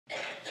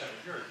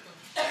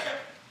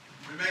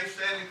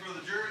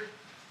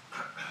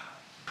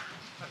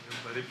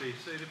Everybody be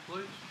seated,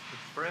 please.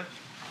 Mr. Prince.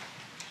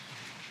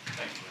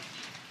 Thank you.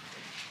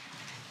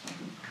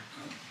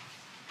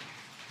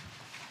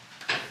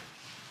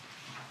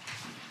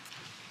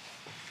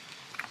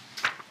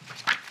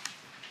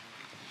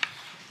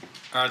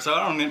 All right, so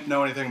I don't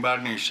know anything about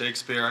any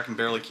Shakespeare. I can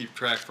barely keep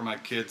track for my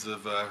kids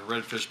of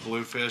redfish,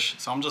 bluefish.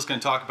 So I'm just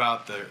going to talk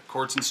about the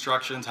court's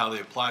instructions, how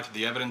they apply to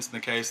the evidence in the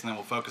case, and then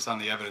we'll focus on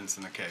the evidence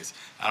in the case.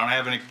 I don't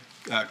have any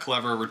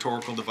clever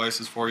rhetorical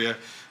devices for you,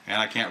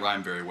 and I can't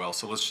rhyme very well.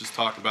 So let's just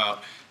talk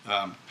about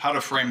how to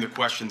frame the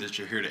question that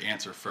you're here to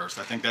answer first.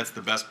 I think that's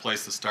the best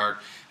place to start.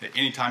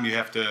 Anytime you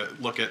have to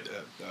look at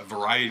a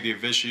variety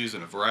of issues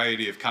and a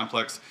variety of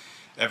complex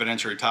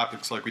evidentiary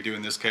topics like we do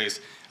in this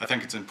case, I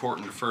think it's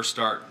important to first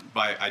start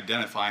by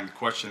identifying the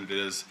question it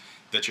is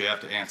that you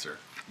have to answer.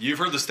 You've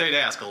heard the state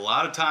ask a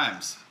lot of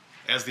times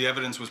as the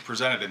evidence was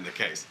presented in the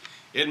case,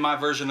 "In my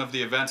version of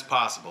the events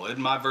possible, in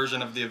my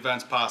version of the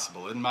events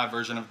possible, in my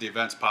version of the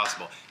events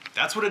possible."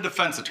 That's what a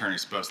defense attorney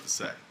is supposed to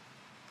say,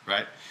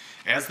 right?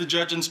 As the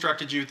judge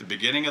instructed you at the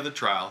beginning of the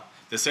trial,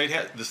 the state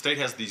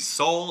has the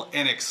sole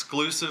and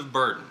exclusive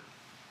burden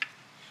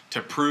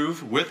to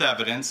prove with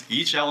evidence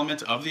each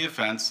element of the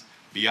offense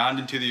beyond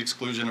and to the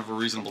exclusion of a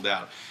reasonable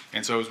doubt.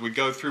 And so as we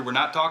go through, we're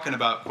not talking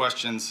about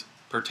questions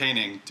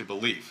pertaining to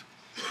belief.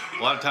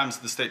 A lot of times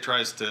the state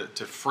tries to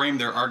frame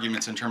their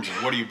arguments in terms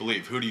of what do you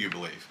believe, who do you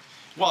believe?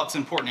 While it's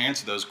important to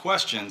answer those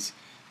questions,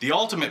 the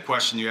ultimate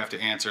question you have to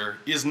answer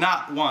is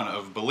not one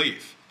of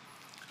belief.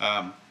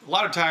 A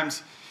lot of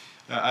times,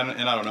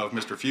 and I don't know if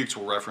Mr. Fuchs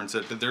will reference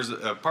it, but there's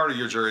a part of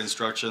your jury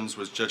instructions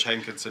which Judge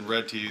Hankinson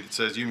read to you that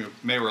says you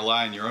may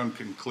rely on your own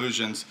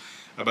conclusions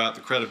about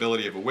the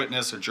credibility of a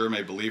witness. A juror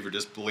may believe or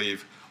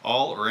disbelieve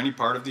all or any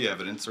part of the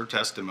evidence or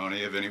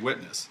testimony of any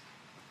witness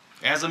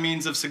as a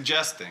means of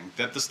suggesting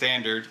that the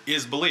standard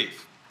is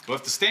belief. Well,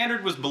 if the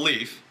standard was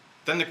belief,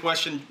 then the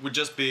question would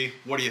just be,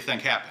 what do you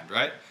think happened,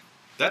 right?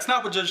 That's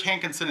not what Judge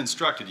Hankinson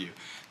instructed you.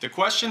 The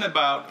question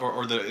about,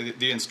 or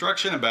the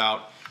instruction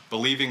about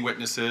believing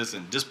witnesses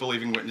and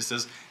disbelieving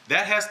witnesses,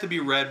 that has to be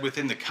read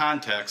within the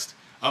context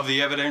of the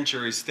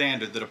evidentiary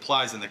standard that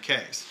applies in the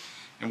case.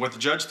 And what the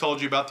judge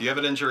told you about the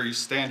evidentiary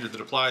standard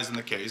that applies in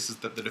the case is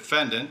that the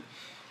defendant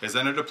has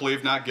entered a plea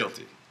of not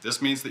guilty.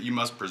 This means that you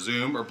must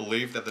presume or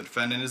believe that the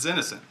defendant is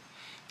innocent.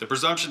 The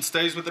presumption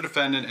stays with the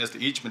defendant as to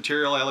each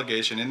material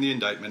allegation in the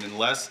indictment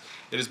unless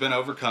it has been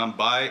overcome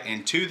by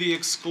and to the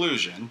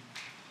exclusion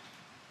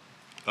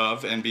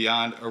of and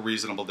beyond a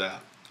reasonable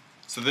doubt.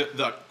 So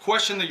the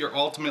question that you're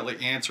ultimately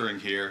answering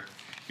here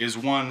is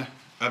one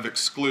of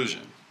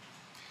exclusion.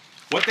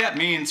 What that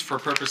means for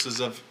purposes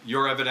of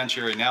your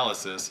evidentiary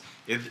analysis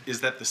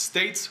is that the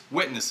state's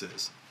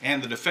witnesses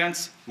and the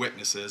defense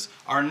witnesses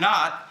are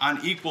not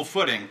on equal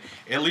footing,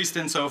 at least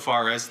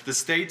insofar as the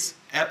state's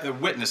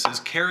witnesses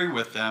carry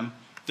with them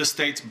the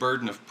state's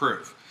burden of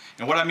proof.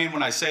 And what I mean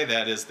when I say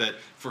that is that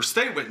for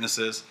state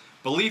witnesses,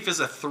 belief is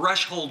a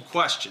threshold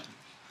question.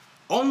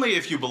 Only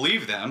if you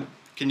believe them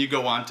can you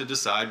go on to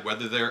decide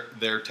whether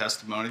their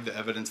testimony, the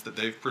evidence that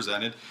they've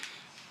presented,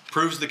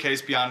 proves the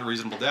case beyond a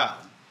reasonable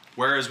doubt.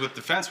 Whereas with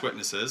defense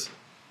witnesses,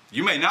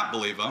 you may not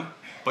believe them,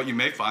 but you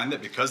may find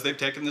that because they've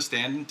taken the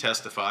stand and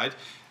testified,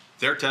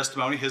 their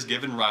testimony has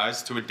given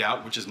rise to a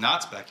doubt which is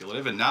not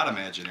speculative and not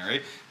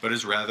imaginary, but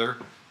is rather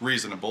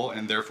reasonable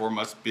and therefore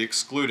must be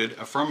excluded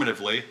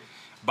affirmatively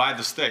by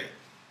the state.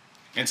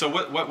 And so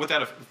what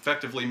that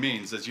effectively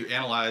means as you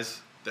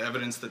analyze the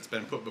evidence that's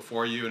been put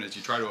before you and as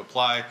you try to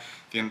apply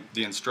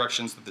the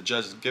instructions that the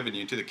judge has given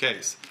you to the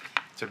case,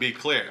 to be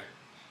clear,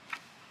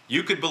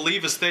 you could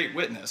believe a state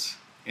witness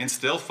and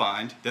still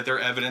find that their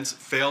evidence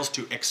fails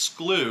to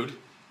exclude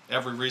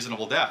every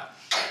reasonable doubt.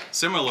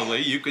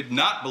 Similarly, you could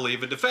not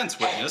believe a defense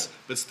witness,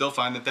 but still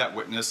find that that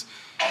witness,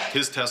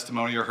 his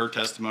testimony or her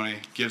testimony,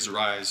 gives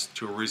rise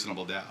to a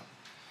reasonable doubt.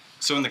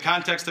 So in the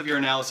context of your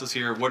analysis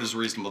here, what does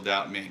reasonable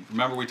doubt mean?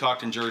 Remember we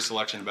talked in jury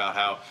selection about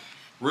how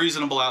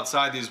reasonable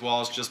outside these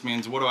walls just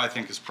means what do I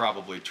think is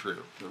probably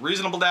true. The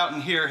reasonable doubt in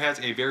here has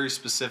a very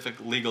specific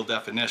legal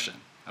definition,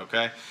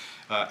 okay?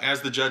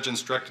 As the judge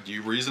instructed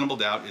you, reasonable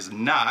doubt is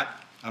not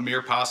a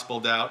mere possible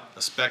doubt,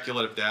 a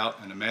speculative doubt,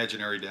 an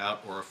imaginary doubt,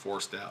 or a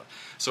forced doubt.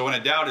 So when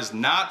a doubt is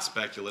not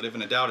speculative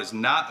and a doubt is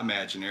not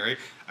imaginary,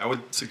 I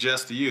would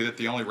suggest to you that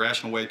the only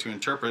rational way to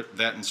interpret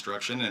that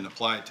instruction and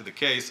apply it to the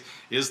case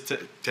is to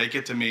take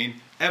it to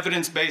mean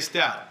evidence-based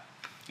doubt.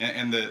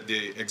 And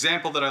the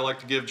example that I like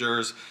to give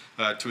jurors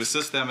to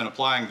assist them in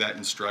applying that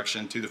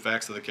instruction to the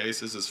facts of the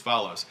case is as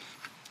follows.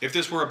 If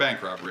this were a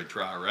bank robbery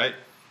trial, right?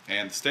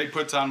 And the state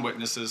puts on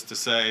witnesses to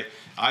say,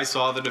 I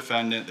saw the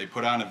defendant, they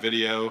put on a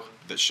video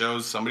that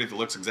shows somebody that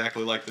looks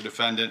exactly like the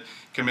defendant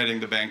committing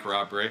the bank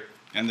robbery,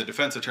 and the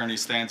defense attorney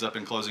stands up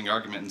in closing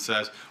argument and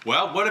says,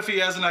 well, what if he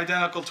has an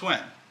identical twin?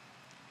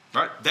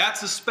 Right?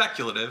 That's a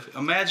speculative,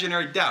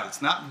 imaginary doubt.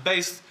 It's not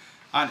based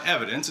on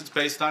evidence, it's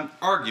based on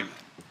argument.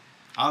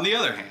 On the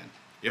other hand,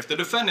 if the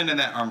defendant in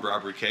that armed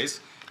robbery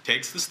case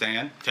takes the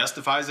stand,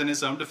 testifies in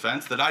his own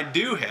defense that I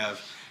do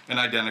have an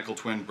identical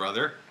twin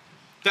brother,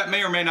 that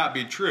may or may not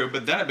be true,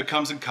 but then it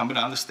becomes incumbent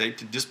on the state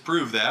to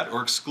disprove that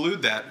or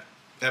exclude that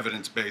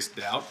evidence-based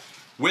doubt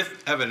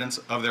with evidence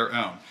of their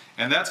own.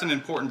 And that's an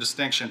important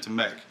distinction to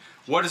make.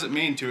 What does it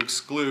mean to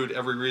exclude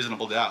every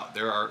reasonable doubt?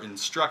 There are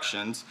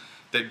instructions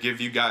that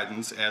give you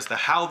guidance as to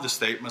how the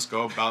state must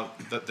go about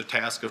the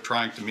task of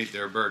trying to meet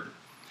their burden.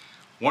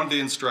 One of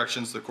the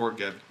instructions the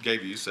court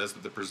gave you says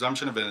that the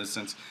presumption of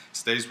innocence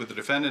stays with the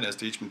defendant as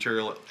to each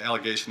material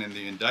allegation in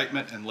the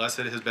indictment unless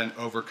it has been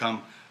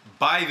overcome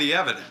by the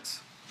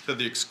evidence to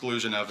the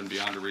exclusion of and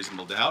beyond a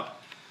reasonable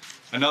doubt.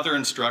 Another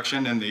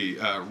instruction in the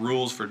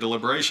rules for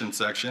deliberation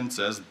section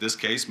says that this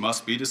case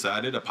must be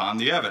decided upon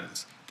the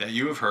evidence that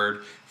you have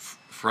heard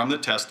from the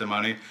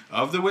testimony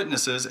of the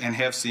witnesses and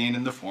have seen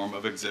in the form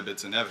of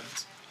exhibits and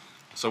evidence.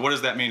 So what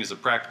does that mean as a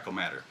practical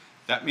matter?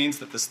 That means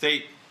that the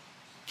state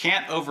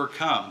can't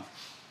overcome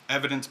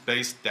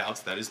evidence-based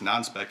doubts, that is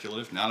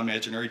non-speculative,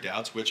 non-imaginary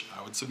doubts, which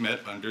I would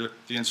submit under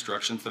the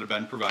instructions that have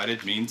been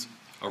provided means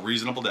a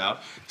reasonable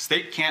doubt. The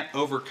state can't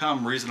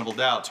overcome reasonable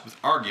doubts with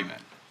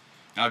argument.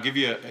 Now, I'll give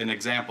you an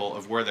example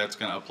of where that's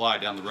going to apply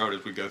down the road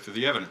as we go through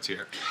the evidence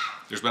here.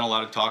 There's been a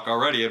lot of talk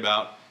already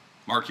about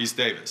Marquise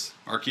Davis.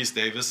 Marquise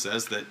Davis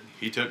says that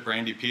he took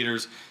Brandy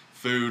Peters'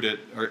 food at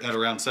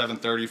around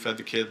 7:30, fed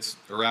the kids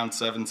around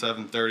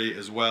 7:30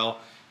 as well.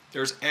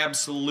 There's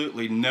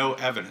absolutely no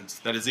evidence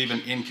that is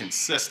even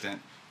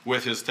inconsistent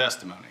with his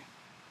testimony.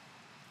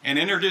 And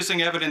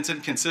introducing evidence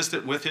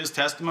inconsistent with his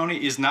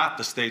testimony is not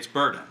the state's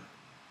burden.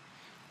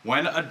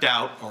 When a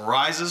doubt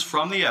arises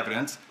from the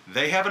evidence,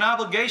 they have an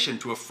obligation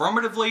to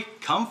affirmatively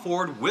come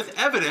forward with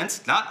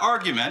evidence, not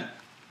argument,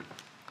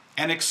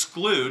 and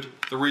exclude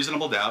the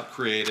reasonable doubt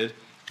created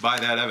by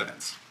that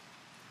evidence.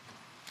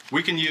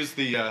 We can use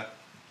the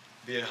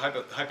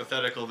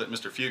hypothetical that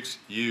Mr. Fuchs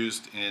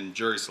used in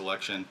jury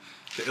selection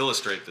to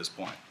illustrate this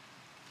point.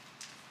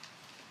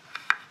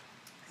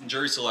 In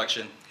jury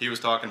selection, he was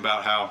talking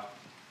about how,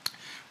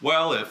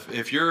 well,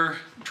 if you're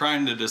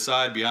trying to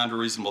decide beyond a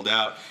reasonable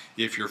doubt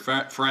if your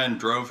friend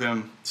drove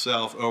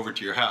himself over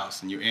to your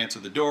house and you answer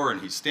the door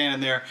and he's standing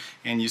there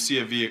and you see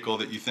a vehicle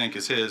that you think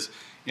is his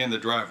in the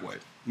driveway,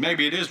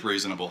 maybe it is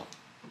reasonable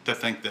to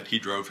think that he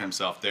drove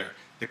himself there.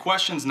 The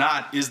question's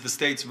not, is the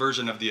state's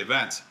version of the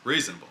events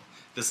reasonable?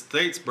 The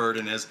state's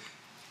burden is,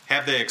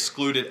 have they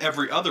excluded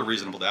every other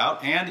reasonable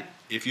doubt? And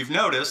if you've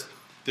noticed,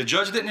 the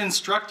judge didn't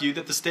instruct you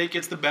that the state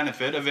gets the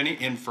benefit of any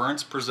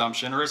inference,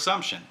 presumption, or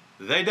assumption.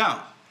 They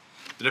don't.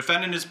 The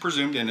defendant is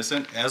presumed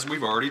innocent, as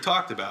we've already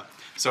talked about.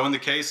 So in the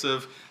case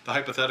of the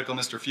hypothetical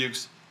Mr.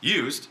 Fuchs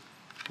used,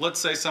 let's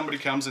say somebody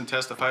comes and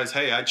testifies,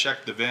 hey, I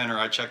checked the VIN or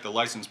I checked the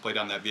license plate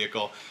on that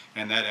vehicle,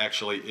 and that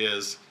actually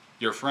is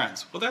your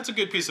friend's. Well, that's a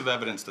good piece of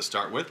evidence to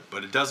start with,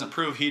 but it doesn't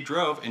prove he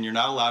drove, and you're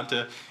not allowed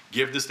to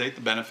give the state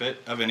the benefit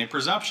of any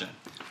presumption.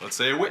 Let's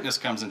say a witness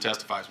comes and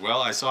testifies,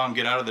 well, I saw him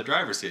get out of the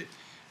driver's seat.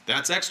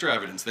 That's extra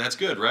evidence. That's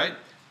good, right?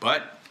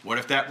 But what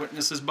if that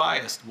witness is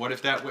biased? What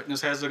if that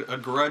witness has a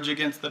grudge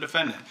against the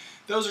defendant?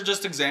 Those are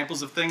just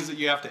examples of things that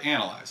you have to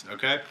analyze,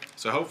 okay?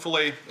 So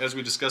hopefully, as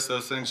we discuss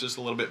those things just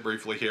a little bit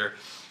briefly here,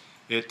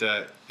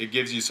 it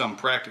gives you some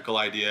practical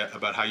idea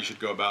about how you should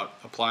go about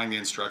applying the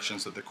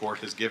instructions that the court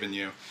has given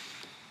you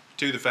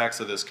to the facts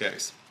of this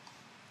case.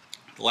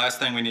 The last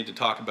thing we need to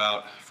talk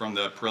about from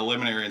the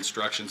preliminary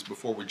instructions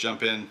before we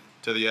jump in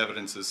to the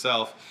evidence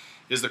itself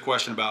is the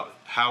question about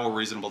how a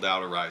reasonable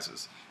doubt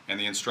arises. And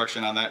the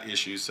instruction on that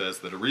issue says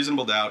that a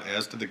reasonable doubt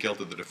as to the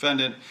guilt of the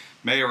defendant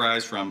may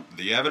arise from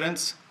the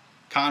evidence,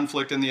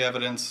 conflict in the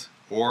evidence,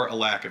 or a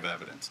lack of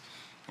evidence.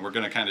 And we're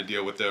going to kind of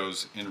deal with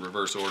those in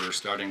reverse order,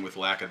 starting with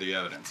lack of the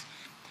evidence.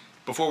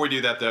 Before we do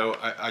that, though,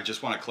 I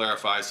just want to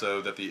clarify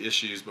so that the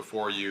issues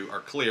before you are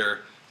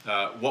clear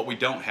what we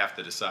don't have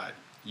to decide.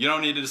 You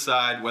don't need to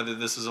decide whether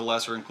this is a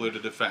lesser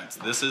included offense.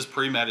 This is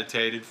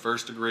premeditated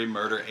first-degree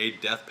murder, a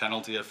death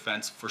penalty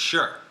offense for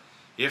sure.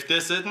 If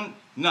this isn't,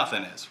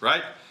 nothing is,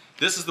 right?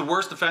 This is the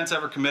worst offense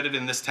ever committed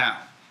in this town.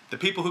 The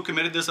people who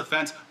committed this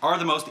offense are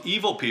the most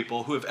evil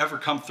people who have ever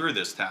come through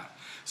this town.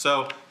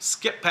 So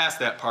skip past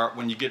that part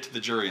when you get to the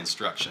jury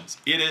instructions.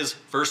 It is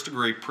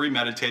first-degree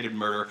premeditated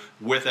murder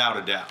without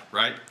a doubt,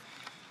 right?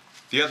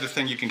 The other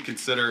thing you can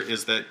consider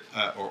is that,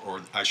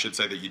 or I should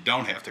say that you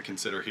don't have to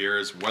consider here,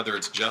 is whether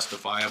it's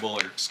justifiable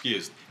or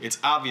excused. It's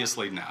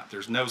obviously not.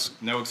 There's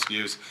no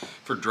excuse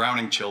for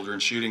drowning children,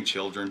 shooting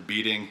children,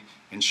 beating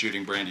and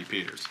shooting Brandy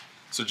Peters.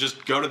 So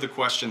just go to the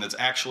question that's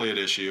actually at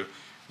issue,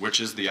 which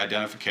is the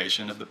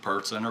identification of the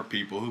person or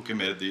people who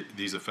committed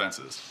these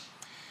offenses.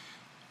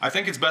 I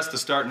think it's best to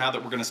start, now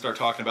that we're going to start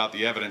talking about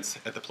the evidence,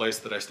 at the place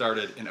that I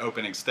started in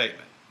opening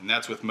statement, and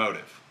that's with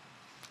motive.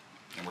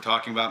 And we're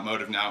talking about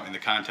motive now in the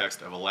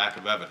context of a lack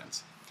of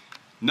evidence.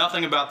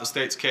 Nothing about the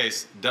state's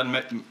case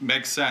doesn't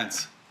make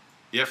sense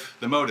if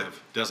the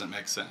motive doesn't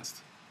make sense,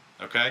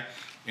 okay?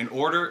 In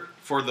order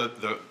for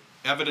the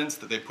evidence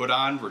that they put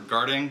on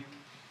regarding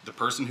the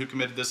person who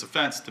committed this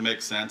offense to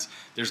make sense,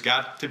 there's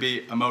got to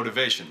be a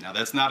motivation. Now,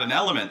 that's not an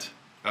element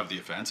of the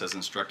offense as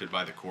instructed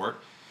by the court,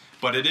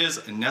 but it is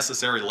a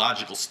necessary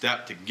logical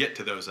step to get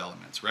to those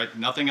elements, right?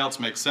 Nothing else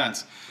makes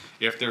sense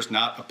if there's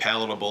not a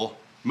palatable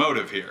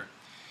motive here.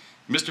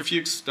 Mr.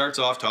 Fuchs starts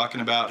off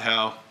talking about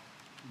how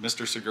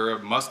Mr. Segura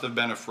must have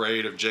been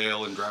afraid of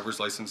jail and driver's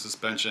license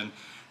suspension,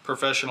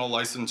 professional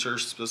licensure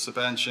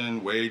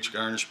suspension, wage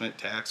garnishment,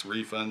 tax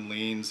refund,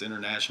 liens,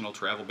 international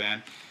travel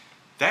ban.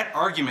 That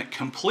argument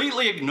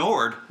completely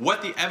ignored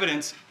what the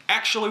evidence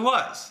actually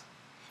was.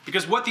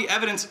 Because what the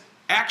evidence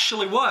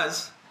actually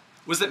was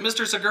that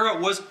Mr. Segura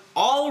was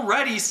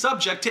already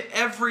subject to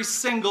every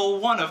single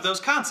one of those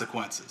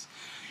consequences.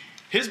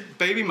 His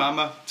baby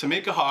mama,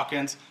 Tamika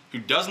Hawkins, who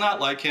does not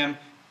like him,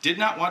 did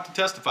not want to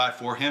testify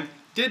for him,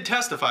 did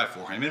testify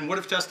for him, and would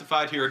have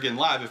testified here again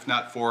live if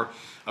not for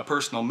a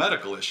personal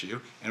medical issue.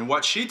 And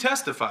what she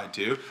testified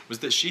to was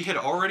that she had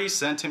already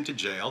sent him to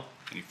jail,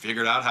 and he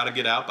figured out how to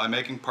get out by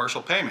making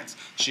partial payments.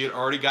 She had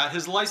already got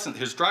his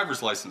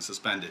driver's license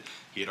suspended.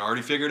 He had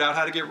already figured out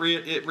how to get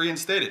it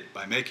reinstated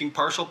by making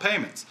partial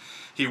payments.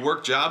 He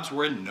worked jobs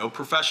where no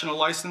professional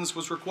license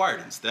was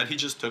required. Instead, he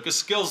just took a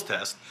skills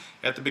test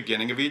at the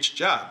beginning of each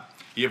job.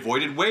 He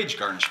avoided wage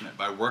garnishment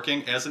by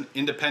working as an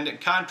independent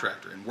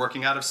contractor and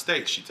working out of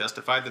state. She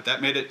testified that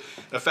that made it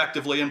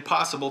effectively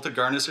impossible to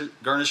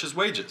garnish his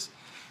wages.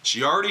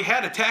 She already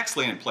had a tax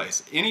lien in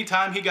place.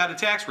 Anytime he got a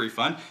tax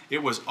refund,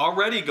 it was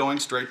already going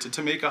straight to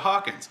Tamika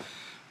Hawkins.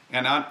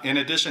 And in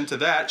addition to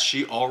that,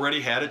 she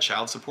already had a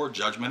child support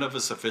judgment of a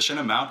sufficient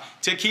amount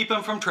to keep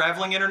him from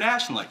traveling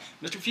internationally.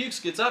 Mr. Fuchs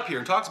gets up here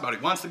and talks about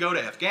he wants to go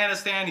to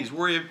Afghanistan, he's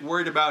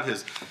worried about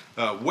his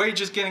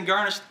wages getting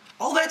garnished.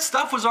 All that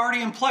stuff was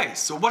already in place.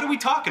 So what are we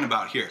talking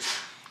about here?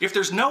 If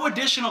there's no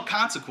additional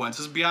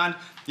consequences beyond,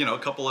 a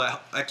couple of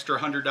extra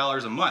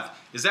 $100 a month,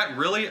 is that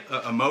really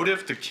a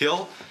motive to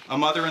kill a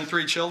mother and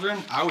 3 children?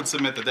 I would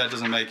submit that that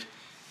doesn't make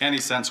any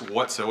sense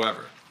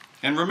whatsoever.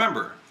 And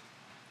remember,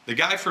 the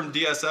guy from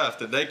DSF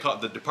that they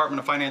called, the Department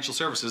of Financial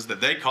Services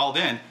that they called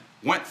in,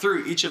 went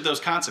through each of those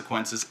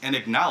consequences and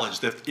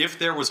acknowledged that if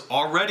there was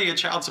already a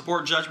child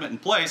support judgment in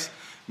place,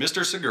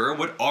 Mr. Segura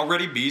would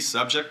already be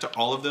subject to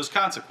all of those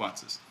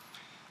consequences.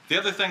 The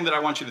other thing that I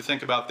want you to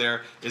think about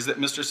there is that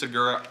Mr.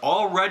 Segura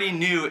already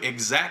knew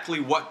exactly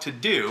what to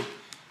do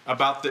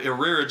about the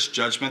arrearage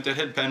judgment that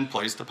had been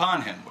placed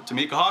upon him. What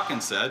Tamika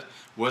Hawkins said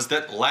was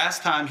that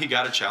last time he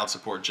got a child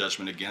support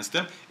judgment against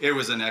him, it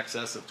was in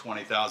excess of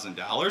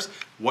 $20,000.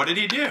 What did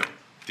he do?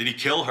 Did he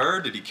kill her?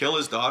 Did he kill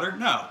his daughter?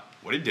 No.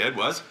 What he did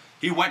was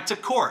he went to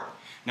court.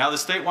 Now the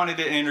state wanted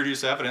to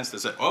introduce evidence that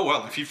said, oh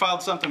well, if he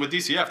filed something with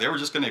DCF, they were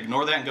just going to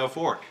ignore that and go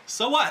forward.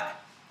 So what?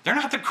 They're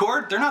not the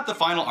court. They're not the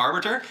final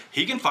arbiter.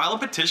 He can file a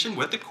petition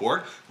with the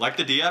court like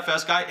the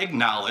DFS guy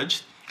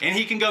acknowledged, and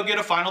he can go get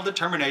a final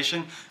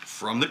determination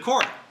from the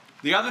court.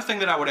 The other thing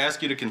that I would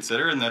ask you to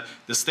consider, and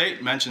the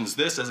state mentions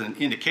this as an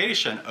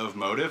indication of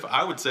motive,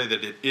 I would say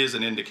that it is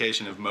an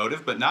indication of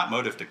motive, but not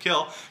motive to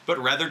kill, but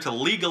rather to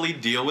legally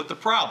deal with the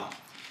problem.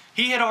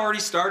 He had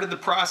already started the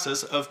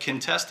process of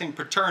contesting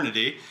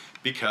paternity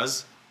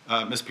because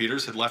Ms.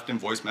 Peters had left him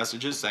voice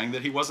messages saying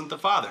that he wasn't the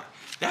father.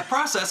 That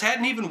process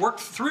hadn't even worked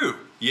through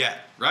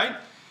yet, right?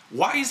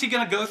 Why is he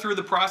going to go through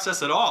the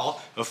process at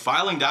all of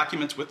filing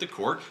documents with the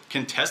court,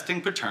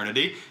 contesting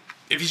paternity,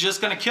 if he's just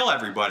going to kill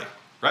everybody,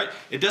 right?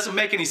 It doesn't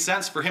make any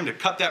sense for him to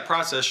cut that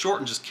process short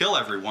and just kill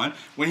everyone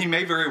when he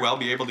may very well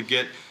be able to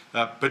get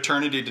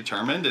paternity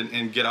determined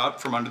and get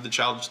out from under the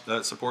child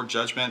support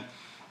judgment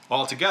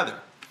altogether.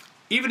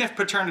 Even if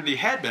paternity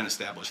had been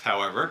established,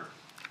 however,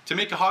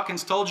 Tamika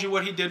Hawkins told you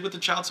what he did with the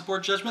child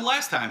support judgment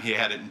last time he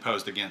had it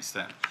imposed against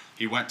him.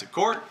 He went to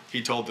court,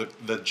 he told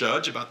the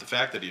judge about the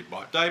fact that he had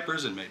bought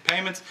diapers and made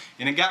payments,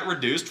 and it got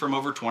reduced from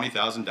over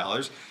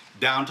 $20,000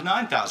 down to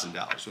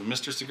 $9,000. When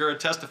Mr. Segura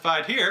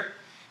testified here,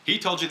 he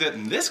told you that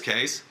in this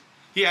case,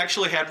 he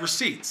actually had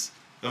receipts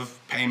of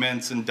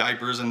payments and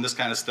diapers and this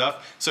kind of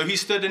stuff, so he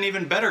stood an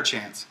even better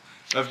chance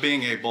of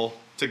being able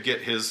to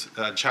get his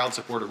child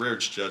support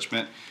arrearage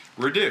judgment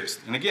reduced.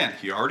 And again,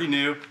 he already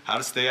knew how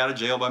to stay out of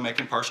jail by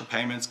making partial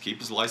payments, keep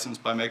his license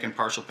by making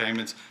partial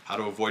payments, how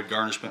to avoid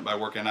garnishment by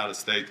working out of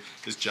state.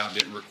 His job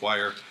didn't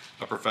require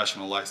a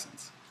professional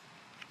license.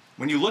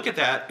 When you look at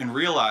that and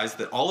realize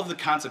that all of the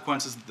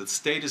consequences that the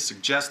state is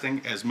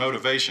suggesting as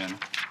motivation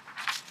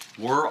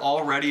were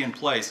already in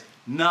place,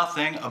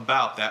 nothing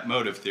about that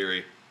motive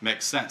theory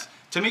makes sense.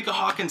 Tamika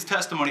Hawkins'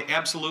 testimony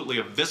absolutely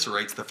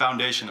eviscerates the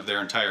foundation of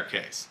their entire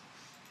case.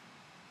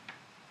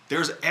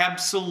 There's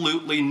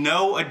absolutely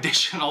no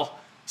additional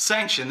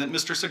sanction that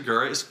Mr.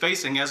 Segura is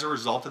facing as a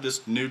result of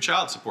this new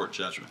child support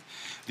judgment.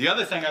 The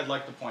other thing I'd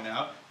like to point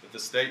out that the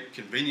state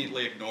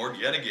conveniently ignored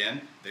yet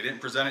again, they didn't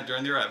present it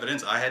during their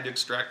evidence, I had to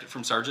extract it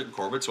from Sergeant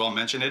Corbett, so I'll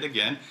mention it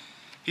again.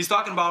 He's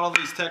talking about all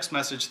these text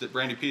messages that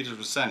Brandy Peters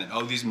was sending.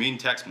 Oh, these mean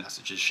text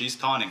messages, she's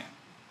taunting him.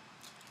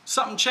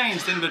 Something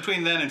changed in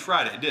between then and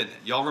Friday, didn't it?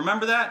 Y'all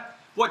remember that?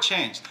 What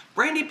changed?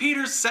 Brandy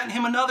Peters sent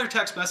him another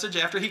text message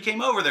after he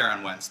came over there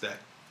on Wednesday.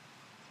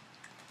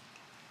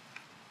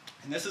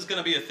 And this is going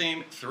to be a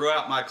theme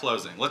throughout my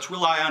closing. Let's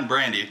rely on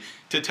Brandy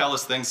to tell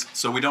us things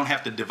so we don't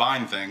have to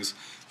divine things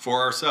for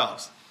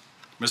ourselves.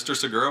 Mr.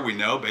 Segura, we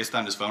know, based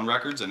on his phone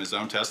records and his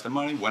own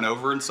testimony, went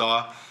over and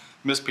saw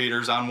Ms.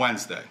 Peters on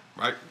Wednesday,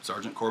 right?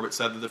 Sergeant Corbett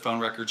said that the phone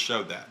records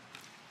showed that.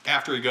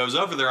 After he goes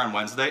over there on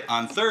Wednesday,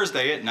 on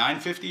Thursday at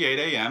 9:58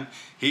 a.m.,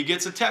 he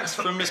gets a text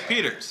from Miss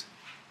Peters.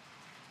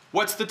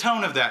 What's the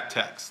tone of that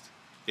text?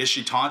 Is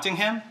she taunting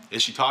him?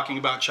 Is she talking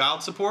about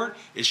child support?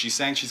 Is she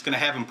saying she's going to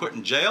have him put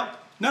in jail?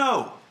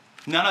 No,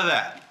 none of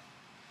that.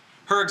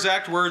 Her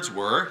exact words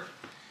were,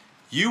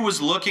 "You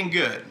was looking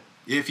good.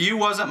 If you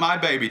wasn't my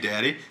baby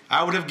daddy,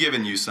 I would have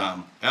given you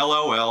some.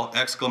 LOL,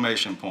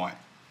 exclamation point."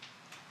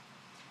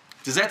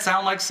 Does that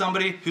sound like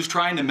somebody who's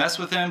trying to mess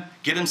with him,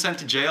 get him sent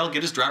to jail,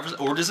 get his driver's,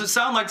 or does it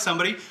sound like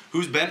somebody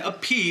who's been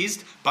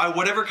appeased by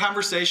whatever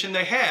conversation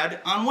they had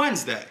on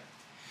Wednesday?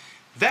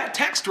 That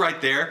text right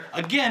there,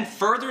 again,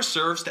 further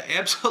serves to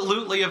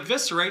absolutely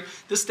eviscerate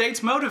the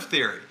state's motive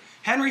theory.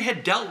 Henry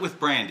had dealt with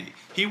Brandy.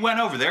 He went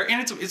over there,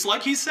 and it's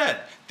like he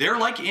said, they're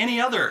like any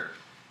other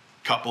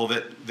couple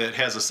that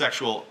has a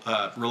sexual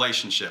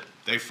relationship.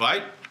 They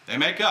fight, they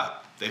make up.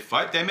 They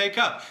fight, they make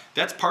up.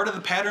 That's part of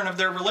the pattern of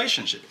their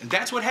relationship. And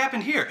that's what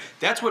happened here.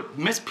 That's what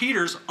Miss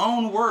Peters'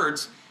 own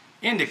words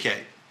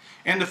indicate.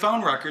 And the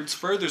phone records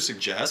further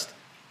suggest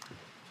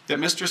that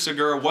Mr.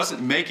 Segura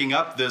wasn't making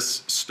up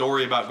this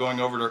story about going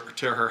over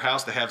to her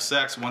house to have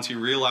sex once he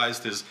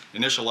realized his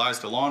initial lies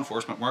to law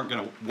enforcement weren't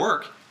going to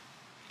work.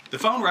 The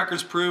phone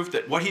records prove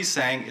that what he's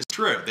saying is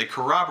true. They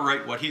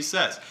corroborate what he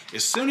says.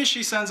 As soon as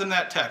she sends him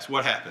that text,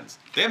 what happens?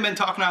 They haven't been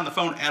talking on the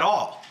phone at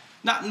all.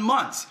 Not in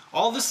months.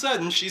 All of a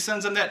sudden, she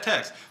sends him that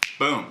text.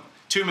 Boom.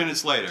 2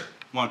 minutes later,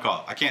 one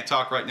call. "I can't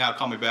talk right now.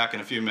 Call me back in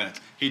a few minutes."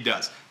 He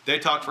does. They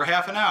talk for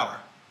half an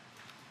hour.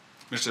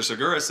 Mr.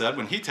 Segura said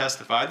when he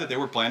testified that they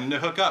were planning to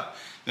hook up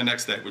the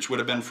next day, which would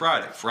have been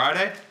Friday.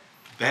 Friday,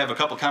 they have a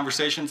couple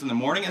conversations in the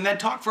morning and then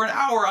talk for an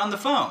hour on the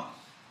phone.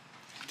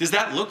 Does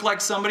that look like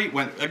somebody,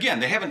 when,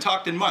 again, they haven't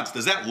talked in months,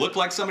 does that look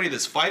like somebody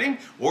that's fighting,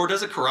 or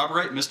does it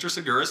corroborate Mr.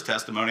 Segura's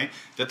testimony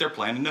that they're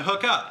planning to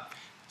hook up?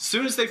 As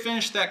soon as they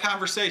finished that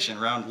conversation,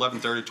 around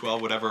 11:30,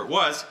 12, whatever it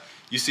was,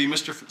 you see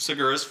Mr.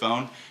 Segura's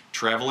phone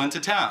travel into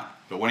town.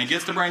 But when he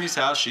gets to Brandy's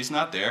house, she's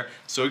not there,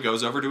 so he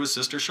goes over to his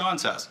sister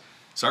Sean's house.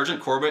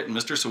 Sergeant Corbett and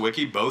Mr.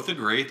 Sawicki both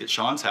agree that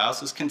Sean's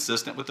house is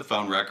consistent with the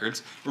phone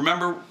records.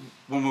 Remember,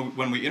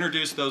 when we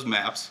introduced those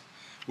maps,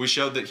 we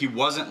showed that he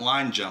wasn't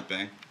line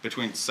jumping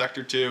between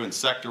Sector 2 and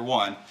Sector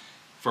 1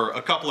 for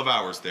a couple of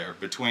hours there,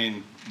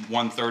 between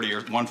 1:30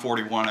 or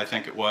 1:41, I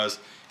think it was,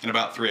 and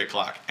about 3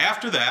 o'clock.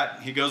 After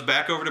that, he goes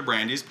back over to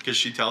Brandy's because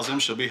she tells him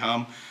she'll be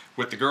home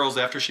with the girls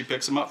after she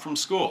picks him up from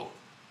school.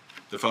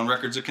 The phone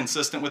records are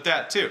consistent with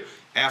that too.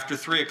 After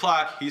 3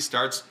 o'clock, he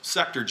starts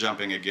sector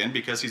jumping again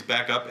because he's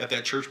back up at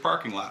that church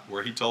parking lot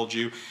where he told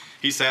you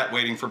he sat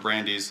waiting for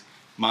Brandy's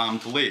mom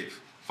to leave.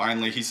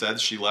 Finally, he said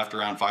she left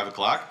around 5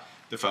 o'clock.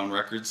 The phone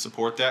records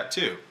support that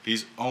too.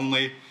 He's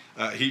only,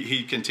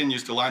 he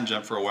continues to line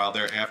jump for a while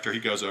there after he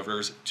goes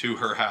over to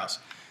her house.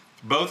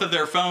 Both of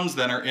their phones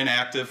then are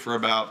inactive for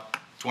about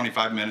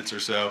 25 minutes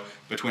or so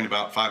between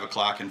about 5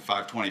 o'clock and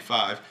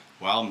 5:25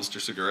 while Mr.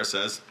 Segura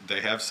says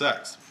they have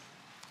sex.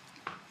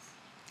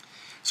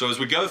 So as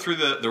we go through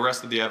the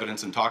rest of the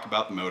evidence and talk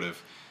about the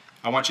motive,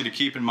 I want you to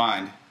keep in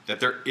mind that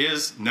there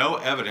is no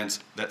evidence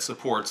that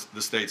supports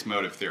the state's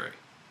motive theory.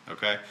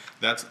 Okay?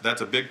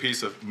 That's a big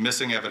piece of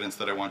missing evidence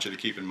that I want you to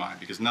keep in mind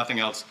because nothing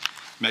else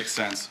makes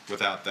sense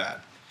without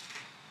that.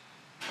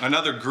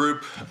 Another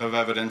group of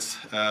evidence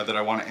that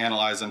I want to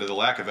analyze under the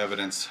lack of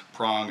evidence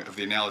prong of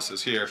the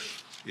analysis here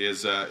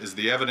is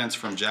the evidence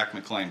from Jack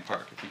McLean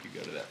Park. If you could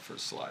go to that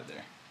first slide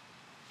there.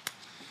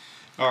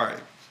 All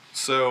right,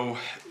 so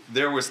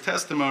there was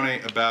testimony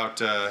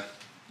about a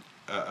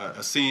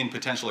scene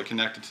potentially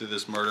connected to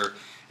this murder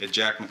at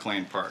Jack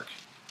McLean Park.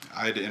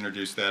 I had to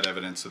introduce that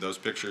evidence, so those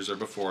pictures are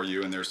before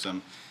you, and there's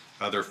some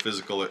other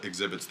physical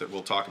exhibits that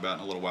we'll talk about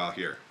in a little while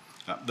here.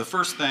 The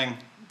first thing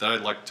that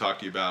I'd like to talk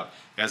to you about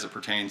as it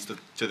pertains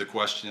to the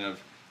question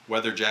of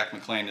whether Jack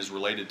McLean is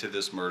related to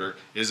this murder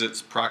is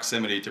its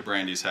proximity to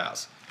Brandy's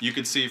house. You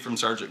could see from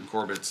Sergeant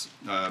Corbett's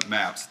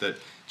maps that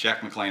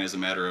Jack McLean is a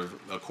matter of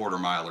a quarter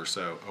mile or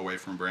so away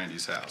from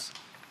Brandy's house.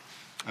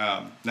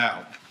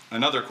 Now,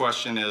 another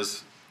question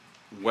is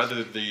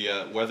whether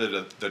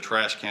the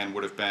trash can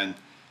would have been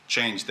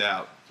changed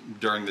out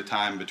during the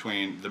time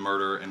between the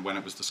murder and when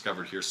it was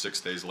discovered here 6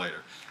 days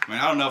later. I mean,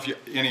 I don't know if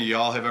any of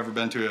y'all have ever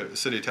been to a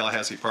City of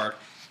Tallahassee park.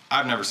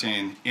 I've never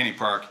seen any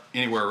park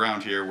anywhere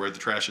around here where the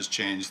trash is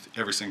changed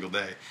every single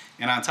day.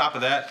 And on top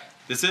of that,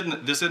 this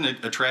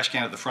isn't a trash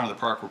can at the front of the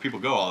park where people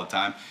go all the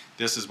time.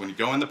 This is when you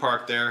go in the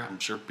park there, I'm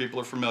sure people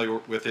are familiar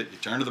with it, you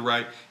turn to the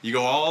right, you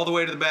go all the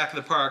way to the back of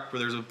the park where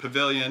there's a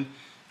pavilion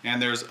and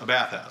there's a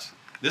bathhouse.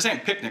 This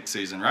ain't picnic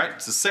season, right?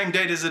 It's the same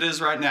date as it is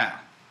right now.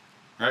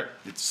 Right?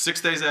 It's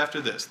 6 days after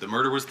this. The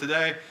murder was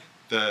today.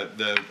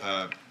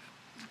 The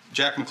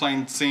Jack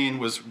McLean scene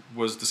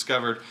was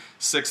discovered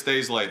 6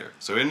 days later.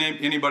 So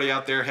anybody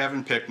out there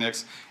having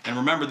picnics, and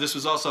remember this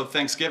was also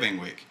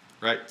Thanksgiving week,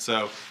 right?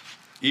 So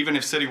even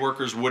if city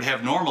workers would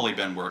have normally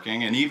been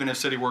working, and even if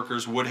city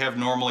workers would have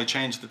normally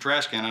changed the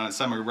trash can on a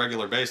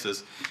semi-regular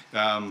basis,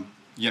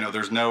 you know,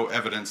 there's no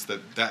evidence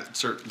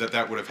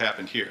that would have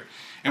happened here.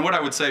 And what I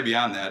would say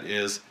beyond that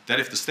is that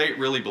if the state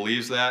really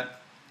believes that,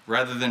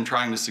 rather than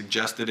trying to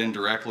suggest it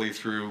indirectly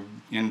through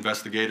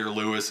Investigator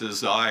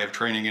Lewis's, I have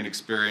training and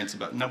experience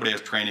about, nobody has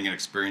training and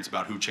experience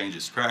about who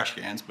changes trash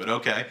cans, but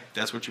okay,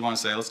 that's what you want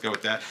to say, let's go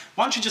with that.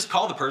 Why don't you just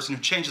call the person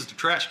who changes the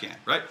trash can,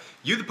 right?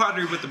 You the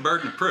party with the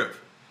burden of proof.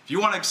 If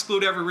you want to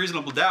exclude every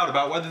reasonable doubt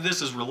about whether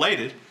this is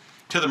related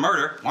to the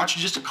murder, why don't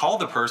you just call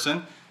the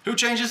person who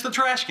changes the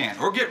trash can,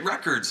 or get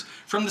records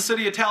from the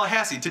city of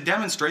Tallahassee to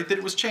demonstrate that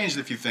it was changed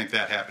if you think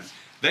that happened.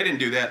 They didn't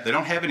do that. They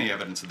don't have any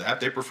evidence of that.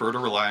 They prefer to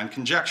rely on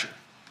conjecture.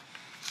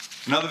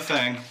 Another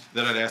thing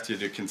that I'd ask you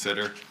to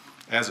consider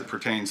as it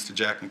pertains to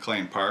Jack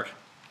McLean Park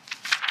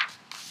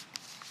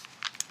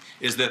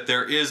is that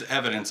there is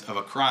evidence of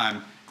a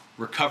crime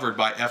recovered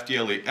by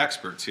FDLE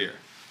experts here.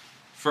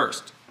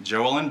 First,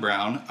 Joe Ellen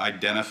Brown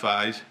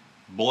identified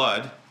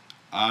blood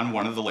on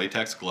one of the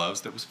latex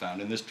gloves that was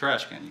found in this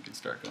trash can. You can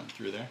start going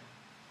through there.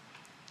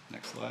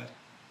 Next slide.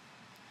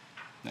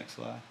 Next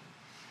slide.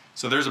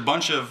 So there's a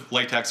bunch of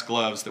latex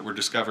gloves that were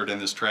discovered in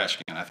this trash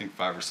can, I think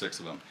 5 or 6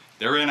 of them.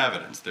 They're in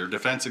evidence. They're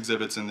defense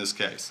exhibits in this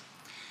case.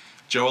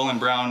 Joe Ellen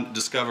Brown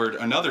discovered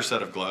another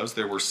set of gloves.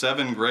 There were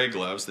 7 gray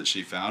gloves that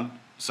she found.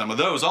 Some of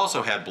those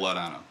also had blood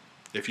on them,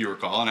 if you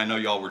recall, and I know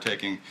y'all were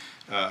taking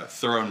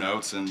thorough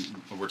notes and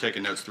were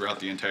taking notes throughout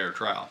the entire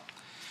trial.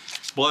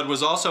 Blood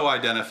was also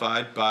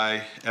identified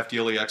by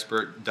FDLE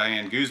expert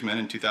Diane Guzman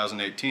in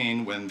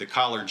 2018 when the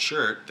collared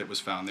shirt that was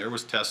found there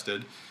was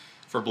tested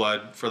for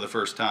blood for the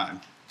first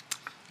time.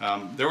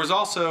 There was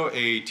also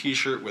a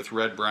t-shirt with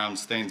red-brown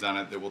stains on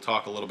it that we'll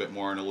talk a little bit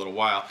more in a little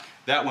while.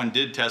 That one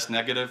did test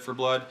negative for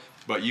blood,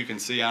 but you can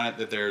see on it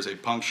that there's a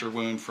puncture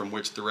wound from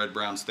which the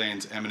red-brown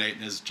stains emanate,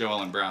 and as Joe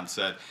Ellen Brown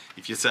said,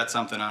 if you set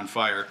something on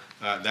fire,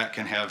 that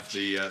can have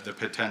the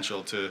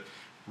potential to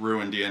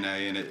ruin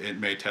DNA, and it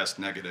may test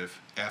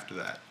negative after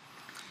that.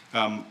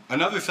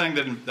 Another thing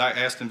that I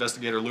asked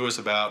Investigator Lewis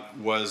about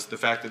was the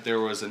fact that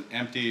there was an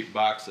empty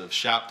box of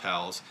shop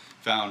towels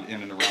found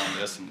in and around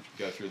this, and if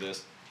you go through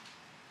this,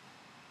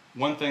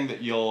 one thing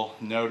that you'll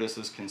notice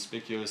is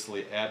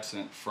conspicuously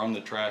absent from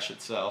the trash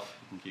itself.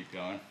 You can keep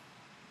going.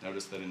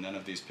 Notice that in none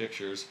of these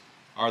pictures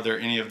are there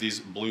any of these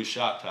blue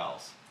shop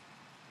towels.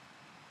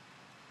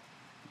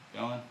 Keep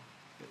going.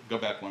 Go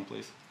back one,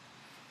 please.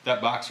 That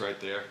box right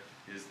there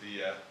is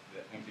the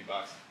empty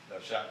box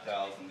of shop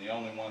towels, and the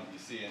only one that you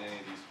see in any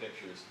of these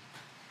pictures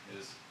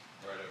is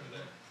right over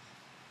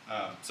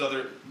there. So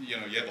there, you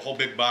have a whole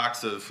big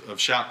box of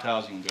shop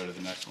towels. You can go to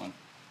the next one.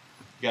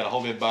 You got a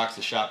whole big box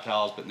of shop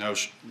towels, but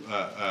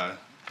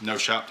no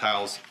shop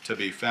towels to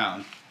be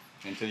found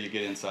until you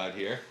get inside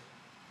here.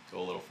 Go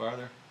a little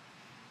farther,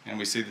 and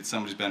we see that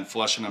somebody's been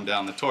flushing them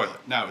down the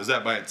toilet. Now, is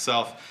that by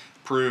itself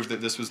prove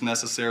that this was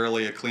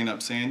necessarily a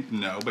cleanup scene?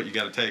 No, but you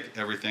got to take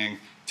everything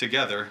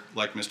together,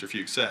 like Mr.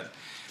 Fuchs said.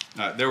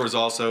 There was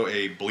also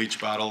a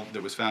bleach bottle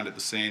that was found at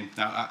the scene.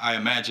 Now, I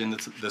imagine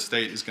that the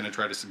state is going to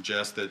try to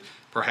suggest that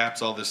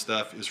perhaps all this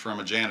stuff is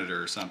from a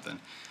janitor or something.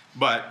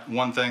 But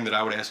one thing that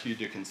I would ask you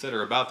to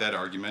consider about that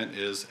argument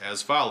is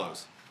as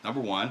follows. Number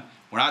one,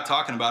 we're not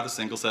talking about a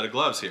single set of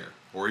gloves here,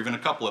 or even a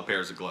couple of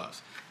pairs of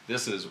gloves.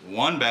 This is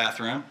one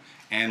bathroom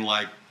and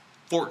like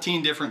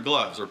 14 different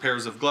gloves or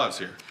pairs of gloves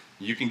here.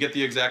 You can get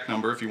the exact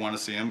number if you want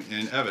to see them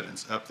in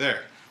evidence up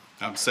there.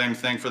 Same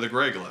thing for the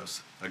gray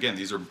gloves. Again,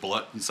 these are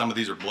some of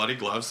these are bloody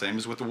gloves, same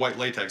as with the white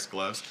latex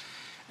gloves,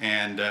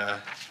 and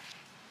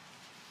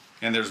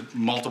there's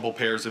multiple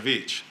pairs of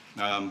each.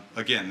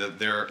 Again,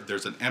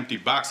 there's an empty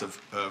box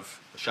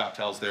of shop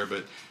towels there,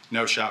 but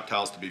no shop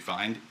towels to be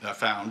found,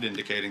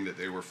 indicating that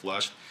they were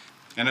flushed.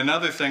 And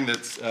another thing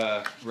that's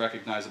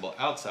recognizable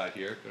outside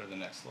here, go to the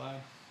next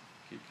slide,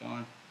 keep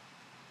going,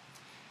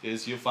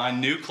 is you'll find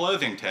new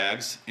clothing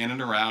tags in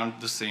and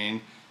around the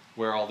scene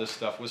where all this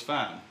stuff was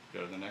found.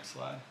 Go to the next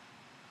slide.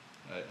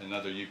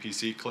 Another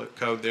UPC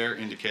code there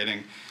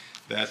indicating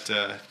that,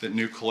 that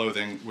new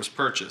clothing was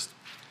purchased.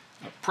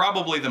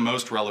 Probably the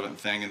most relevant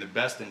thing and the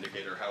best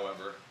indicator,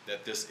 however,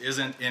 that this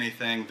isn't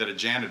anything that a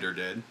janitor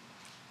did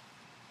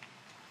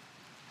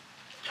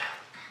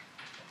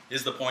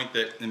is the point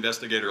that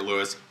Investigator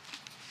Lewis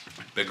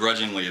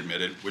begrudgingly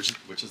admitted, which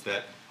is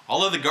that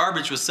all of the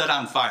garbage was set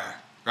on fire,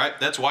 right?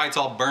 That's why it's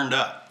all burned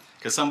up,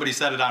 because somebody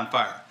set it on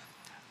fire.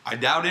 I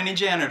doubt any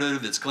janitor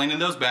that's cleaning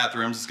those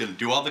bathrooms is going to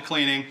do all the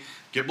cleaning,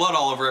 get blood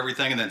all over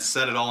everything, and then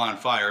set it all on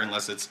fire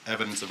unless it's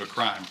evidence of a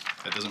crime.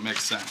 That doesn't make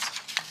sense.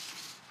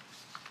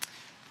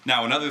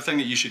 Now, another thing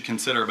that you should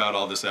consider about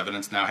all this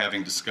evidence, now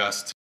having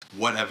discussed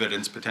what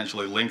evidence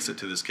potentially links it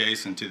to this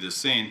case and to this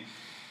scene,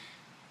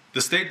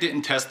 the state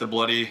didn't test the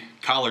bloody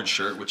collared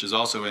shirt, which is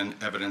also in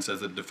evidence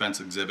as a defense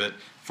exhibit,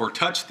 for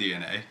touch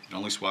DNA, it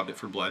only swabbed it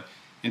for blood,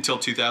 until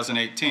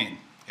 2018,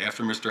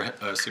 after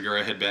Mr.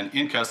 Segura had been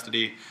in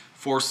custody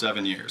for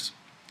 7 years.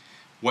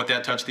 What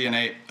that touch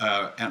DNA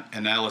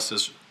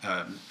analysis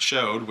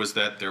showed was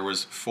that there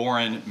was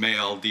foreign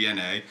male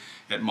DNA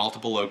at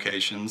multiple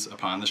locations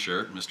upon the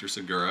shirt. Mr.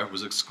 Segura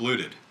was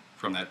excluded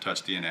from that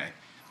touch DNA.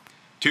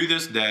 To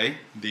this day,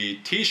 the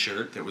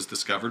t-shirt that was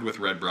discovered with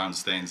red-brown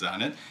stains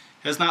on it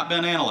has not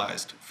been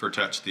analyzed for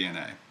touch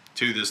DNA.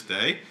 To this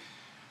day,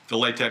 The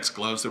latex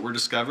gloves that were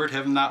discovered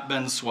have not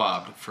been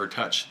swabbed for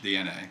touch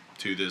DNA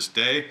to this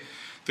day.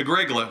 The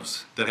gray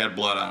gloves that had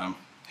blood on them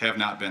have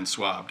not been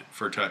swabbed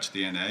for touch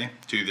DNA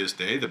to this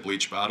day. The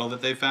bleach bottle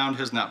that they found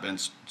has not been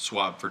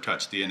swabbed for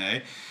touch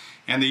DNA.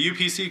 And the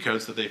UPC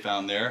codes that they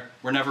found there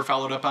were never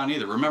followed up on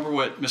either. Remember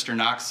what Mr.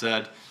 Knox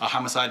said a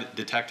homicide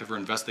detective or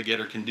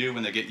investigator can do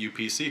when they get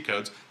UPC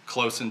codes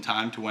close in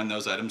time to when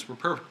those items were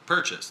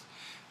purchased.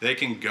 They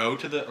can go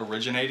to the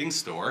originating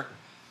store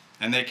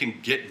and they can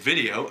get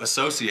video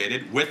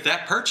associated with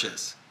that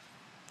purchase.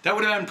 That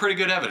would have been pretty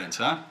good evidence,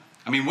 huh?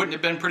 I mean, wouldn't it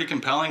have been pretty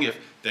compelling if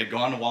they'd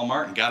gone to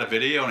Walmart and got a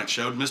video and it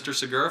showed Mr.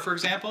 Segura, for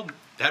example?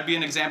 That'd be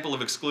an example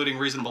of excluding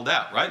reasonable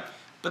doubt, right?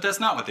 But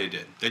that's not what they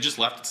did. They just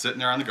left it sitting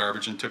there on the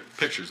garbage and took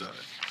pictures of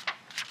it.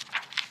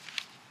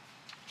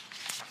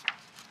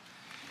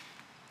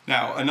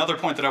 Now, another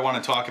point that I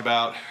want to talk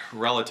about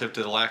relative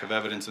to the lack of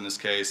evidence in this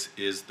case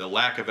is the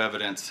lack of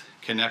evidence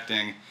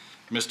connecting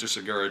Mr.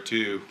 Segura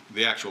to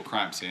the actual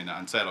crime scene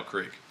on Saddle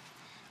Creek.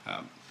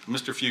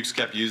 Mr. Fuchs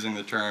kept using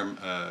the term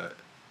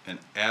an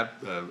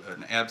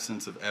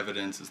absence of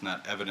evidence is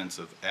not evidence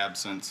of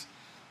absence.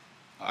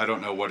 I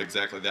don't know what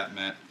exactly that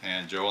meant,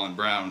 and Joel and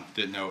Brown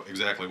didn't know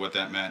exactly what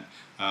that meant.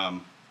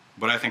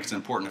 But I think it's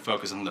important to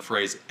focus on the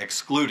phrase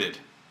excluded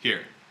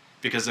here,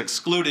 because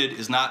excluded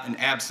is not an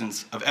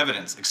absence of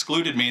evidence.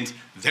 Excluded means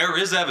there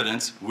is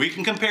evidence, we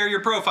can compare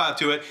your profile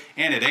to it,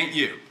 and it ain't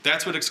you.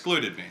 That's what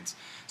excluded means.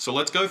 So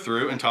let's go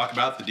through and talk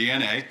about the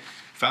DNA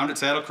found at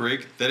Saddle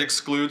Creek that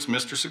excludes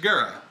Mr.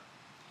 Segura.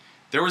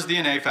 There was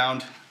DNA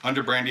found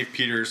under Brandy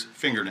Peters'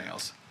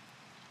 fingernails.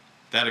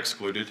 That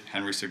excluded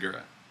Henry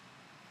Segura.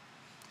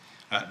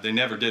 They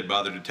never did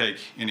bother to take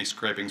any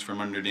scrapings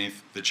from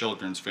underneath the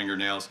children's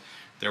fingernails.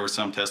 There was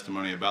some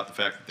testimony about the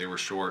fact that they were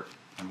short,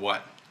 and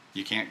what?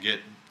 You can't get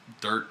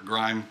dirt,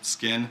 grime,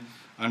 skin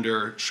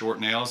under short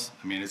nails?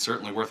 I mean, it's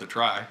certainly worth a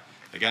try.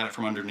 They got it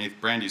from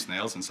underneath Brandy's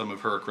nails, and some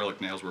of her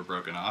acrylic nails were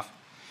broken off.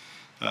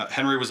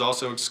 Henry was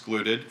also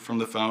excluded from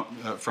the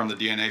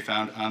DNA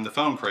found on the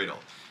phone cradle.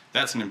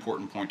 That's an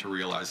important point to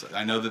realize.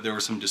 I know that there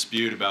was some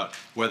dispute about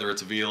whether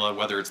it's a Vila,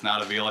 whether it's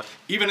not a Vila.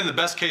 Even in the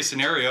best case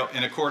scenario,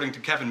 and according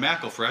to Kevin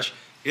McElfresh,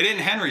 it isn't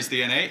Henry's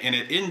DNA and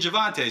it isn't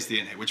Javante's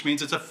DNA, which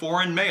means it's a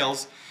foreign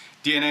male's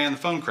DNA on the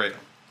phone cradle.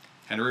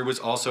 Henry was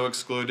also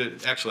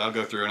excluded. Actually, I'll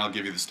go through and I'll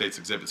give you the state's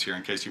exhibits here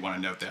in case you want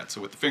to note that. So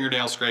with the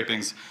fingernail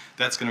scrapings,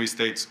 that's going to be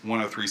states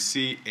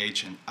 103C,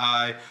 H, and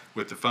I.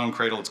 With the phone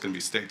cradle, it's going to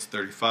be states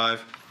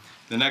 35.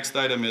 The next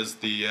item is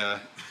the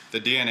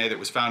DNA that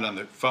was found on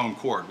the phone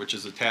cord, which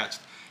is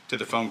attached to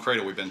the phone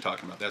cradle we've been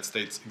talking about. That's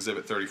states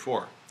exhibit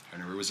 34.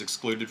 Henry was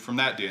excluded from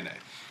that DNA.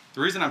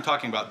 The reason I'm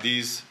talking about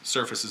these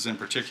surfaces in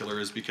particular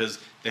is because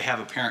they have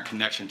apparent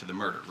connection to the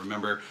murder.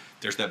 Remember,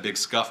 there's that big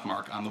scuff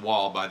mark on the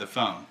wall by the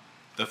phone.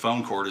 The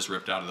phone cord is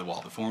ripped out of the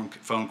wall. The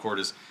phone cord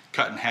is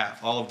cut in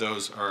half. All of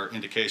those are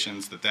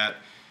indications that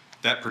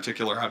that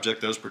particular object,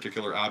 those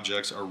particular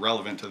objects are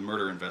relevant to the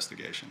murder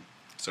investigation.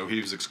 So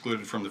he was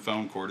excluded from the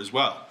phone cord as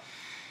well.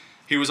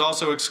 He was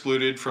also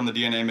excluded from the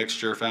DNA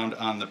mixture found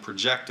on the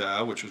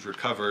projectile, which was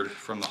recovered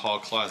from the hall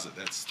closet.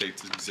 That's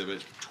states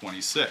exhibit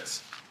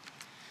 26.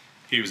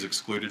 He was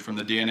excluded from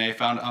the DNA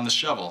found on the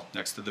shovel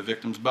next to the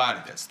victim's body.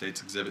 That's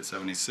states exhibit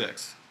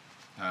 76.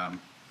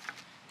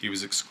 He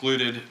was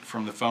excluded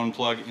from the phone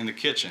plug in the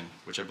kitchen,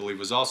 which I believe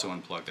was also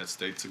unplugged. That's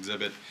states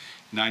exhibit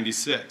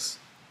 96.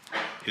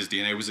 His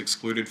DNA was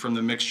excluded from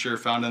the mixture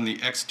found on the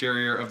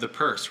exterior of the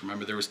purse.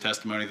 Remember, there was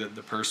testimony that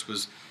the purse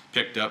was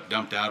picked up,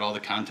 dumped out, all the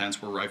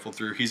contents were rifled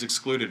through. He's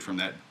excluded from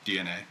that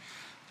DNA.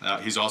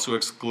 He's also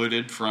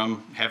excluded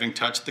from having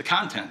touched the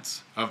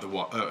contents of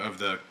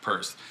the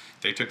purse.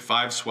 They took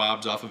 5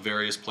 swabs off of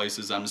various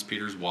places on Ms.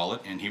 Peters'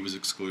 wallet, and he was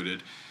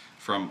excluded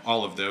from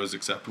all of those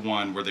except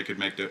one where they could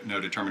make no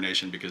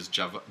determination because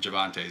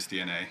Javante's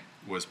DNA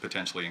was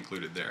potentially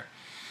included there.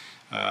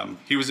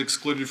 He was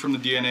excluded from the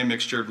DNA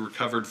mixture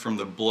recovered from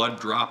the blood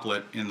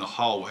droplet in the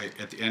hallway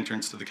at the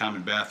entrance to the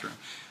common bathroom.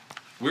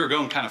 We were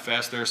going kind of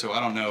fast there, so I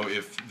don't know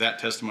if that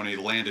testimony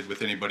landed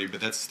with anybody, but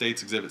that's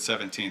states exhibit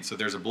 17. So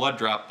there's a blood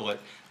droplet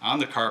on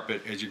the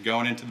carpet as you're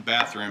going into the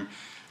bathroom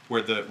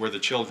where the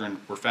children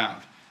were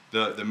found.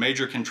 The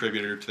major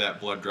contributor to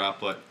that blood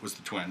droplet was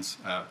the twins.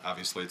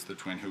 Obviously, it's the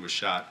twin who was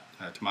shot,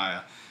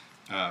 Tamaya.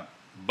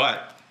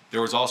 But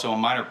there was also a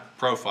minor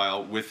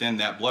profile within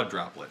that blood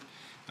droplet.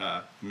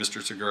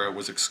 Mr. Segura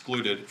was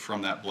excluded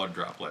from that blood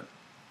droplet.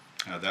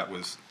 That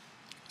was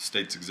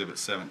states exhibit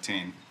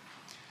 17.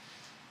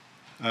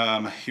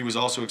 He was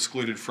also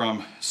excluded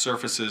from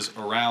surfaces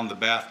around the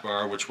bath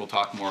bar, which we'll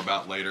talk more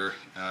about later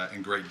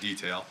in great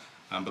detail.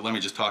 But let me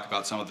just talk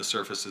about some of the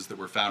surfaces that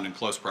were found in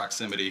close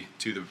proximity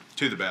to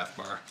the bath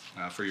bar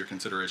for your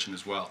consideration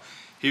as well.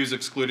 He was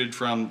excluded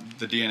from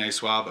the DNA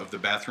swab of the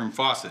bathroom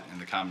faucet in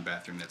the common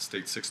bathroom. That's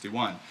states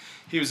 61.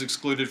 He was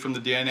excluded from the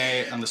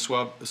DNA on the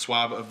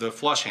swab of the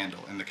flush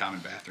handle in the common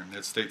bathroom.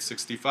 That's states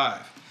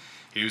 65.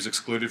 He was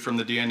excluded from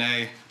the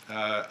DNA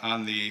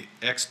on the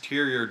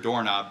exterior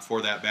doorknob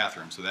for that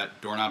bathroom. So that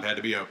doorknob had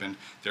to be opened.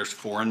 There's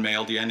foreign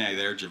male DNA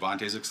there.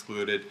 Javante's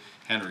excluded.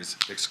 Henry's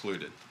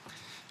excluded.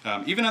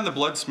 Even on the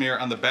blood smear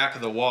on the back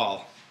of the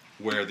wall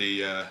where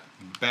the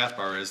bath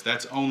bar is,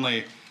 that's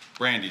only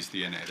Brandy's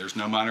DNA. There's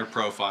no minor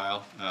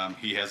profile.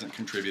 He hasn't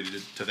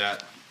contributed to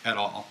that at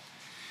all.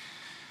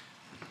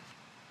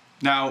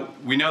 Now,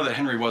 we know that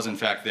Henry was in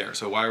fact there,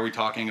 so why are we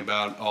talking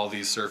about all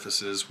these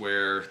surfaces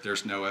where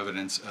there's no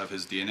evidence of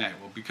his DNA?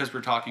 Well, because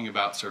we're talking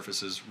about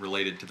surfaces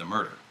related to the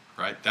murder,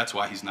 right? That's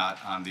why he's not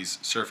on these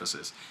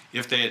surfaces.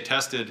 If they had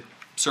tested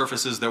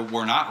surfaces that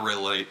were not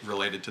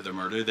related to the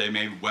murder, they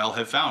may well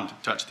have found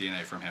touch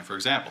DNA from him. For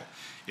example,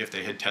 if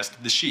they had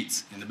tested the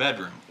sheets in the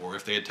bedroom, or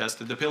if they had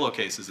tested the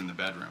pillowcases in the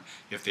bedroom,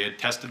 if they had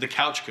tested the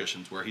couch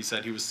cushions where he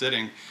said he was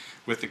sitting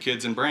with the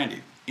kids and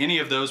Brandy. Any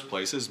of those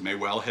places may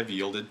well have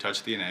yielded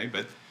touch DNA,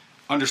 but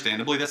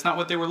understandably that's not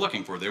what they were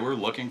looking for. They were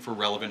looking for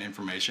relevant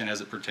information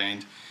as it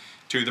pertained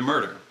to the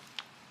murder.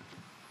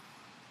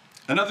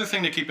 Another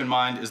thing to keep in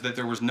mind is that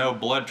there was no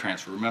blood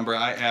transfer. Remember,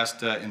 I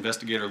asked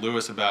Investigator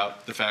Lewis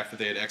about the fact that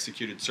they had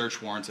executed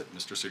search warrants at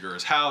Mr.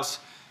 Segura's house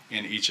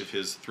in each of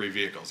his 3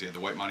 vehicles. He had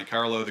the white Monte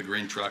Carlo, the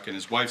green truck, and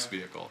his wife's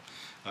vehicle.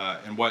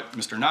 And what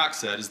Mr. Knox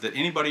said is that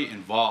anybody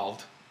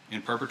involved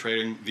in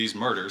perpetrating these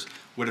murders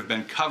would have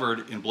been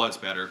covered in blood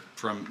spatter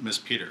from Miss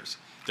Peters.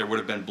 There would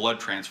have been blood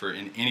transfer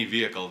in any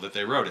vehicle that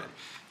they rode in.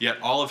 Yet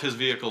all of his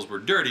vehicles were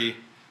dirty,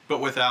 but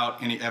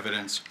without any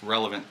evidence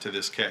relevant to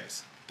this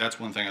case.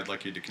 That's one thing I'd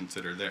like you to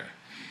consider there.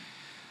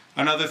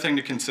 Another thing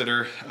to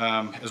consider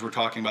as we're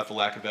talking about the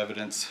lack of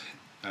evidence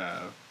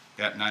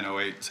at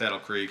 908 Saddle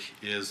Creek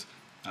is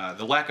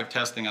the lack of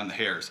testing on the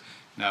hairs.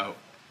 Now,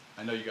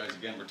 I know you guys,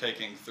 again, were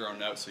taking thorough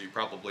notes, so you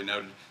probably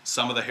noted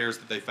some of the hairs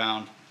that they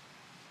found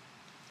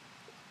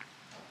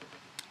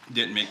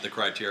didn't meet the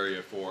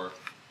criteria for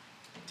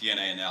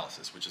DNA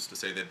analysis, which is to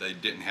say that they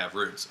didn't have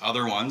roots.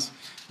 Other ones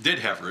did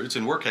have roots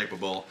and were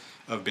capable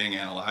of being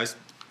analyzed,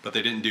 but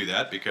they didn't do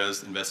that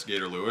because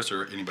Investigator Lewis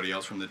or anybody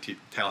else from the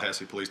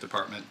Tallahassee Police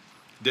Department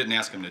didn't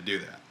ask him to do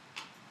that.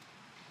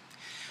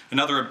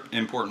 Another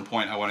important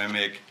point I want to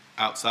make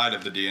outside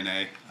of the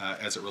DNA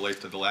as it relates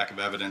to the lack of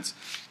evidence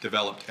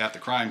developed at the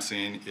crime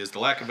scene is the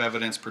lack of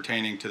evidence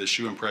pertaining to the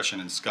shoe impression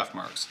and scuff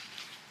marks.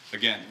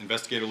 Again,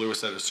 Investigator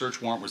Lewis said a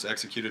search warrant was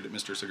executed at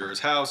Mr.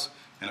 Segura's house,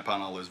 and upon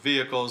all his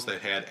vehicles, they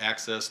had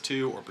access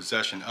to or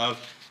possession of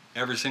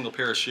every single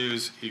pair of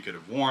shoes he could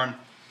have worn,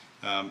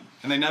 and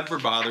they never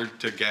bothered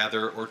to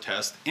gather or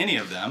test any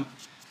of them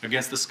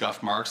against the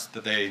scuff marks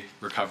that they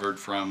recovered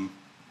from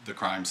the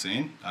crime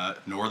scene,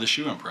 nor the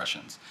shoe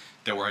impressions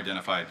that were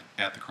identified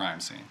at the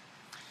crime scene.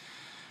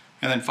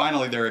 And then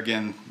finally there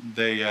again,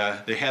 they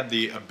had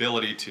the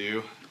ability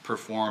to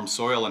perform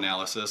soil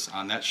analysis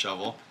on that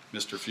shovel.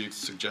 Mr. Fuchs'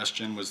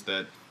 suggestion was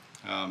that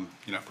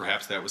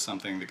perhaps that was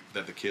something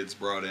that the kids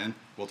brought in.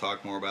 We'll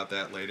talk more about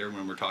that later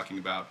when we're talking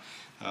about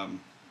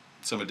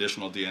some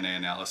additional DNA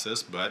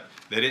analysis, but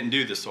they didn't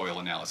do the soil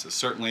analysis.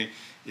 Certainly,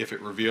 if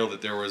it revealed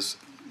that there was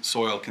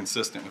soil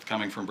consistent with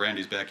coming from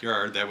Brandy's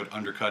backyard, that would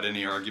undercut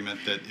any argument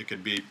that it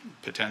could be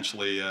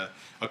potentially a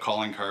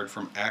calling card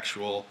from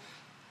actual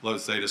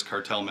Los Zetas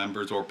cartel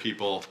members or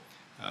people,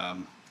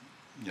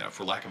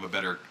 for lack of a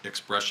better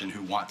expression,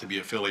 who want to be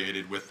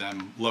affiliated with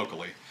them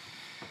locally.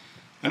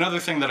 Another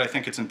thing that I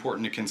think it's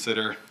important to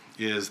consider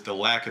is the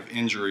lack of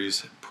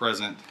injuries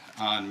present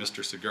on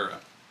Mr. Segura.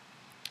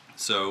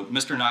 So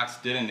Mr. Knox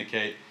did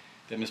indicate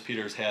that Ms.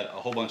 Peters had a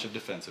whole bunch of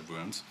defensive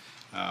wounds,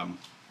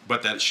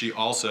 but that she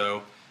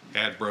also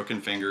had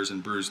broken fingers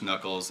and bruised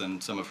knuckles,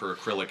 and some of her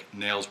acrylic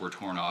nails were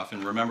torn off.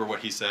 And remember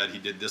what he said, he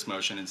did this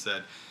motion and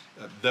said,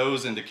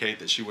 those indicate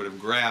that she would have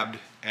grabbed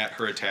at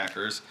her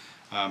attackers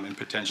and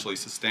potentially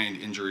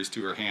sustained injuries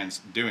to her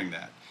hands doing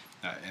that.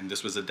 And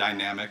this was a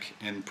dynamic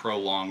and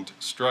prolonged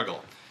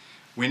struggle.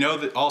 We know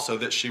that also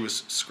that she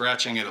was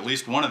scratching at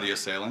least one of the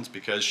assailants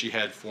because she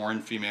had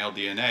foreign female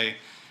DNA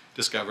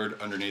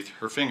discovered underneath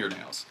her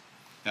fingernails.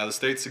 Now the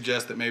state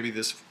suggests that maybe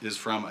this is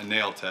from a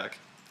nail tech,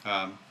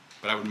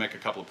 but I would make a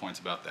couple of points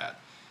about that.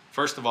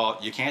 First of all,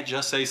 you can't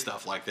just say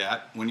stuff like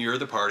that when you're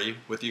the party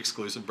with the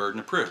exclusive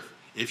burden of proof.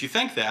 If you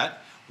think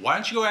that, why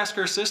don't you go ask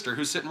her sister,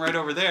 who's sitting right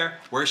over there,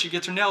 where she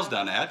gets her nails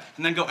done at,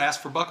 and then go ask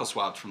for buckle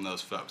swabs from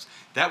those folks.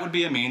 That would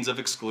be a means of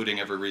excluding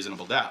every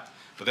reasonable doubt.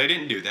 But they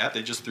didn't do that.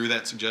 They just threw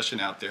that suggestion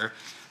out there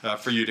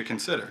for you to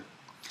consider.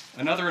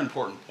 Another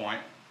important point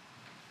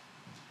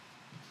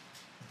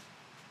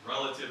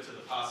relative to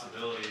the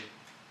possibility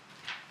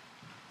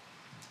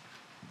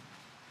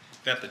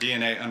that the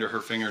DNA under her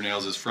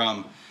fingernails is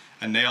from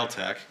a nail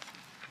tech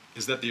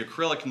is that the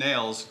acrylic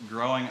nails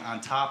growing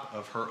on top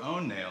of her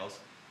own nails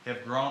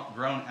have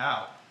grown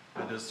out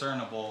a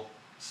discernible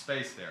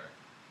space there.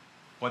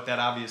 What that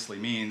obviously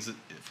means,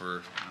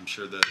 for I'm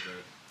sure the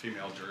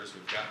female jurors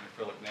who've gotten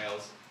acrylic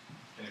nails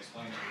can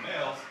explain their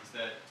nails, is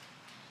that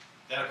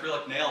that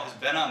acrylic nail has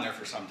been on there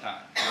for some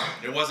time.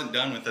 It wasn't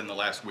done within the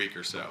last week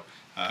or so.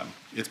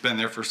 It's been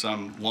there for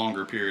some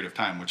longer period of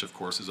time, which of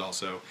course is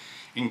also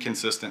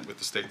inconsistent with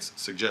the state's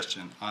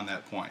suggestion on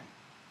that point.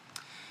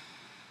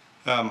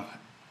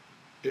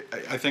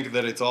 I think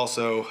that it's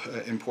also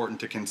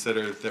important to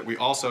consider that we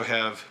also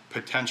have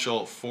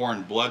potential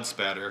foreign blood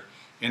spatter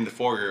in the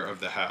foyer of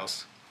the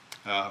house.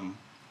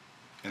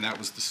 and that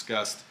was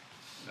discussed,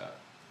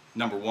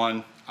 number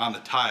one, on the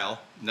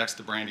tile next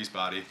to Brandy's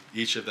body.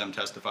 Each of them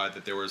testified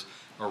that there was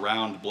a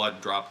round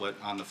blood droplet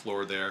on the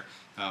floor there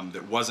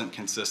that wasn't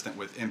consistent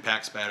with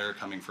impact spatter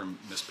coming from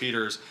Miss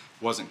Peters,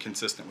 wasn't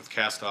consistent with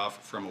cast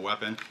off from a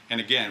weapon.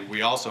 And again,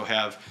 we also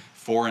have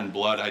foreign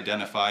blood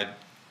identified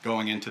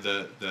going into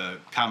the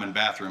common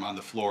bathroom on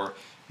the floor,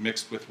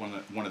 mixed with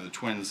one of the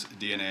twins'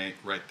 DNA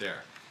right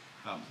there.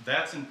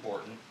 That's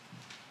important.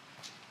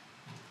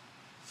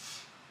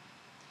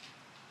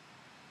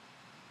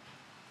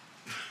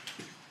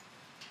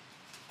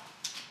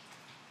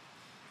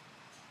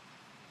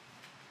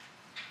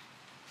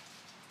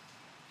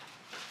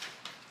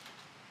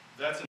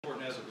 That's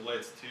important as it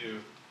relates to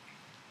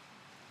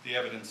the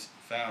evidence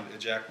found at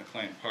Jack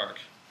McLean Park,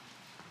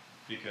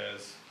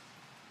 because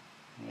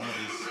one of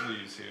these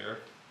sleeves here,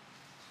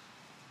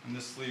 in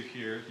this sleeve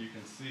here, you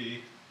can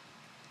see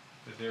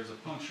that there's a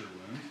puncture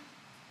wound,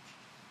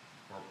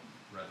 or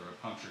rather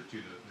a puncture to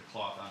the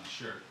cloth on the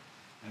shirt,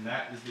 and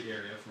that is the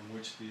area from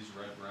which these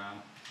red-brown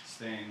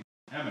stains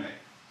emanate.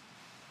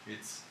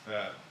 It's,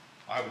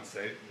 I would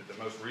say,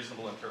 the most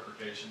reasonable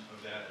interpretation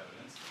of that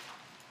evidence,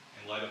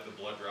 in light of the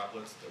blood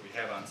droplets that we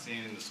have on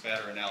scene and the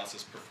spatter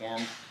analysis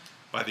performed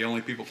by the only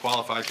people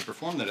qualified to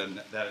perform that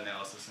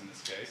analysis in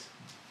this case,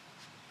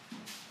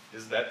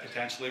 is that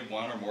potentially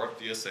one or more of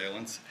the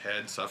assailants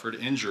had suffered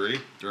injury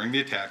during the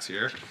attacks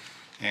here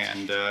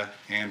and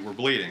were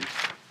bleeding.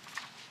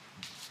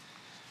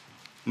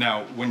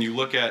 Now, when you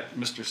look at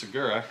Mr.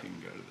 Segura, you can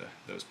go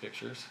to those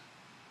pictures.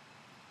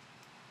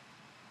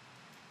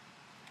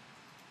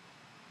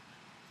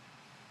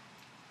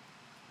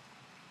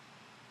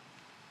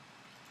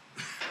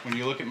 When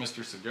you look at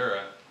Mr.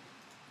 Segura,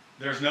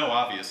 there's no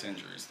obvious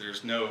injuries.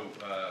 There's no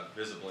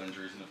visible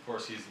injuries, and of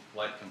course he's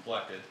light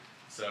complected,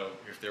 so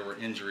if there were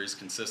injuries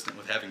consistent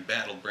with having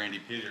battled Brandy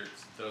Peters,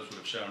 those would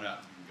have shown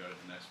up. You can go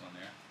to the next one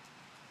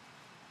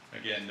there.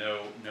 Again,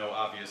 no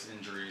obvious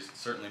injuries,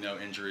 certainly no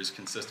injuries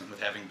consistent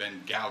with having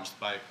been gouged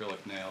by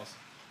acrylic nails.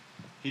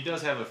 He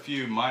does have a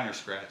few minor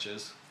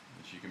scratches,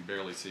 which you can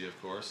barely see,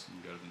 of course. You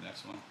can go to the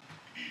next one.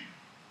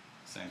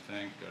 Same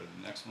thing, go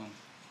to the next one.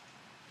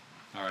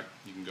 All right,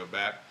 you can go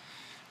back.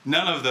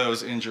 None of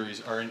those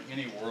injuries are in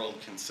any world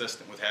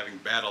consistent with having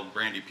battled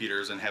Brandy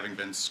Peters and having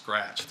been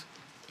scratched.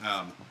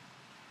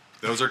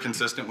 Those are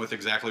consistent with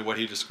exactly what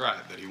he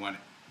described, that he went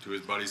to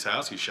his buddy's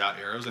house, he shot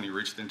arrows, and he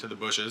reached into the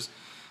bushes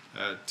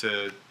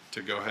to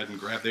go ahead and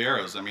grab the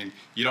arrows. I mean,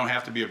 you don't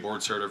have to be a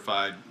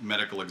board-certified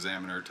medical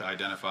examiner to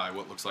identify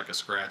what looks like a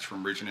scratch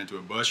from reaching into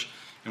a bush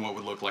and what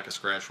would look like a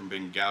scratch from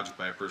being gouged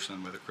by a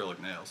person with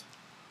acrylic nails.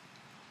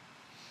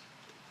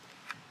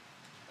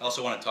 I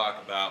also want to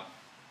talk about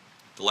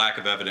the lack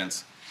of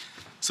evidence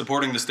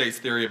supporting the state's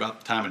theory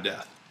about the time of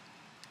death.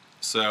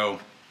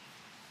 So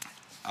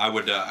I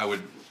would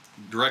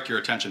direct your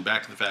attention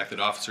back to the fact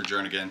that Officer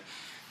Jernigan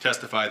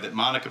testified that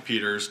Monica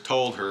Peters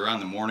told her on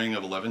the morning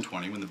of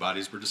 11/20, when the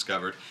bodies were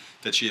discovered,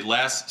 that she had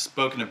last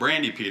spoken to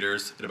Brandy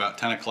Peters at about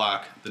 10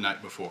 o'clock the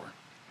night before.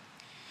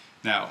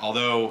 Now,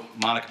 although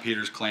Monica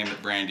Peters claimed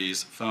that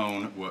Brandy's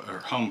phone, her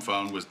home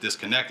phone, was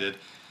disconnected,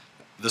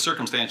 the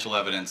circumstantial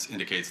evidence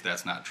indicates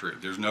that's not true.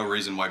 There's no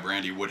reason why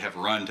Brandy would have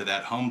run to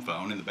that home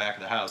phone in the back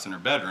of the house in her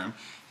bedroom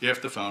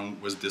if the phone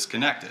was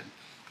disconnected.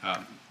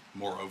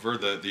 Moreover,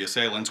 the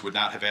assailants would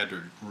not have had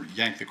to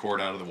yank the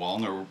cord out of the wall,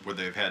 nor would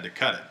they have had to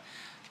cut it.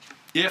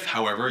 If,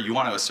 however, you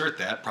want to assert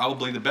that,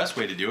 probably the best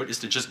way to do it is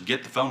to just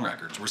get the phone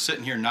records. We're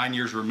sitting here 9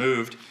 years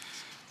removed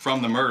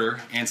from the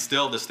murder, and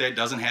still the state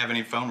doesn't have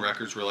any phone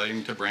records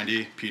relating to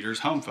Brandy Peters'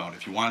 home phone.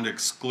 If you wanted to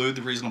exclude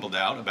the reasonable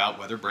doubt about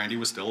whether Brandy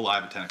was still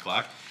alive at 10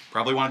 o'clock,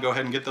 probably want to go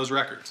ahead and get those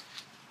records.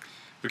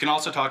 We can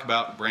also talk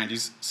about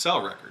Brandy's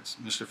cell records.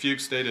 Mr.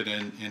 Fuchs stated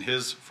in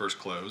his first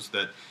close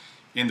that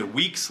in the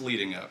weeks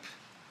leading up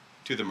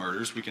to the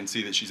murders, we can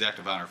see that she's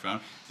active on her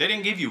phone. They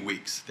didn't give you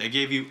weeks. They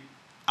gave you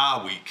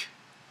a week,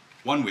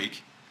 1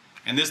 week.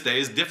 And this day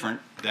is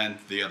different than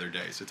the other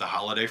days. It's a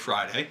holiday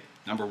Friday,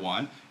 number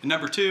one. And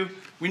number two,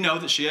 we know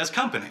that she has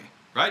company,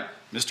 right?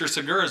 Mr.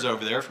 Segura's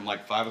over there from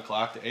like 5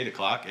 o'clock to 8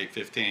 o'clock,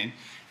 8:15.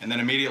 And then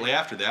immediately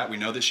after that, we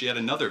know that she had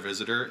another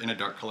visitor in a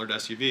dark-colored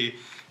SUV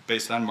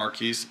based on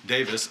Marquise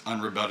Davis'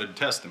 unrebutted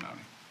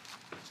testimony.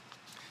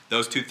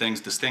 Those two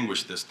things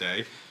distinguish this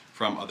day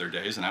from other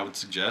days, and I would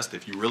suggest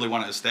if you really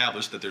want to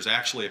establish that there's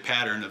actually a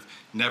pattern of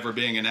never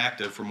being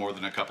inactive for more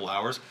than a couple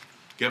hours,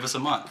 give us a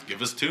month,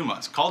 give us 2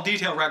 months. Call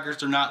detail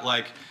records are not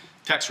like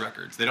text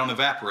records. They don't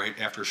evaporate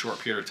after a short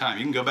period of time.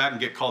 You can go back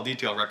and get call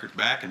detail records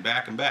back and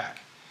back and back.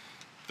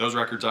 Those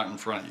records aren't in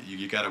front of you.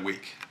 You got a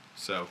week.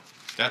 So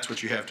that's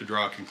what you have to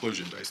draw a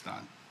conclusion based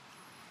on.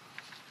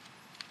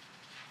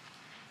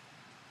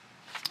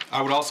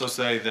 I would also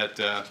say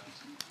that,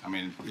 I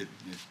mean, it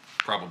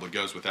probably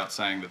goes without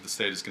saying that the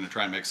state is going to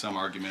try and make some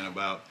argument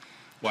about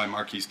why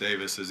Marquise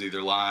Davis is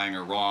either lying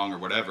or wrong or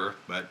whatever.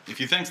 But if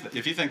you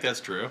think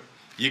that's true,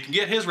 you can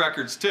get his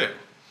records too.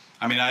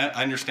 I mean, I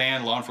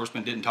understand law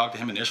enforcement didn't talk to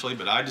him initially,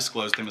 but I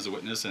disclosed him as a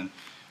witness in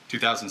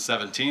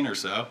 2017 or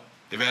so.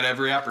 They've had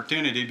every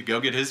opportunity to go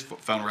get his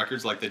phone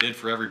records like they did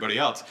for everybody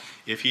else.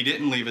 If he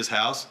didn't leave his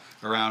house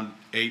around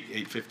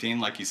 8:15,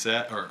 like he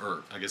said,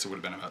 or I guess it would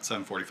have been about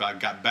 7:45,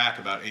 got back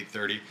about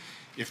 8:30.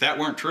 If that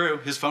weren't true,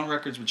 his phone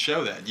records would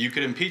show that. You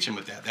could impeach him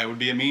with that. That would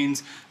be a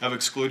means of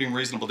excluding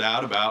reasonable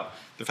doubt about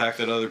the fact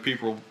that other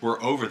people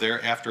were over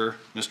there after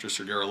Mr.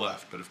 Segura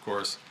left. But of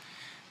course,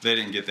 they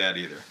didn't get that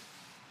either.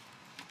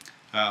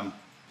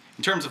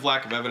 In terms of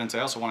lack of evidence, I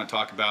also want to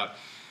talk about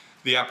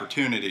the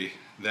opportunity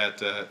that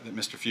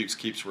Mr. Fuchs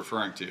keeps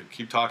referring to.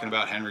 Keep talking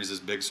about Henry's this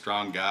big,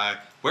 strong guy.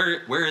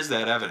 Where is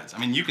that evidence? I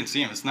mean, you can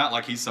see him. It's not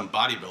like he's some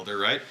bodybuilder,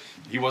 right?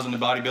 He wasn't a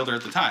bodybuilder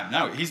at the time.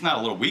 No, he's not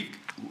a little weak,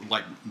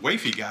 like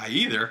wafy guy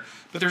either,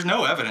 but there's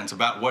no evidence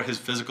about what his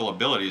physical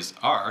abilities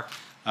are.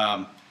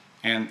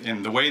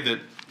 And the way that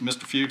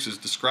Mr. Fuchs is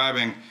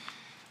describing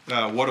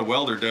what a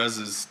welder does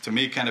is, to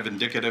me, kind of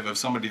indicative of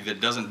somebody that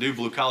doesn't do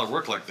blue-collar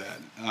work like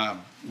that.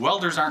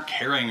 Welders aren't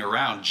carrying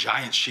around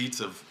giant sheets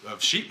of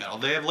sheet metal.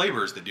 They have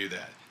laborers that do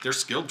that. They're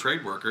skilled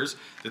trade workers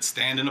that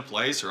stand in a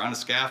place or on a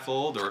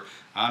scaffold or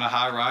on a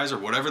high-rise or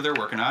whatever they're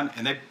working on,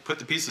 and they put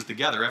the pieces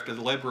together after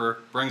the laborer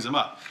brings them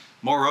up.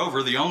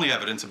 Moreover, the only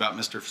evidence about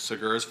Mr.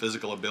 Segura's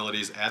physical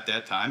abilities at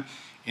that time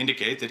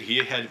indicate that he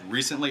had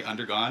recently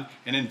undergone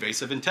an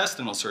invasive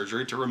intestinal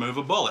surgery to remove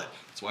a bullet.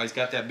 That's why he's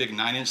got that big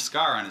 9-inch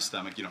scar on his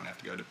stomach. You don't have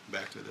to go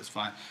back to it, that's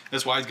fine.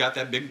 That's why he's got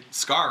that big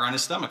scar on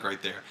his stomach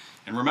right there.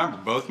 And remember,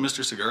 both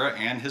Mr. Segura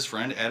and his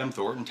friend Adam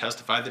Thornton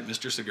testified that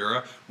Mr.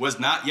 Segura was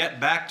not yet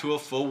back to a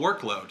full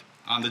workload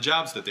on the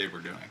jobs that they were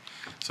doing.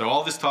 So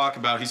all this talk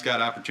about he's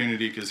got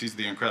opportunity because he's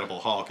the Incredible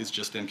Hulk is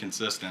just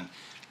inconsistent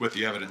with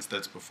the evidence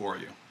that's before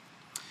you.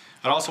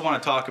 I'd also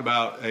want to talk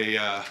about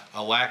a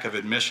lack of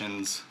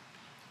admissions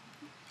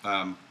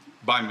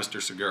by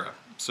Mr. Segura.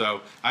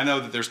 So I know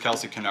that there's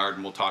Kelsey Kennard,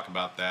 and we'll talk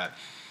about that.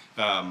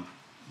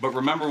 But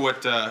remember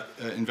what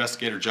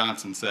Investigator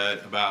Johnson said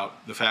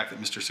about the fact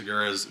that Mr.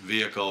 Segura's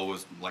vehicle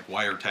was like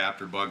wiretapped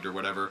or bugged or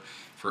whatever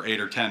for 8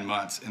 or 10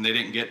 months, and they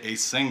didn't get a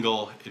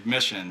single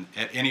admission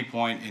at any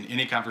point in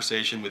any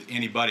conversation with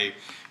anybody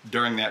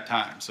during that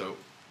time. So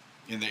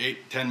in the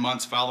 8-10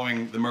 months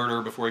following the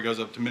murder, before he goes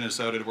up to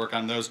Minnesota to work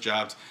on those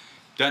jobs,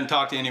 doesn't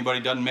talk to anybody,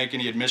 doesn't make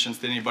any admissions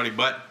to anybody,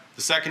 but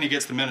the second he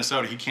gets to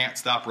Minnesota, he can't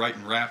stop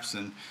writing raps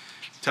and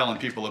telling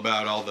people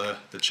about all the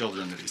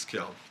children that he's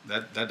killed.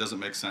 That doesn't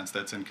make sense.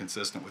 That's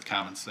inconsistent with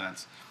common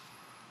sense.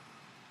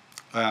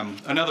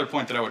 Another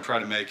point that I would try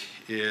to make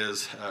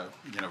is,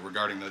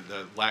 regarding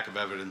the lack of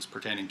evidence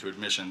pertaining to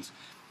admissions.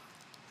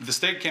 The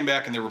state came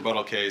back in their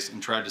rebuttal case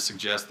and tried to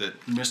suggest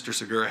that Mr.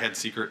 Segura had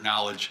secret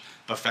knowledge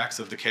of facts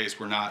of the case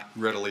were not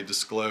readily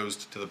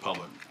disclosed to the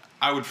public.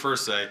 I would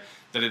first say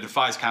that it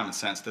defies common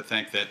sense to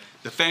think that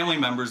the family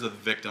members of the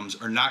victims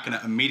are not going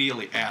to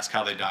immediately ask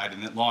how they died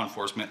and that law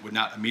enforcement would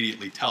not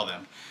immediately tell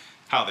them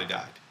how they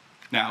died.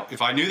 Now,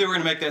 if I knew they were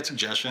going to make that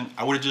suggestion,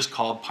 I would have just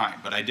called Pine,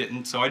 but I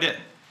didn't, so I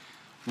didn't.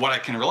 What I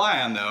can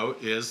rely on, though,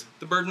 is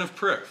the burden of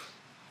proof.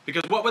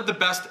 Because what would the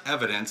best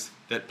evidence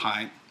that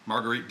Pine,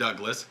 Marguerite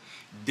Douglas,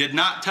 did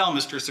not tell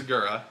Mr.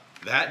 Segura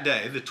that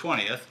day, the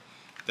 20th,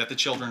 that the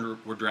children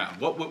were drowned?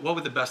 What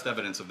would the best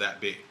evidence of that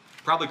be?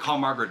 Probably call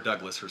Margaret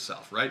Douglas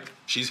herself, right?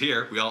 She's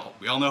here. We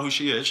all know who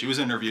she is. She was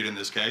interviewed in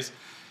this case.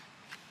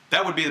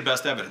 That would be the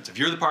best evidence. If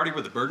you're the party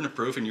with the burden of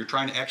proof and you're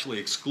trying to actually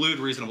exclude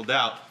reasonable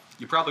doubt,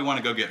 you probably want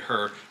to go get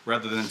her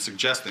rather than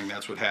suggesting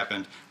that's what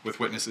happened with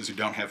witnesses who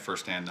don't have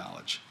firsthand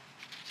knowledge.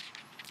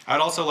 I'd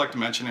also like to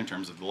mention, in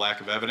terms of the lack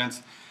of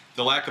evidence,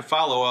 the lack of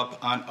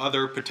follow-up on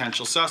other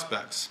potential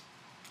suspects.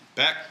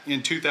 Back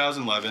in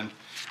 2011,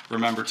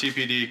 remember,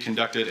 TPD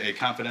conducted a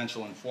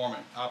confidential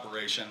informant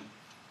operation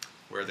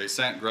where they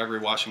sent Gregory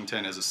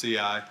Washington as a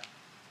CI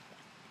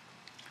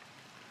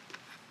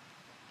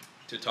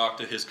to talk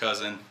to his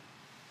cousin,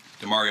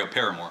 DeMario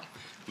Paramore.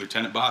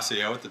 Lieutenant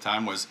Basio at the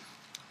time was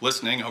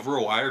listening over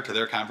a wire to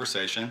their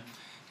conversation,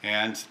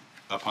 and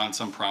upon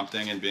some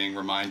prompting and being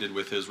reminded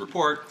with his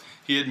report,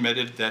 he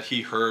admitted that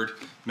he heard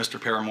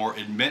Mr. Paramore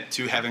admit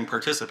to having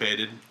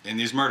participated in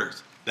these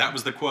murders. That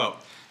was the quote.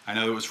 I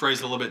know it was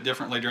phrased a little bit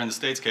differently during the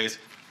state's case.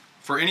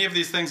 For any of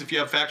these things, if you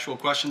have factual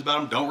questions about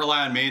them, don't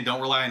rely on me and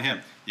don't rely on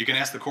him. You can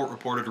ask the court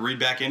reporter to read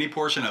back any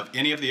portion of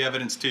any of the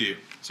evidence to you.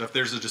 So if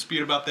there's a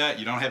dispute about that,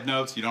 you don't have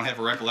notes, you don't have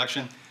a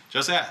recollection,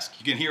 just ask.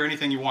 You can hear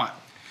anything you want.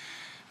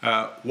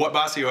 What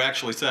Basio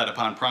actually said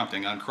upon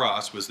prompting on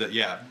cross was that,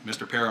 yeah,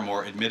 Mr.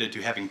 Paramore admitted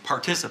to having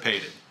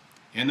participated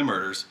in the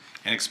murders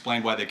and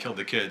explained why they killed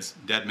the kids.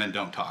 Dead men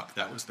don't talk.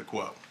 That was the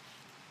quote.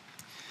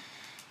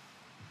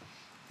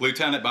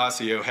 Lieutenant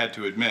Basio had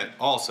to admit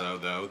also,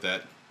 though,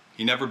 that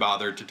he never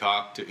bothered to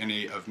talk to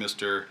any of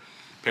Mr.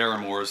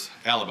 Paramore's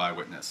alibi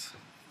witnesses.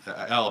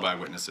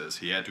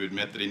 He had to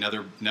admit that he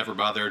never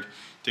bothered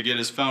to get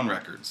his phone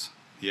records.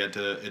 He had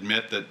to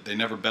admit that they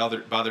never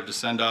bothered to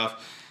send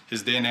off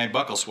his DNA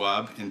buccal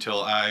swab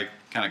until I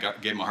kind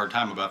of gave him a hard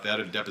time about that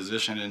at a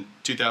deposition in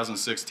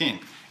 2016.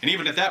 And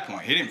even at that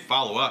point, he didn't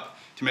follow up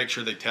to make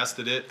sure they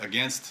tested it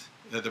against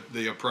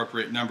the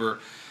appropriate number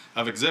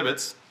of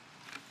exhibits.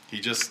 He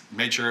just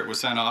made sure it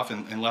was sent off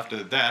and left it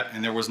at that,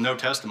 and there was no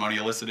testimony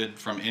elicited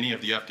from any of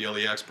the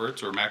FDLE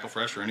experts or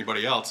McElfresh or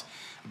anybody else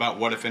about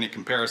what, if any,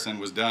 comparison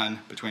was done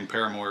between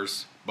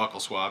Paramore's buccal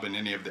swab and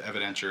any of the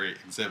evidentiary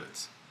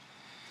exhibits.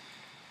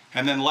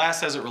 And then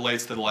last, as it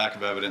relates to the lack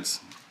of evidence,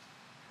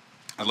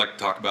 I'd like to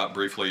talk about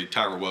briefly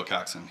Tyra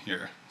Wilcoxon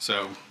here.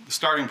 So the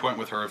starting point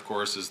with her, of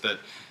course, is that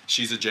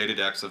she's a jaded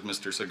ex of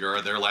Mr.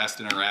 Segura. Their last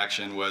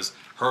interaction was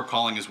her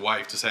calling his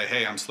wife to say,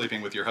 hey, I'm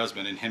sleeping with your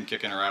husband, and him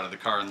kicking her out of the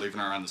car and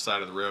leaving her on the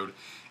side of the road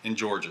in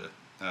Georgia.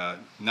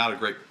 Not a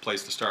great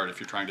place to start if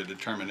you're trying to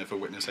determine if a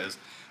witness has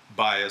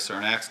bias or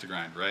an axe to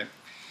grind, right?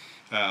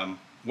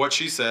 What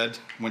she said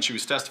when she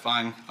was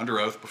testifying under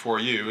oath before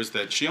you is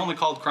that she only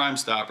called Crime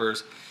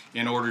Stoppers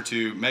in order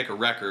to make a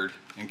record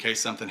in case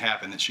something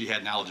happened that she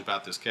had knowledge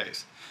about this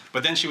case.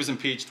 But then she was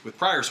impeached with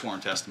prior sworn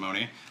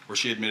testimony where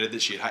she admitted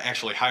that she had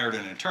actually hired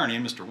an attorney,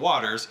 Mr.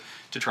 Waters,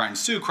 to try and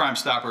sue Crime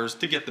Stoppers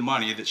to get the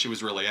money that she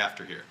was really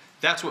after here.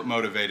 That's what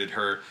motivated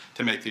her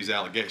to make these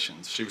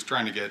allegations. She was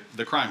trying to get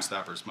the Crime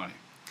Stoppers money.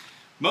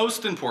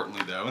 Most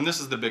importantly, though, and this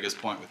is the biggest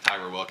point with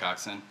Tyra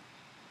Wilcoxon,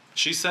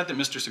 she said that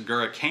Mr.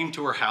 Segura came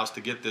to her house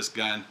to get this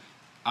gun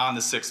on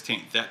the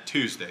 16th, that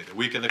Tuesday, the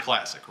week of the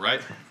Classic,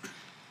 right?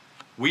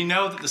 We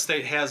know that the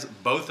state has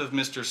both of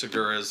Mr.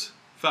 Segura's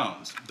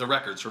phones, the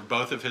records for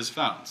both of his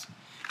phones.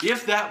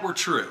 If that were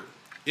true,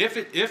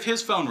 if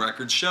his phone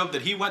records showed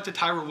that he went to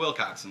Tyra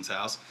Wilcoxon's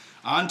house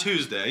on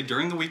Tuesday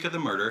during the week of the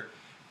murder,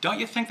 don't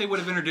you think they would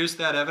have introduced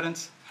that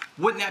evidence?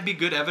 Wouldn't that be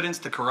good evidence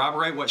to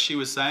corroborate what she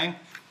was saying?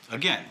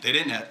 Again, they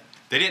didn't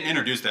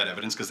introduce that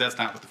evidence because that's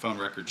not what the phone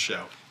records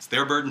show. It's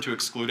their burden to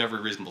exclude every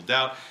reasonable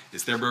doubt.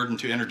 It's their burden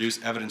to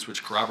introduce evidence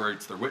which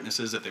corroborates their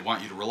witnesses if they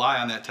want you to rely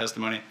on that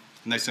testimony,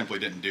 and they simply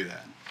didn't do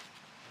that.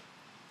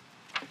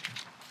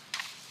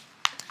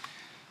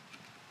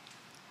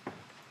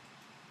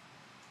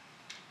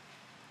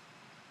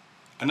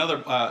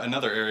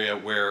 Another area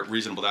where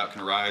reasonable doubt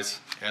can arise,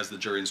 as the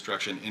jury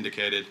instruction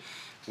indicated,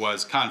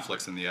 was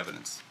conflicts in the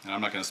evidence. And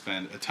I'm not going to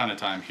spend a ton of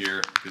time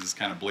here because this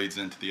kind of bleeds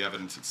into the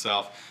evidence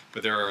itself,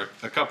 but there are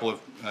a couple of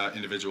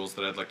individuals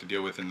that I'd like to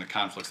deal with in the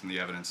conflicts in the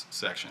evidence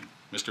section.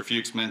 Mr.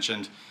 Fuchs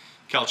mentioned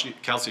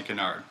Kelsey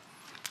Kennard.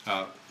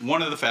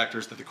 One of the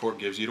factors that the court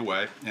gives you to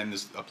weigh, and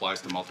this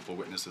applies to multiple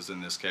witnesses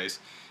in this case,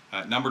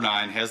 number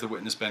 9, has the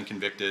witness been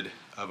convicted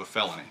of a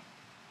felony?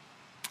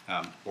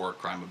 Or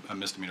a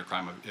misdemeanor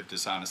crime of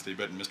dishonesty,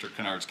 but in Mr.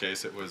 Kennard's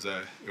case it was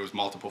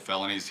multiple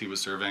felonies. He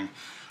was serving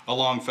a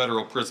long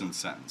federal prison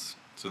sentence.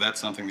 So that's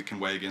something that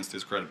can weigh against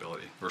his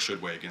credibility, or should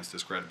weigh against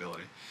his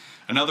credibility.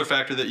 Another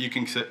factor that you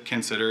can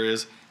consider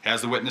is,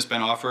 has the witness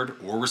been offered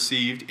or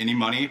received any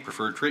money,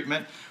 preferred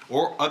treatment,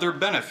 or other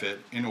benefit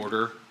in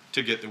order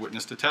to get the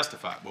witness to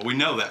testify? Well, we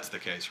know that's the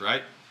case,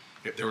 right?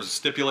 If there was a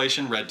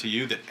stipulation read to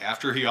you that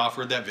after he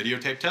offered that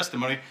videotape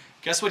testimony,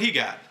 guess what he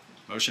got?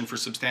 Motion for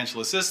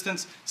substantial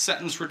assistance,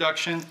 sentence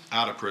reduction,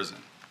 out of prison.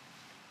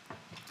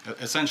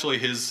 Essentially,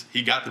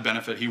 he got the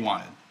benefit he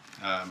wanted.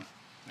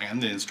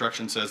 And the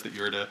instruction says that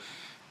you're to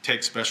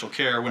take special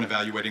care when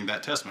evaluating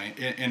that testimony.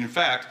 And in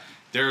fact,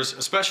 there's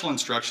a special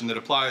instruction that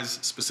applies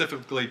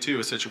specifically to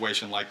a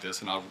situation like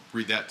this, and I'll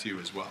read that to you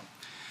as well.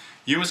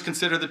 You must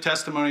consider the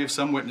testimony of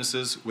some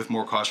witnesses with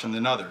more caution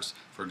than others.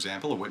 For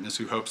example, a witness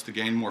who hopes to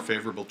gain more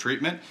favorable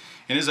treatment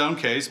in his own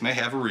case may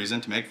have a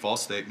reason to make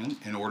false statement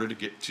in order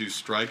to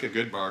strike a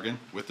good bargain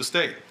with the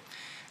state.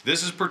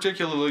 This is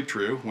particularly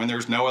true when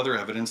there's no other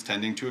evidence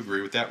tending to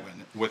agree with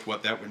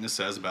what that witness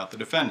says about the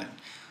defendant.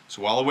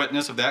 So while a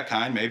witness of that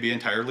kind may be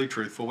entirely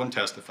truthful when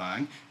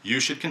testifying, you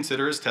should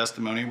consider his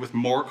testimony with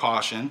more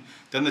caution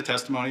than the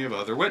testimony of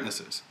other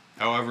witnesses.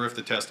 However, if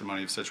the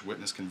testimony of such a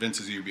witness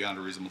convinces you beyond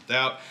a reasonable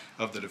doubt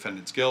of the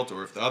defendant's guilt,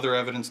 or if the other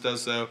evidence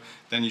does so,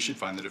 then you should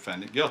find the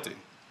defendant guilty.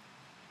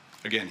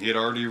 Again, he had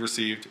already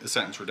received a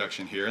sentence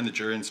reduction here, and the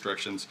jury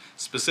instructions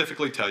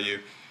specifically tell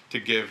you to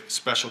give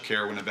special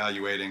care when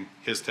evaluating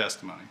his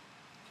testimony.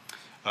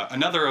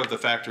 Another of the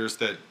factors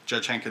that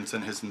Judge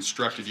Hankinson has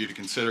instructed you to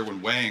consider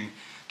when weighing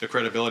the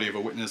credibility of a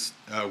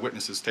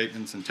witness's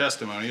statements and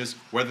testimony is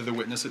whether the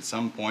witness at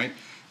some point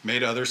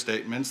made other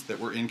statements that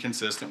were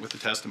inconsistent with the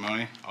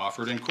testimony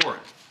offered in court.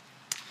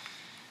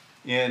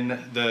 In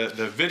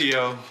the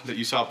video that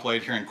you saw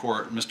played here in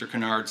court, Mr.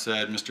 Kennard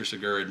said Mr.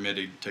 Segura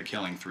admitted to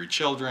killing 3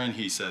 children.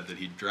 He said that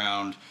he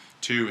drowned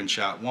 2 and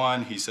shot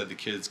 1. He said the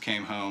kids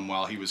came home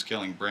while he was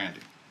killing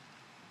Brandy.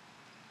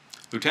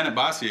 Lieutenant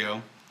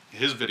Basio,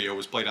 his video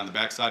was played on the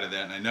back side of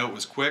that, and I know it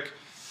was quick,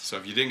 so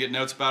if you didn't get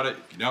notes about it,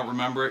 if you don't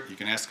remember it, you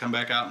can ask to come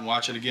back out and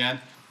watch it again.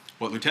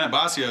 What Lieutenant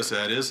Basio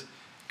said is,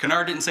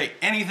 Kennard didn't say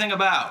anything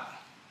about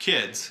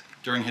kids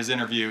during his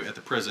interview at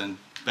the prison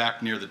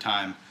back near the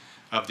time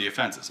of the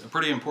offenses. A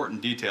pretty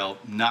important detail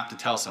not to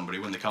tell somebody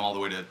when they come all the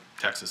way to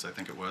Texas, I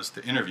think it was,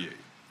 to interview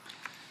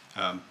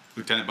you.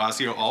 Lieutenant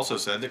Basio also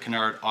said that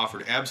Kennard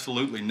offered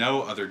absolutely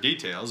no other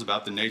details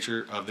about the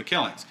nature of the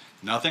killings.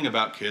 Nothing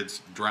about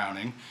kids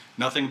drowning,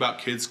 nothing about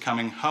kids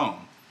coming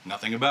home,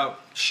 nothing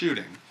about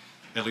shooting,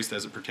 at least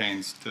as it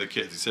pertains to the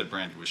kids. He said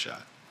Brandy was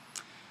shot.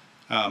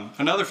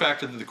 Another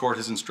factor that the court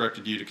has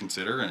instructed you to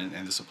consider,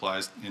 and this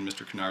applies in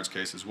Mr. Kennard's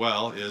case as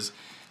well, is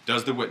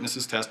does the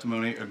witness's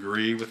testimony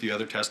agree with the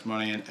other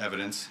testimony and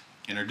evidence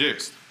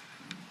introduced?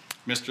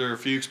 Mr.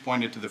 Fuchs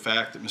pointed to the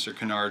fact that Mr.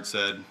 Kennard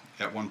said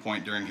at one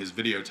point during his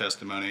video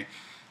testimony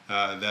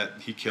that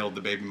he killed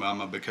the baby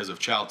mama because of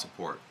child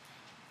support.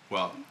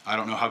 Well, I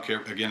don't know how,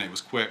 again, it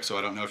was quick, so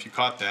I don't know if you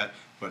caught that,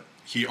 but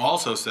he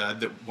also said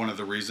that one of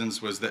the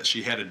reasons was that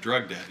she had a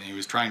drug debt, and he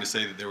was trying to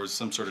say that there was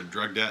some sort of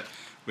drug debt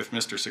with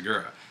Mr.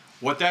 Segura.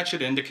 What that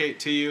should indicate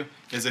to you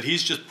is that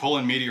he's just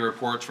pulling media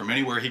reports from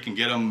anywhere he can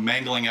get them,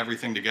 mangling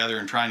everything together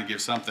and trying to give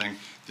something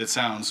that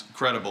sounds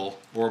credible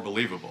or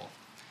believable.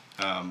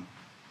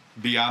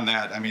 Beyond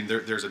that, I mean,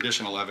 there's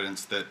additional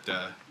evidence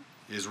that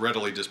is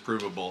readily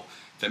disprovable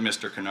that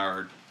Mr.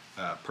 Kennard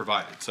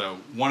provided. So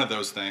one of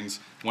those things,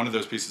 one of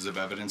those pieces of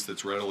evidence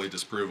that's readily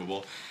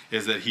disprovable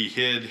is that he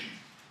hid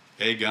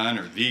a gun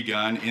or the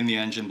gun in the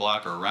engine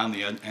block or around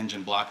the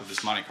engine block of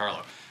this Monte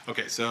Carlo.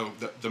 Okay, so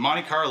the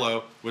Monte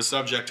Carlo was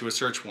subject to a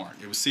search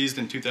warrant. It was seized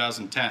in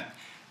 2010.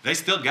 They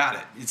still got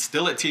it. It's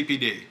still at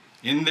TPD.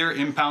 In their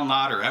impound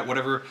lot or at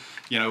whatever,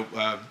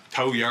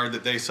 tow yard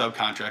that they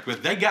subcontract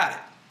with, they got it.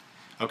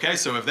 Okay,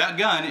 so if that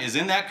gun is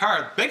in that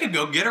car, they could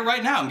go get it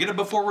right now and get it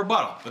before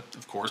rebuttal. But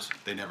of course,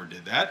 they never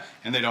did that,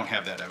 and they don't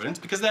have that evidence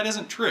because that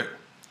isn't true.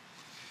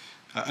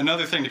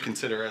 Another thing to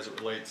consider as it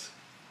relates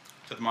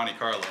to the Monte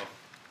Carlo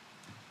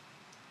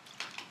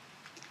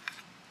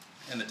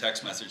and the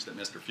text message that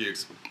Mr.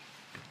 Fuchs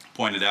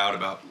pointed out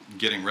about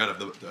getting rid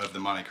of the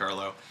Monte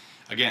Carlo.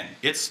 Again,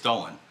 it's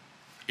stolen.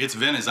 Its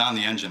VIN is on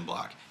the engine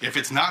block. If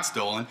it's not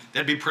stolen,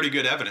 that'd be pretty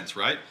good evidence,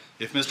 right?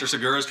 If Mr.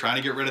 Segura is trying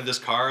to get rid of this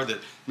car that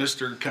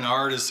Mr.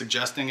 Kennard is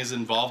suggesting is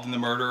involved in the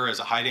murder as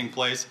a hiding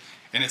place,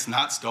 and it's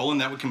not stolen,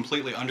 that would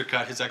completely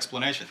undercut his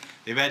explanation.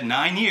 They've had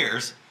 9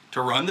 years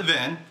to run the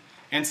VIN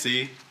and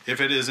see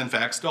if it is in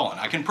fact stolen.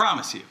 I can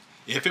promise you,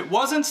 if it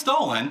wasn't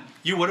stolen,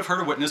 you would have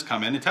heard a witness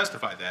come in and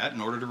testify that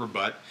in order to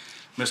rebut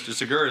Mr.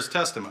 Segura's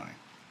testimony.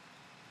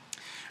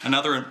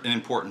 Another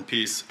important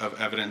piece of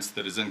evidence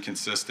that is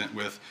inconsistent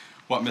with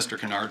what Mr.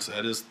 Kennard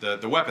said is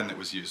the weapon that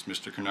was used.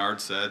 Mr.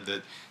 Kennard said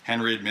that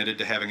Henry admitted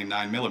to having a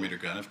 9mm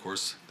gun. Of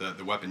course,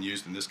 the weapon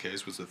used in this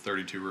case was a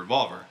 .32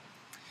 revolver.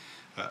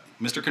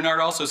 Mr. Kennard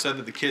also said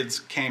that the kids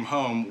came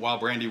home while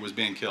Brandy was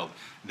being killed.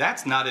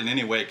 That's not in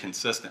any way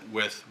consistent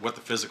with what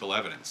the physical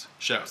evidence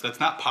shows. That's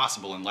not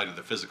possible in light of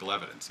the physical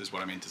evidence, is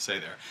what I mean to say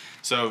there.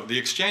 So the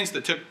exchange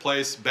that took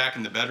place back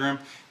in the bedroom,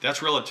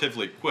 that's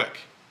relatively quick,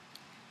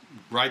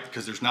 right?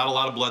 Because there's not a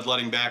lot of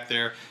bloodletting back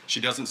there.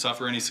 She doesn't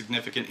suffer any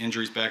significant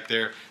injuries back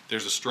there.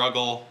 There's a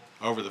struggle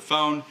over the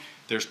phone.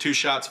 There's 2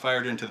 shots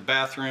fired into the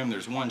bathroom.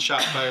 There's 1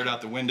 shot fired out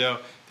the window.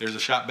 There's a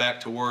shot back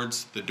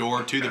towards the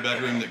door to the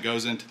bedroom that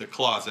goes into the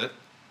closet.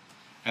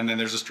 And then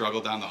there's a struggle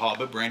down the hall,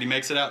 but Brandy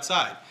makes it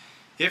outside.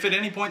 If at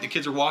any point the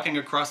kids are walking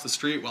across the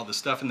street while the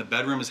stuff in the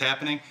bedroom is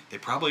happening, they're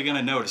probably going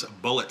to notice a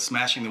bullet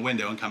smashing the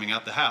window and coming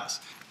out the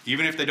house.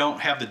 Even if they don't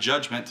have the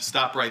judgment to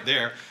stop right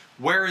there,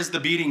 where is the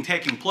beating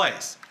taking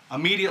place?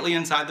 Immediately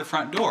inside the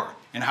front door.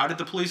 And how did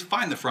the police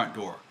find the front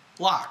door?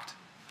 Locked.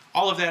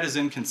 All of that is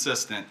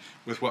inconsistent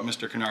with what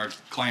Mr. Kennard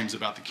claims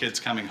about the kids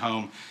coming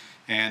home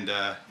and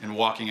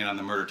walking in on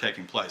the murder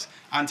taking place.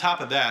 On top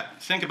of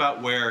that, think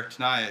about where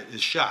Tanaya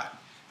is shot.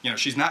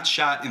 She's not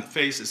shot in the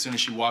face as soon as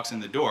she walks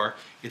in the door.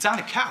 It's on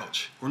a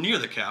couch, or near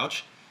the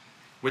couch,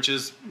 which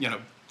is,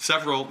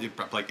 several,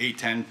 like 8,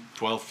 10,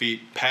 12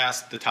 feet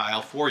past the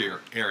tile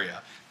foyer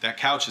area. That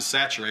couch is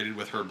saturated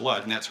with her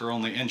blood, and that's her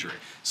only injury.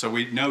 So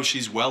we know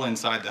she's well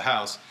inside the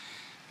house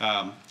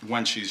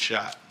when she's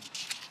shot.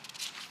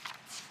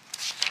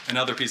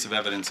 Another piece of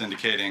evidence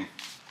indicating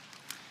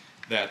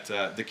that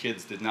the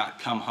kids did not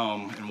come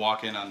home and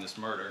walk in on this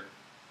murder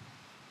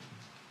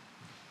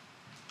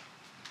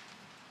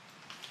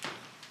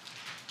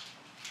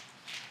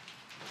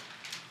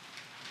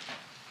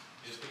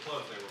is the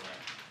clothes they were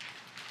wearing.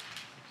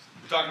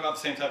 We're talking about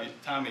the same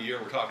time of year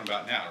we're talking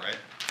about now, right?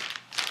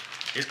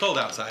 It's cold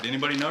outside.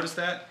 Anybody notice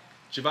that?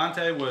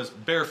 Javante was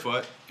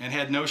barefoot and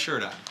had no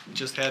shirt on.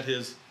 Just had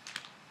his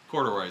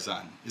corduroys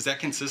on. Is that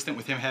consistent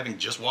with him having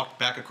just walked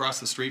back across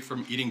the street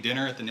from eating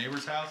dinner at the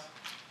neighbor's house?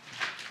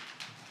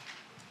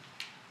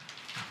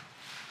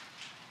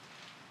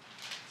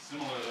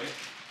 Similarly,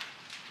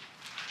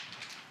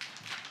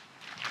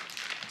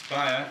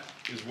 Faya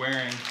is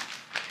wearing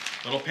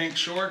little pink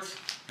shorts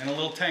and a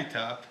little tank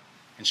top,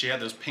 and she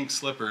had those pink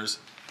slippers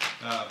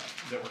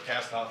that were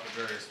cast off at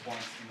various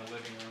points in the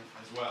living room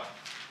as well.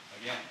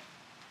 Again,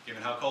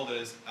 given how cold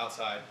it is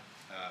outside,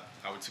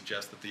 I would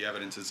suggest that the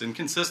evidence is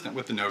inconsistent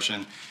with the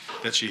notion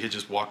that she had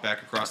just walked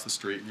back across the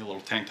street in a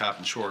little tank top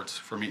and shorts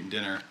from eating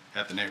dinner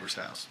at the neighbor's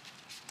house.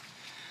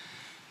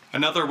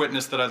 Another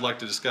witness that I'd like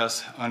to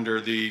discuss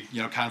under the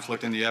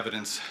conflict in the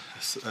evidence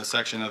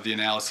section of the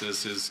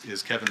analysis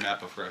is Kevin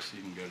Mapafresh.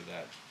 You can go to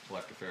that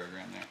left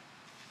paragraph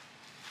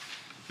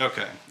there.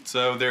 Okay,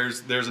 so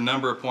there's a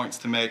number of points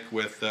to make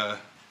with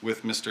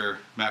Mr.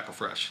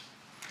 Mapafresh.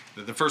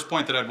 The first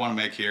point that I'd want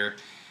to make here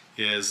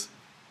is,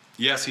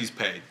 yes, he's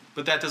paid,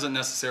 but that doesn't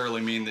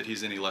necessarily mean that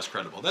he's any less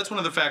credible. That's one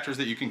of the factors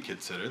that you can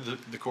consider.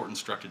 The court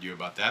instructed you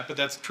about that, but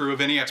that's true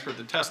of any expert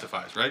that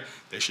testifies, right?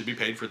 They should be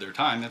paid for their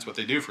time. That's what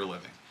they do for a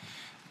living.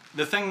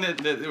 The thing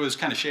that was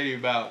kind of shady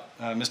about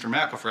Mr.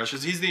 McElfresh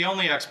is he's the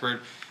only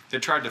expert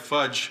that tried to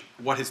fudge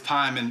what his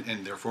time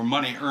and therefore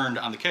money earned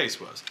on the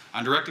case was.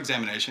 On direct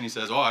examination, he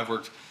says, oh, I've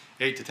worked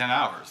 8 to 10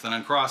 hours. Then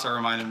on cross, I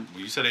remind him,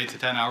 well, you said 8 to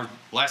 10 hours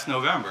last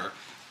November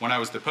when I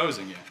was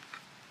deposing you.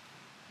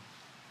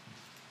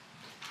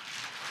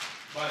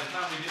 By the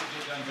time we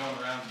get done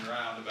going around and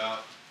around about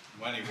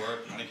when he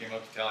worked, when he came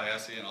up to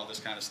Tallahassee and all this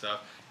kind of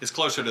stuff, it's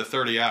closer to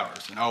 30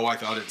 hours. And oh, I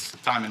thought it's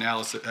time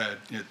analysis,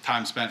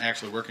 time spent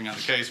actually working on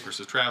the case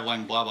versus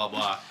traveling, blah, blah,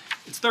 blah.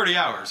 It's 30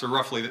 hours, or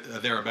roughly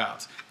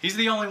thereabouts. He's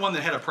the only one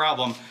that had a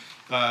problem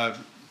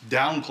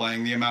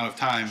downplaying the amount of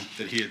time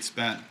that he had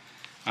spent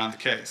on the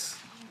case.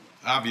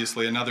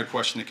 Obviously, another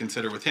question to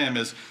consider with him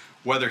is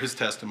whether his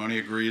testimony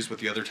agrees with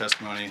the other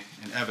testimony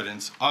and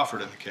evidence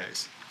offered in the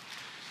case.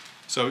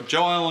 So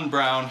Joe Allen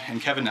Brown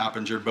and Kevin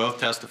Oppinger both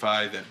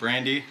testified that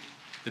Brandy,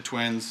 the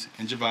twins,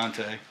 and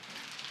Javante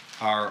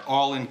are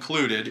all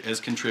included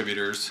as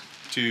contributors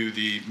to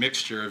the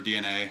mixture of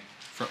DNA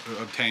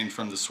obtained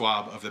from the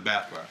swab of the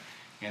bath bar.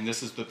 And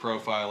this is the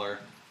profiler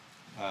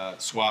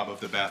swab of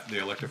the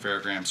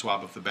electropherogram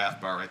swab of the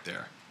bath bar right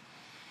there.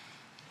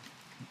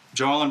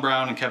 Joe Allen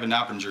Brown and Kevin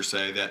Oppinger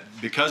say that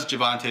because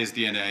Javante's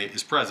DNA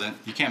is present,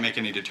 you can't make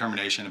any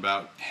determination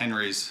about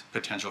Henry's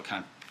potential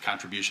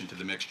contribution to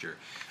the mixture.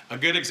 A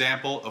good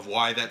example of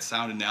why that's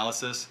sound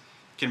analysis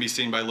can be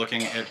seen by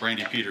looking at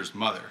Brandy Peters'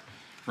 mother.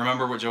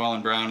 Remember what Joe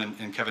Allen Brown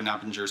and Kevin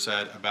Oppinger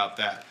said about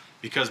that.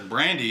 Because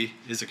Brandy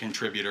is a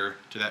contributor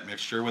to that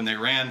mixture, when they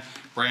ran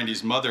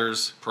Brandy's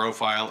mother's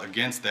profile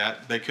against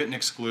that, they couldn't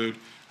exclude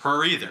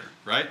her either,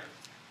 right?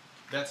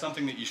 That's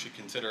something that you should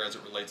consider as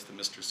it relates to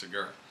Mr.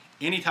 Segura.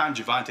 Anytime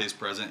Javante is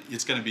present,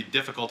 it's going to be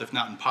difficult, if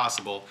not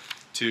impossible,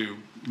 to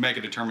make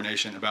a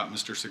determination about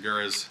Mr.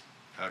 Segura's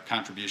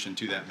contribution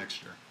to that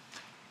mixture.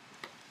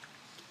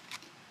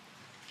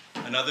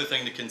 Another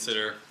thing to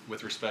consider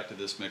with respect to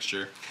this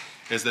mixture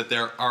is that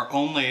there are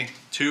only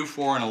 2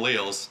 foreign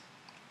alleles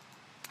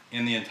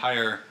in the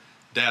entire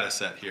data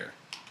set here.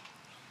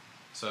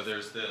 So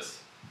there's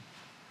this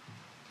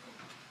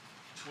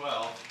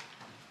 12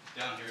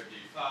 down here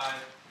at D5,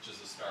 which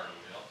is a start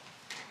allele,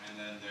 and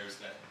then there's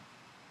that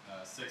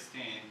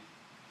 16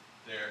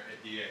 there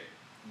at D8,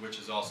 which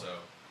is also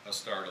a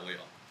start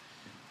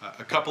allele.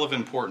 A couple of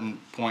important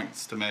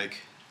points to make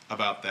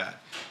about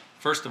that.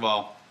 First of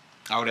all,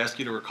 I would ask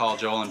you to recall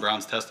Joe Allen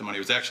Brown's testimony. It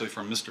was actually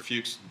from Mr.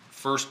 Fuchs'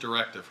 first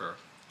direct of her.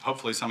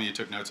 Hopefully some of you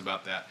took notes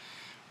about that.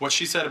 What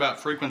she said about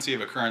frequency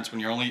of occurrence when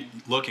you're only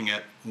looking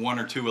at 1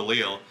 or 2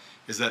 allele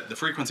is that the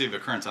frequency of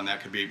occurrence on that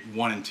could be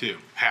 1 and 2.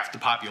 Half the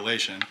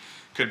population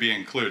could be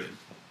included.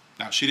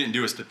 Now, she didn't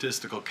do a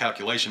statistical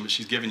calculation, but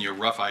she's giving you a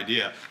rough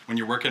idea. When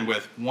you're working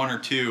with 1 or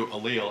 2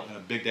 allele in a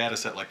big data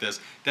set like this,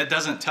 that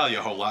doesn't tell you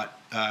a whole lot,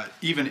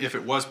 even if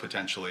it was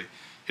potentially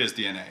his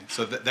DNA.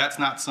 So that's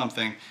not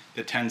something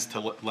that tends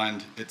to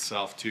lend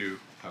itself to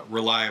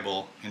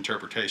reliable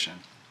interpretation.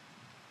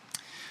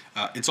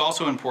 It's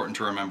also important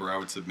to remember, I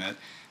would submit,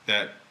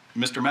 that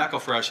Mr.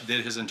 McElfresh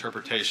did his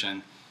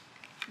interpretation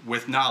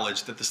with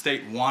knowledge that the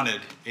state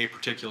wanted a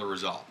particular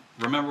result.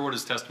 Remember what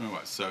his testimony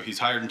was. So he's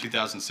hired in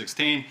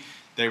 2016.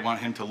 They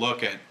want him to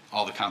look at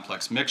all the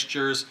complex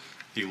mixtures.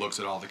 He looks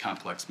at all the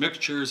complex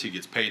mixtures. He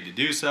gets paid to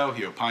do so.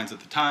 He opines at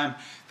the time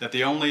that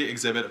the only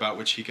exhibit about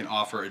which he can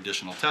offer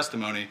additional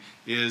testimony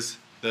is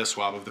the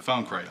swab of the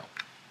phone cradle.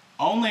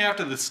 Only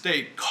after the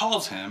state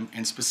calls him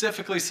and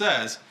specifically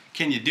says,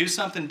 can you do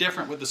something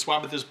different with the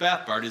swab of this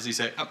bath bar, does he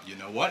say, oh, you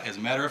know what, as a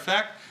matter of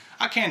fact,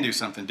 I can do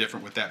something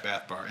different with that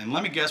bath bar. And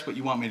let me guess what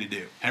you want me to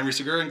do. Henry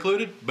Segura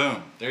included?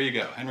 Boom, there you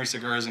go. Henry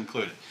Segura is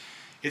included.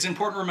 It's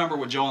important to remember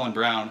what Joe Allen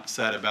Brown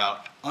said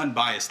about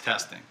unbiased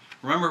testing.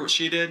 Remember what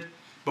she did?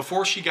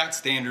 Before she got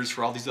standards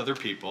for all these other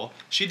people,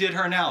 she did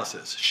her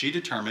analysis. She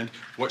determined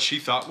what she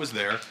thought was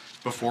there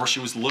before she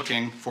was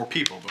looking for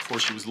people, before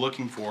she was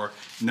looking for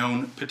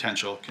known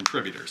potential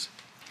contributors.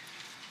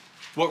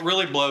 What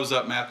really blows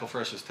up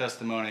McElfresh's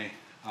testimony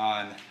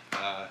on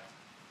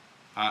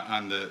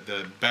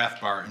the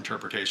bath bar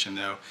interpretation,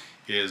 though,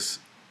 is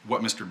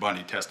what Mr.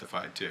 Bundy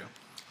testified to.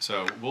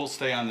 So we'll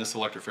stay on this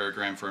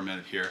electropherogram for a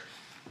minute here.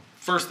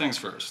 First things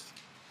first.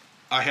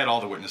 I had all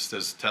the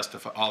witnesses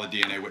testify, all the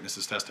DNA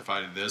witnesses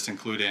testify to this,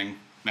 including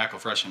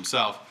McElfresh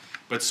himself.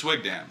 But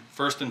SWGDAM,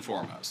 first and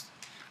foremost,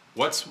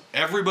 what's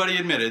everybody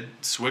admitted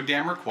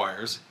SWGDAM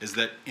requires is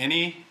that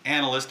any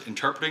analyst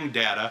interpreting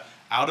data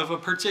out of a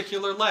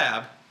particular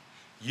lab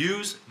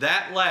use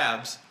that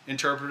lab's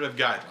interpretive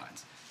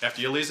guidelines.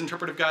 FDLE's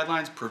interpretive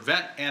guidelines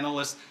prevent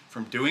analysts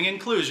from doing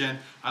inclusion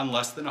on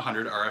less than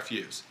 100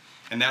 RFUs.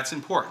 And that's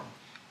important.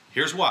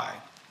 Here's why.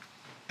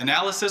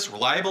 Analysis,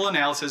 reliable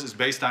analysis, is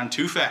based on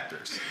 2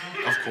 factors.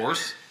 Of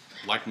course,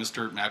 like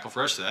Mr.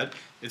 McElfresh said,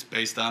 it's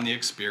based on the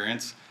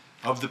experience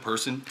of the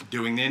person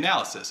doing the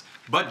analysis.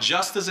 But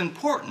just as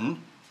important,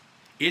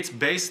 it's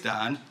based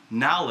on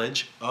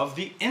knowledge of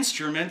the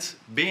instruments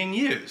being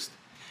used.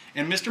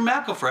 And Mr.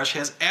 McElfresh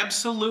has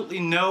absolutely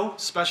no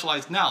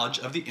specialized knowledge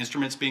of the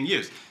instruments being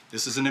used.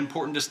 This is an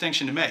important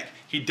distinction to make.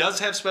 He does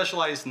have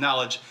specialized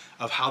knowledge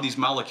of how these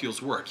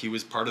molecules work. He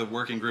was part of the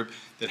working group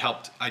that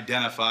helped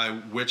identify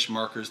which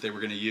markers they were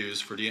going to use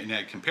for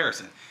DNA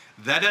comparison.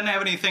 That doesn't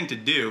have anything to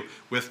do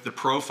with the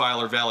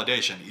profiler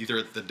validation, either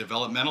at the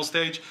developmental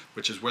stage,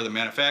 which is where the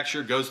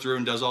manufacturer goes through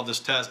and does all these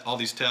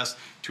tests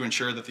to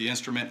ensure that the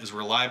instrument is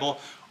reliable,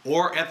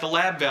 or at the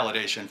lab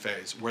validation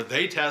phase, where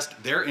they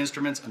test their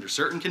instruments under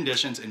certain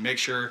conditions and make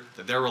sure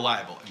that they're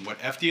reliable. And what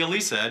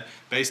FDLE said,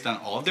 based on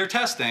all of their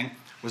testing,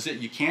 was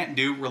that you can't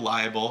do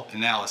reliable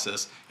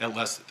analysis at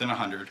less than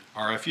 100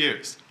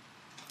 RFUs.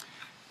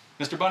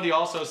 Mr. Bundy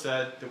also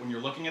said that when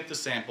you're looking at the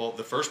sample,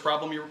 the first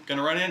problem you're going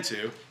to run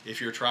into,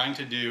 if you're trying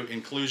to do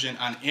inclusion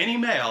on any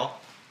male,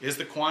 is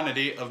the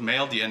quantity of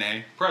male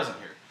DNA present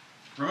here.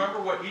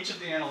 Remember what each of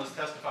the analysts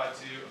testified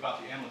to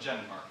about the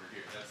amylogenin marker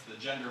here. That's the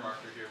gender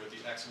marker here with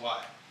the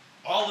XY.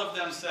 All of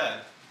them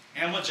said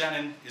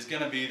amylogenin is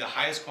going to be the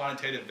highest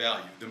quantitative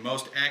value, the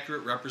most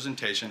accurate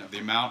representation of the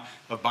amount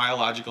of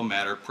biological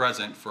matter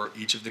present for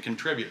each of the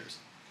contributors.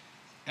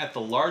 At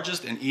the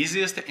largest and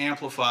easiest to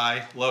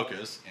amplify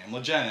locus,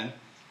 amylogenin,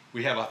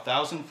 we have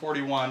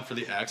 1,041 for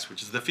the X,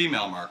 which is the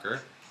female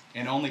marker,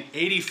 and only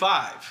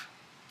 85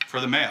 for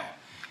the male.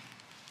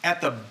 At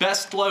the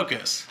best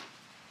locus,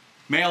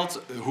 males,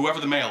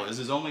 whoever the male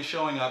is only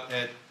showing up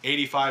at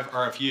 85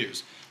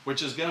 RFUs,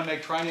 which is going to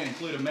make trying to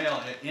include a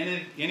male at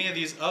any of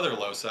these other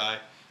loci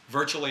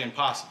virtually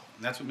impossible.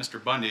 And that's what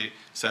Mr. Bundy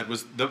said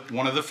was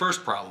one of the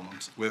first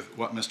problems with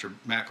what Mr.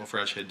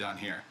 McElfresh had done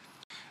here.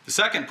 The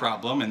second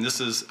problem, and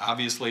this is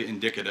obviously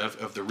indicative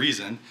of the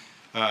reason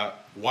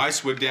why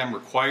SWGDAM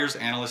requires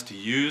analysts to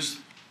use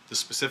the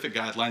specific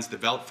guidelines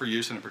developed for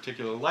use in a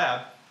particular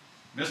lab,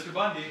 Mr.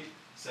 Bundy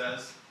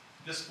says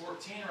this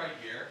 14 right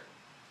here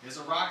is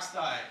a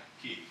Roxdye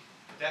peak.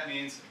 That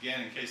means,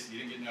 again, in case you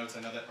didn't get notes,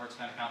 I know that part's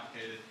kind of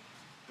complicated.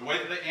 The way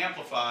that they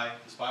amplify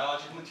this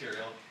biological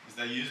material is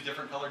they use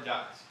different colored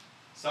dyes.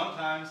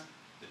 Sometimes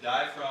the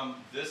dye from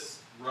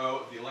this row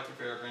of the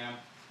electropharogram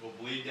will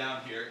bleed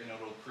down here and it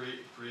will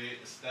create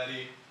a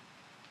steady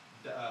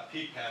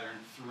peak pattern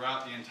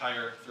throughout the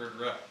entire third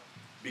row.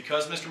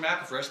 Because Mr.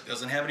 McElfresh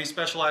doesn't have any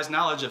specialized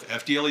knowledge of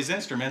FDLE's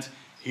instruments,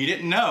 he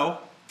didn't know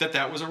that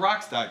that was a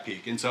Roxdye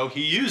peak, and so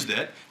he used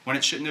it when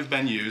it shouldn't have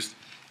been used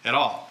at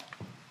all.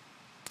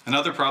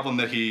 Another problem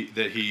another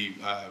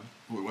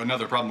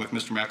problem with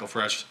Mr.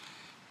 McElfresh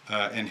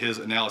and his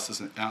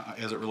analysis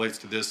as it relates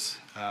to this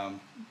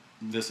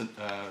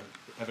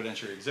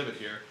evidentiary exhibit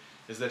here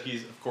is that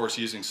he's, of course,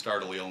 using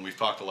start allele, and we've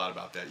talked a lot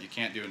about that. You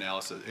can't do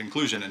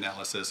inclusion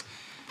analysis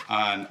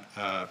on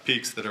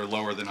peaks that are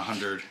lower than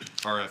 100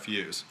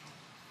 RFUs.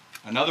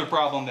 Another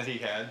problem that he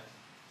had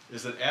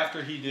is that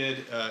after he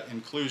did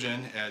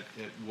inclusion at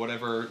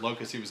whatever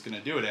locus he was going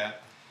to do it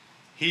at,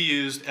 he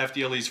used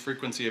FDLE's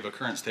frequency of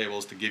occurrence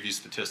tables to give you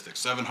statistics,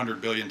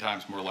 700 billion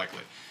times more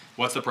likely.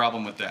 What's the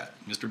problem with that?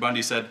 Mr.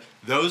 Bundy said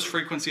those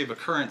frequency of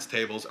occurrence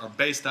tables are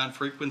based on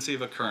frequency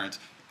of occurrence,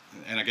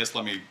 and I guess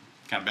let me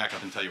kind of back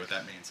up and tell you what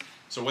that means.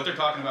 So what they're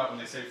talking about when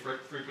they say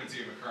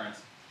frequency of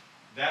occurrence,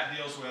 that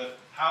deals with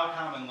how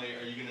commonly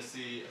are you going to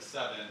see a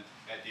 7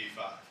 at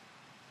D5?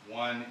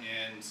 1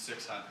 in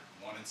 600,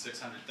 1 in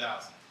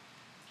 600,000.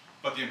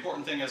 But the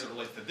important thing as it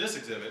relates to this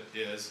exhibit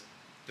is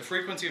the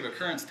frequency of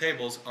occurrence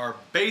tables are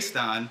based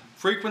on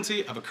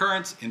frequency of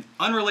occurrence in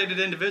unrelated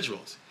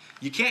individuals.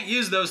 You can't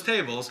use those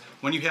tables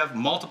when you have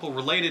multiple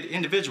related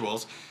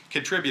individuals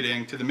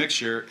contributing to the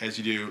mixture as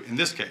you do in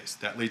this case.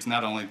 That leads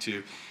not only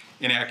to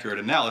inaccurate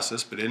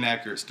analysis, but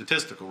inaccurate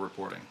statistical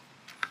reporting.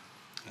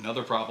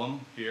 Another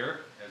problem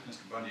here, as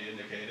Mr. Bundy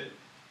indicated,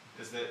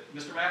 is that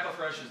Mr.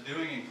 McElfresh is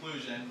doing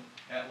inclusion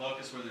at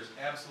locus where there's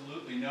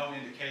absolutely no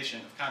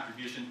indication of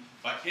contribution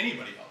by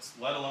anybody else,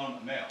 let alone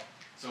a male.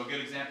 So a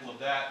good example of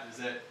that is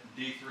at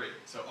D3.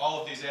 So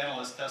all of these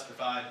analysts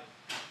testified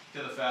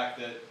to the fact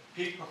that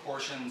peak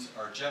proportions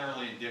are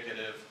generally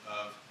indicative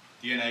of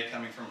DNA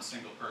coming from a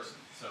single person.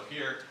 So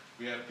here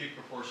we have peak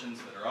proportions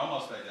that are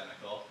almost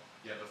identical.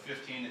 You have a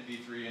 15 at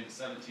D3 and a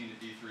 17 at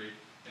D3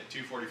 at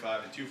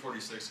 245 and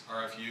 246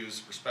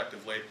 RFUs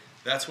respectively.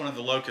 That's one of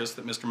the locus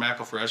that Mr.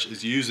 McElfresh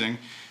is using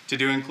to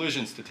do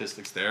inclusion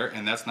statistics there,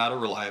 and that's not a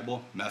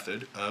reliable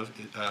method of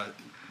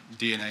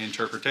DNA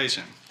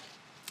interpretation.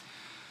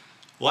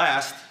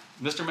 Last,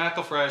 Mr.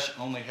 McElfresh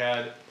only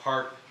had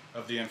part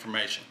of the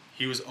information.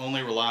 He was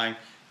only relying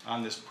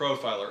on this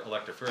profiler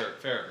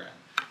electropharogram.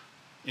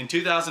 In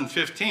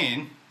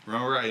 2015,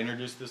 remember I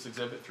introduced this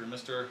exhibit through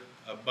Mr.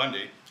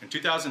 Bundy. In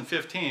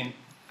 2015,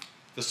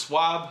 the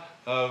swab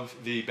of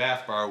the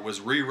bath bar was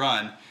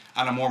rerun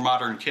on a more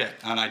modern kit,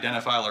 on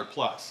Identifiler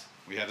Plus.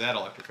 We have that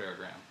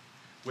electropharogram.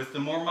 With the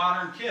more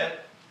modern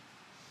kit,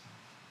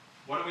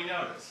 what do we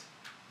notice?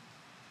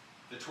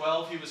 The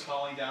 12 he was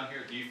calling down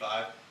here at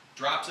D5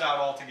 drops out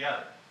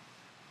altogether.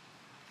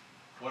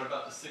 What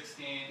about the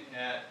 16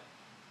 at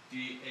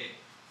D8?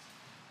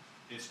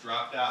 It's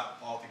dropped out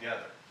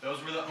altogether.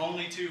 Those were the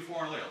only two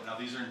foreign allele. Now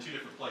these are in two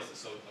different places,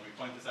 so let me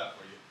point this out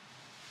for you.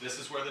 This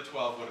is where the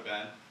 12 would have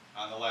been.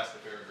 on the last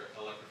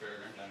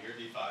electropherogram down here,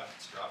 D5,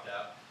 it's dropped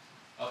out.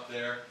 Up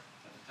there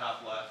at the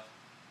top left,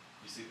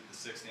 you see that the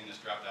 16 is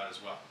dropped out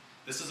as well.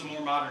 This is a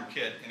more modern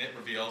kit, and it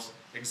reveals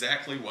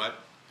exactly what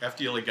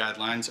FDLE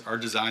guidelines are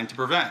designed to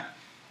prevent.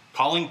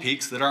 Calling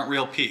peaks that aren't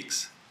real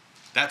peaks.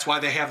 That's why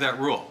they have that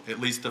rule. It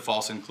leads to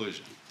false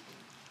inclusion.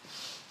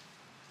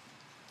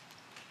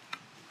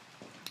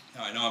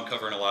 Now, I know I'm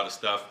covering a lot of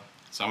stuff.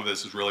 Some of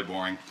this is really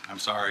boring. I'm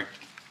sorry.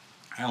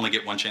 I only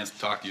get one chance to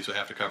talk to you, so I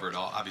have to cover it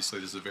all. Obviously,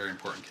 this is a very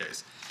important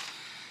case.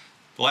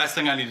 The last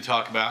thing I need to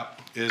talk about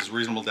is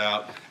reasonable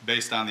doubt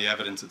based on the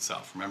evidence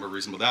itself. Remember,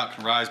 reasonable doubt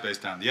can arise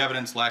based on the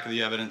evidence, lack of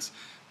the evidence,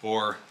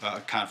 or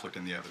conflict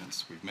in the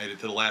evidence. We've made it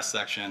to the last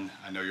section.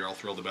 I know you're all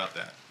thrilled about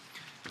that.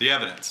 The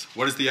evidence.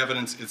 What does the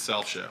evidence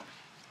itself show?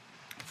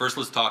 First,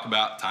 let's talk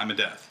about time of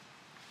death.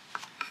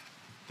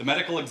 The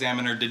medical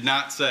examiner did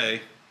not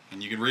say,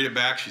 and you can read it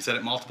back, she said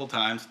it multiple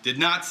times, did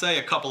not say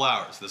a couple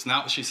hours. That's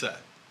not what she said.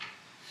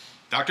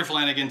 Dr.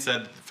 Flanagan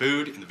said the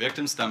food in the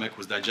victim's stomach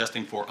was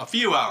digesting for a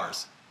few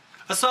hours.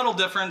 A subtle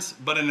difference,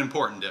 but an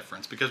important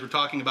difference, because we're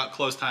talking about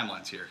close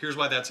timelines here. Here's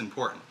why that's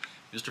important.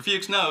 Mr.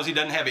 Fuchs knows he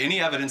doesn't have any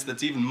evidence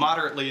that's even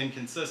moderately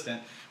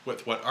inconsistent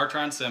with what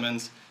Artron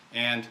Simmons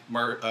and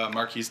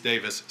Marquise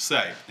Davis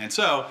say. And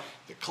so,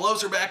 the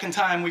closer back in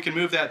time we can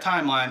move that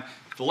timeline,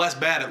 the less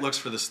bad it looks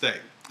for the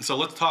state. And so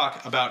let's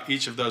talk about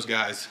each of those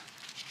guys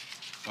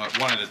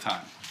one at a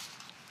time.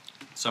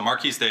 So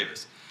Marquise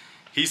Davis,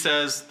 he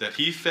says that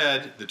he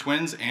fed the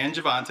twins and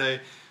Javante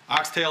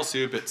oxtail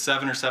soup at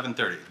 7 or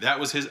 7:30. That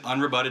was his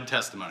unrebutted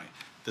testimony.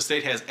 The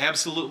state has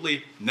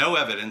absolutely no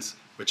evidence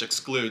which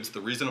excludes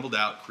the reasonable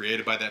doubt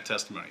created by that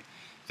testimony.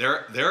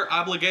 Their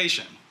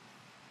obligation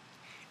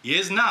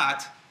is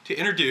not to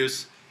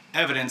introduce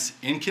evidence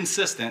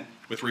inconsistent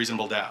with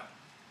reasonable doubt.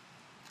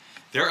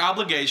 Their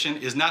obligation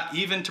is not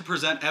even to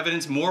present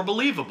evidence more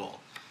believable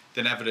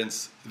than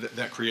evidence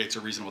that creates a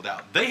reasonable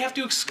doubt. They have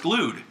to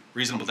exclude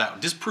reasonable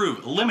doubt,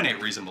 disprove,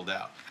 eliminate reasonable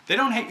doubt. They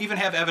don't even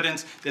have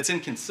evidence that's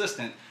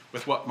inconsistent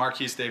with what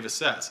Marquise Davis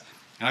says.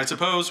 And I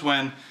suppose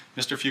when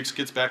Mr. Fuchs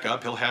gets back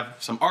up, he'll have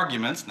some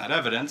arguments, not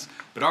evidence,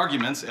 but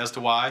arguments as to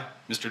why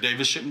Mr.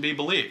 Davis shouldn't be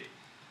believed.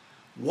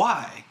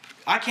 Why?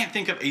 I can't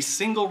think of a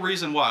single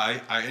reason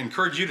why. I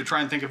encourage you to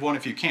try and think of one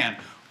if you can.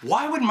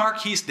 Why would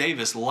Marquise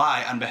Davis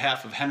lie on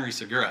behalf of Henry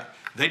Segura?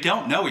 They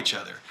don't know each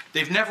other.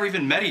 They've never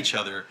even met each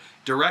other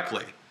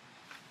directly.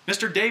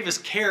 Mr. Davis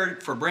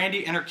cared for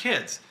Brandy and her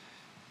kids.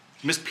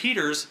 Miss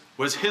Peters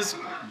was his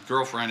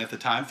girlfriend at the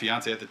time,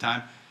 fiance at the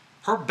time,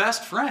 her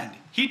best friend.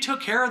 He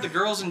took care of the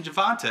girls and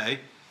Javante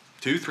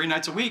 2-3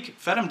 nights a week,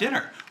 fed them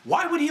dinner.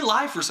 Why would he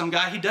lie for some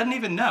guy he doesn't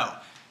even know?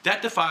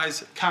 That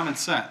defies common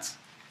sense.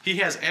 He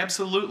has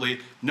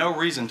absolutely no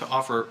reason to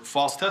offer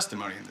false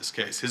testimony in this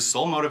case. His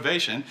sole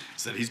motivation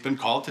is that he's been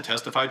called to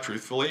testify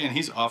truthfully, and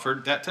he's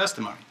offered that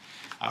testimony.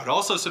 I would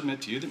also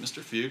submit to you that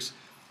Mr. Fuchs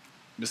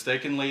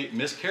mistakenly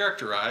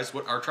mischaracterized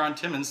what Artron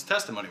Timmons'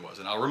 testimony was.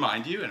 And I'll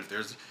remind you, and if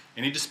there's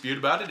any dispute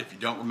about it, if you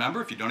don't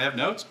remember, if you don't have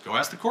notes, go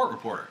ask the court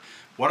reporter.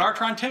 What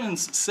Artron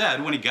Timmons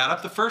said when he got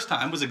up the first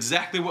time was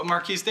exactly what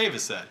Marquise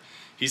Davis said.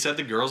 He said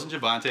the girls and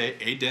Javante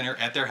ate dinner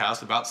at their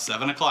house about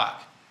 7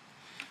 o'clock.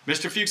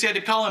 Mr. Fuchs had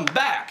to call him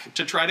back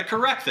to try to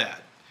correct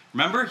that.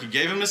 Remember, he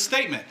gave him his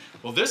statement.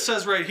 Well, this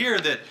says right here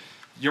that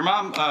your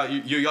mom,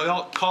 you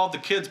all called the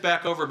kids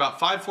back over about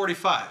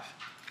 5:45.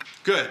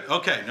 Good,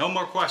 okay, no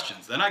more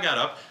questions. Then I got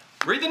up.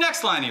 Read the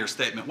next line of your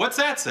statement. What's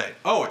that say?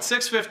 Oh, at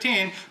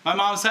 6:15, my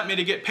mom sent me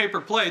to get paper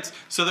plates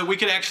so that we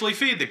could actually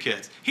feed the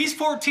kids. He's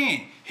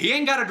 14. He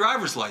ain't got a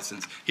driver's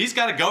license. He's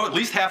got to go at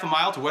least half a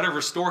mile to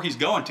whatever store he's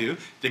going to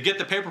get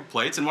the paper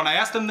plates. And when I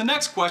asked him the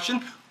next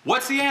question,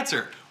 what's the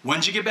answer?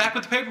 When'd you get back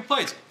with the paper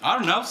plates? I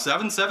don't know,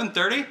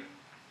 7:30?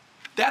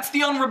 That's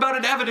the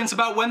unrebutted evidence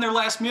about when their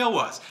last meal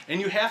was. And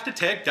you have to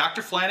take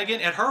Dr. Flanagan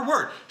at her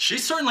word. She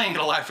certainly ain't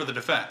gonna lie for the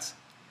defense.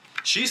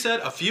 She said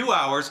a few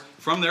hours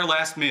from their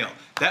last meal.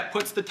 That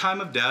puts the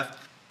time of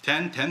death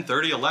 10,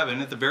 10:30,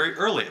 11 at the very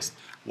earliest.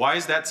 Why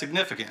is that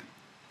significant?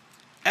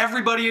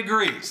 Everybody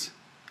agrees.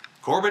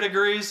 Corbett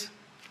agrees,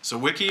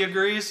 Sawicki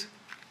agrees,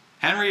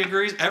 Henry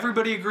agrees,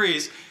 everybody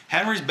agrees.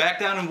 Henry's back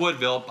down in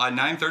Woodville by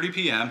 9:30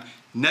 p.m.,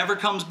 never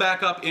comes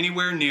back up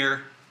anywhere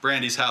near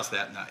Brandy's house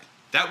that night.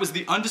 That was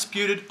the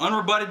undisputed,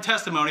 unrebutted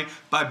testimony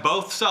by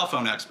both cell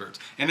phone experts.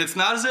 And it's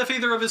not as if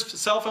either of his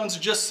cell phones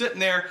are just sitting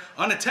there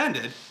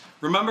unattended.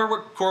 Remember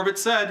what Corbett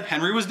said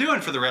Henry was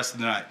doing for the rest of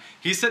the night.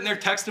 He's sitting there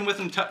texting with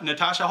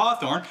Natasha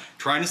Hawthorne,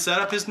 trying to set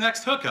up his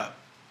next hookup.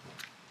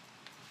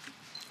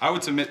 I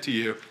would submit to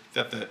you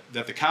that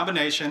the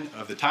combination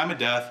of the time of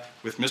death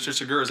with Mr.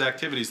 Segura's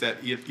activities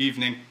that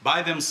evening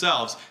by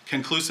themselves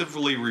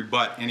conclusively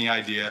rebut any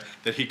idea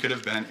that he could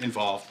have been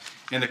involved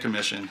in the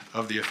commission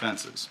of the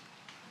offenses.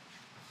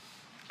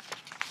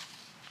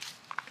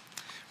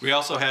 We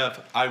also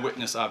have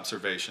eyewitness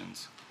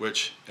observations,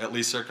 which at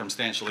least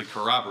circumstantially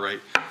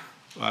corroborate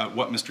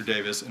what Mr.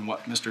 Davis and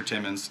what Mr.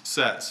 Timmons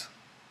says.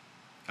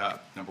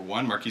 Number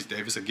one, Marquise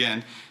Davis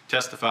again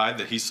testified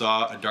that he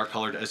saw a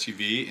dark-colored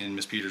SUV in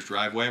Miss Peters'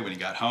 driveway when he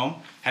got home.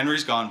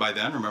 Henry's gone by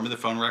then. Remember, the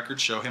phone records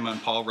show him on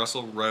Paul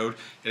Russell Road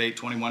at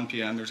 8:21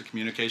 p.m. There's a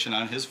communication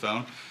on his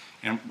phone.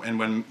 And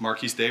when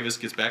Marquise Davis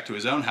gets back to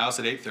his own house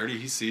at 8:30,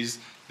 he sees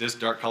this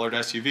dark-colored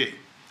SUV.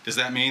 Does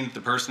that mean that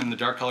the person in the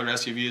dark-colored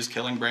SUV is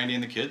killing Brandy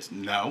and the kids?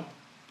 No.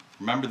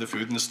 Remember, the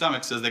food in the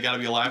stomach says they got to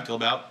be alive till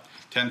about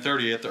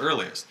 10:30 at the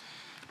earliest.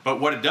 But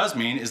what it does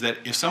mean is that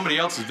if somebody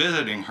else is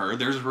visiting her,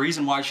 there's a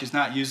reason why she's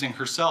not using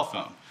her cell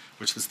phone,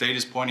 which the state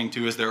is pointing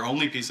to as their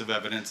only piece of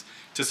evidence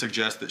to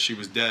suggest that she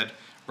was dead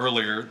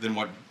earlier than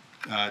what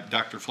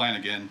Dr.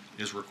 Flanagan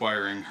is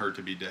requiring her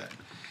to be dead.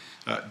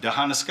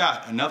 DeHanna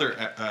Scott,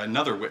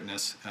 another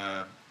witness,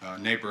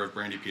 neighbor of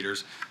Brandy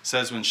Peters,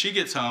 says when she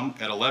gets home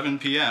at 11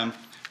 p.m.,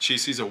 she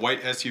sees a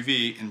white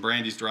SUV in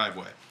Brandy's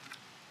driveway.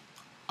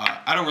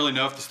 I don't really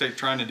know if the state's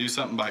trying to do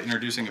something by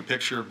introducing a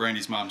picture of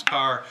Brandy's mom's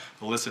car,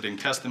 eliciting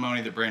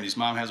testimony that Brandy's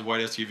mom has a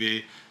white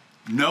SUV.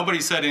 Nobody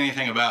said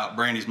anything about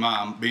Brandy's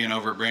mom being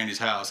over at Brandy's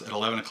house at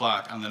 11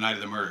 o'clock on the night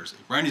of the murders.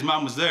 If Brandy's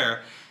mom was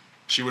there,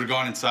 she would have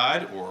gone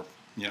inside or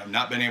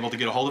not been able to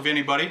get a hold of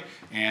anybody,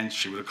 and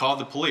she would have called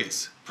the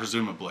police,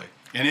 presumably.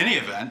 In any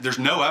event, there's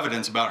no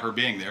evidence about her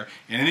being there,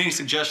 and any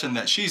suggestion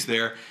that she's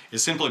there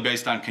is simply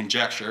based on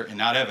conjecture and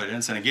not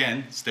evidence. And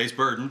again, state's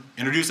burden,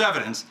 introduce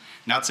evidence,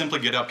 not simply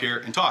get up here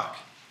and talk.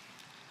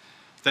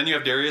 Then you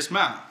have Darius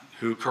Mount,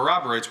 who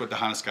corroborates what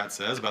DeHanna Scott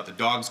says about the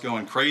dogs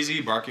going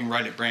crazy, barking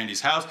right at Brandy's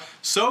house,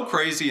 so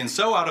crazy and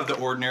so out of the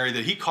ordinary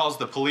that he calls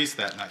the police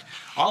that night.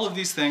 All of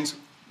these things,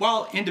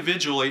 while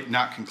individually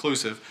not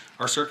conclusive,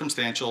 are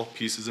circumstantial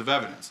pieces of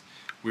evidence.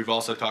 We've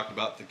also talked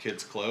about the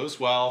kids' clothes.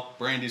 Well,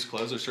 Brandy's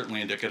clothes are certainly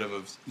indicative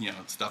of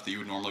stuff that you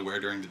would normally wear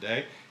during the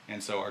day,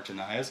 and so are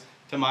Tanaya's.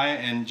 Tamaya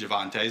and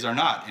Javante's are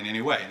not in any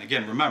way. And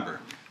again,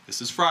 remember,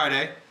 this is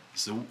Friday,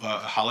 this is a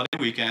holiday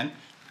weekend.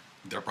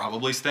 They're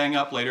probably staying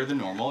up later than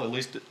normal. At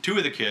least two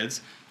of the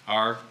kids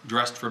are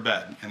dressed for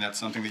bed, and that's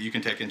something that you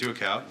can take into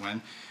account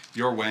when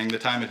you're weighing the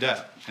time of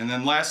death. And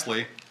then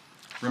lastly,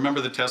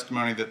 remember the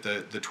testimony that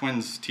the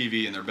twins'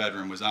 TV in their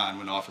bedroom was on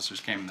when officers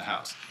came in the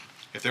house.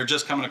 If they're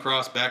just coming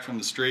across back from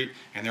the street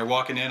and they're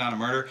walking in on a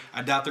murder,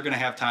 I doubt they're going to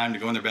have time to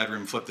go in their bedroom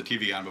and flip the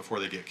TV on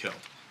before they get killed.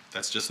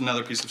 That's just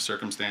another piece of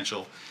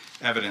circumstantial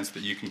evidence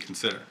that you can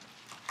consider.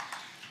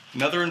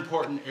 Another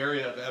important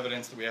area of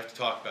evidence that we have to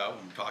talk about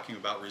when we're talking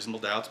about reasonable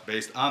doubts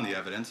based on the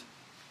evidence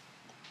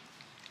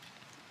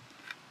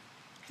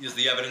is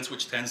the evidence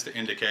which tends to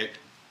indicate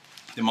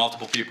that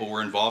multiple people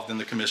were involved in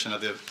the commission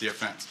of the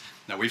offense.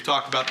 Now, we've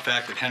talked about the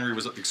fact that Henry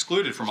was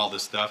excluded from all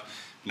this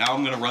stuff. Now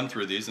I'm going to run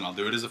through these, and I'll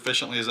do it as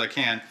efficiently as I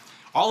can.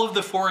 All of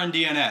the foreign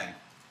DNA,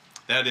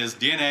 that is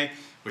DNA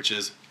which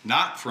is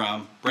not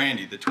from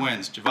Brandy, the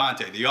twins,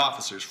 Javante, the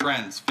officers,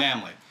 friends,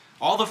 family,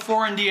 all the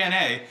foreign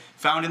DNA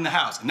found in the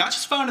house. And not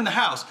just found in the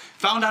house,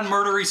 found on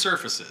murdery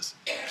surfaces.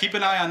 Keep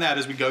an eye on that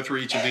as we go through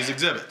each of these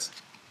exhibits.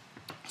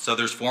 So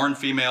there's foreign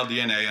female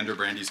DNA under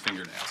Brandy's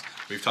fingernails.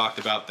 We've talked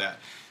about that.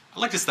 I'd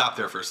like to stop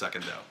there for a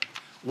second, though.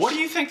 What do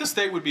you think the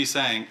state would be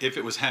saying if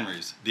it was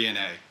Henry's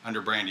DNA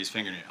under Brandy's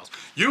fingernails?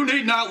 You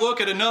need not look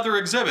at another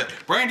exhibit.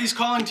 Brandy's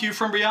calling to you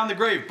from beyond the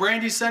grave.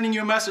 Brandy's sending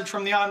you a message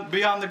from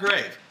beyond the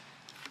grave.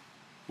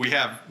 We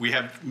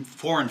have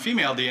foreign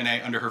female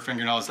DNA under her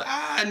fingernails.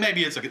 And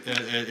maybe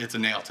it's a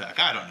nail tech.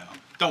 I don't know.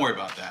 Don't worry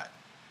about that.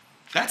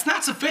 That's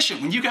not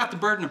sufficient when you got the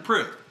burden of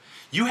proof.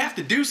 You have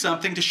to do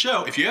something to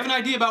show. If you have an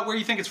idea about where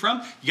you think it's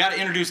from, you got to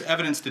introduce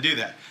evidence to do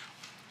that.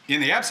 In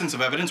the absence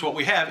of evidence, what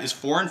we have is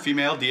foreign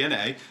female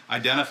DNA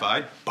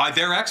identified by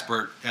their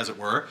expert, as it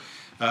were,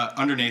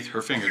 underneath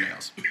her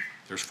fingernails.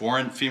 There's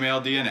foreign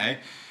female DNA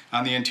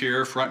on the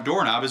interior front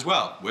doorknob as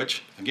well,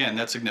 which, again,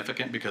 that's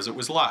significant because it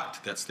was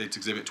locked. That's State's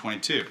Exhibit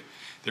 22.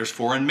 There's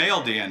foreign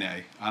male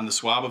DNA on the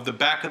swab of the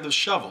back of the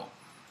shovel.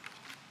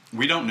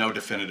 We don't know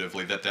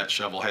definitively that that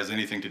shovel has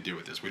anything to do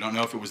with this. We don't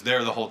know if it was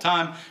there the whole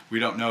time. We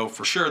don't know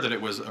for sure that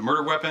it was a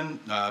murder weapon.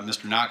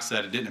 Mr. Knox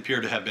said it didn't appear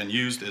to have been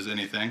used as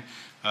anything,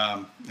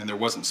 and there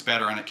wasn't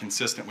spatter on it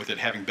consistent with it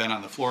having been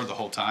on the floor the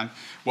whole time.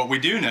 What we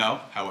do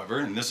know, however,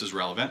 and this is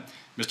relevant,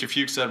 Mr.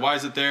 Fuchs said, why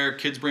is it there?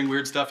 Kids bring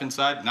weird stuff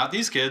inside. Not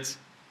these kids.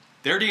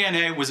 Their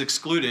DNA was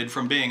excluded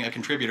from being a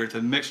contributor to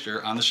the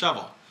mixture on the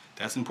shovel.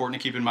 That's important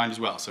to keep in mind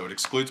as well. So it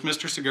excludes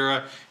Mr.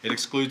 Segura, it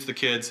excludes the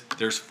kids.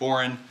 There's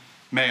foreign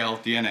male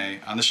DNA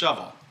on the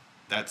shovel.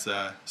 That's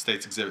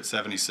State's Exhibit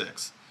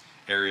 76,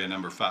 area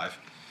number 5.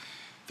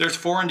 There's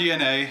foreign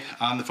DNA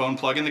on the phone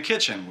plug in the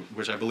kitchen,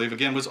 which I believe,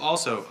 again, was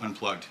also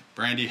unplugged.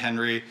 Brandy,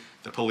 Henry,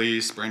 the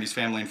police, Brandy's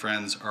family and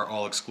friends are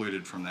all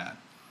excluded from that.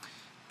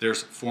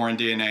 There's foreign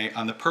DNA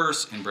on the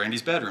purse in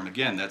Brandy's bedroom.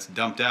 Again, that's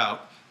dumped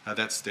out.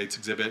 That's State's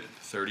Exhibit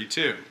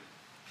 32.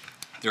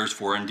 There's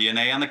foreign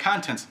DNA on the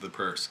contents of the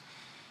purse.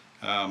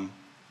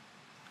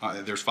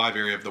 There's 5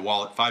 areas of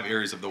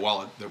the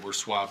wallet that were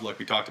swabbed, like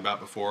we talked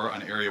about before.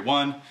 On Area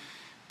 1,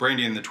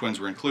 Brandy and the twins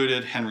were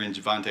included. Henry and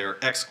Javante are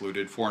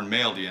excluded. Foreign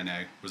male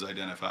DNA was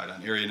identified.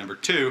 On Area number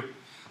 2,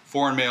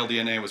 foreign male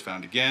DNA was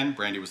found again.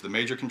 Brandy was the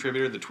major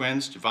contributor. The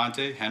twins,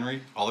 Javante,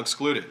 Henry, all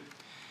excluded.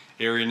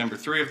 Area number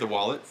 3 of the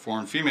wallet,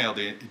 foreign female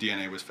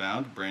DNA was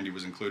found. Brandy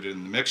was included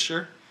in the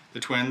mixture. The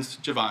twins,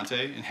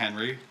 Javante and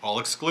Henry, all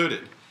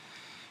excluded.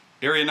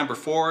 Area number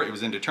 4, it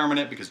was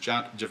indeterminate because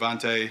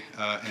Javante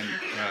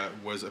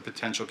was a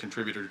potential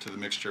contributor to the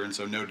mixture, and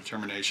so no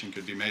determination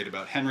could be made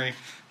about Henry.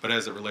 But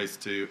as it relates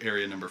to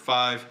area number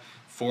 5,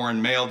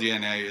 foreign male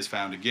DNA is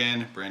found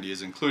again. Brandy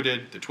is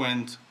included. The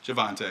twins,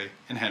 Javante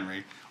and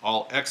Henry,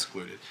 all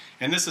excluded.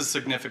 And this is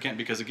significant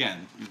because,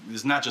 again,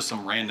 it's not just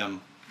some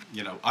random,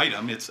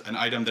 item. It's an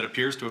item that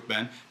appears to have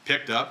been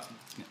picked up.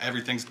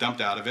 Everything's dumped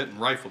out of it and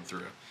rifled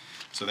through.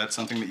 So that's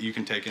something that you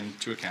can take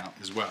into account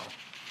as well.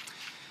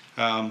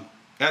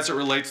 As it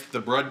relates to the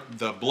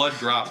blood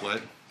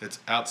droplet that's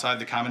outside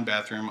the common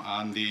bathroom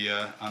on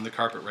the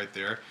carpet right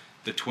there,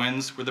 the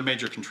twins were the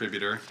major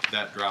contributor to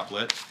that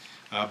droplet,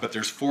 but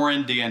there's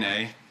foreign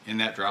DNA in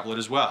that droplet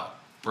as well.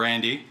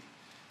 Brandy,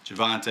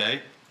 Javante,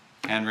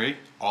 Henry,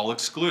 all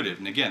excluded.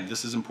 And again,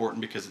 this is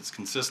important because it's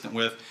consistent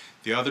with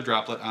the other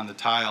droplet on the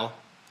tile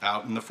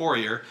out in the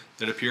foyer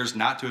that appears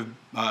not to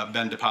have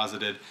been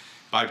deposited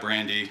by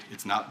Brandy.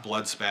 It's not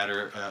blood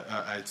spatter,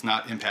 it's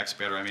not impact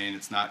spatter,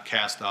 it's not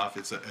cast off,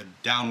 it's a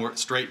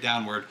straight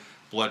downward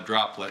blood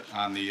droplet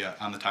on the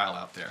tile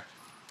out there.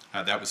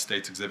 That was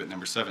State's Exhibit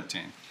number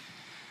 17.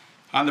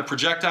 On the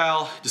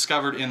projectile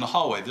discovered in the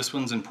hallway, this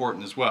one's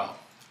important as well.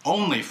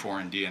 Only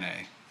foreign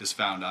DNA is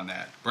found on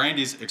that.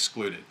 Brandy's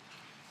excluded.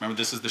 Remember,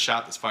 this is the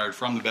shot that's fired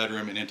from the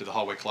bedroom and into the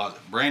hallway closet.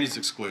 Brandy's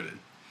excluded.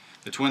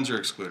 The twins are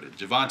excluded.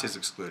 Javante's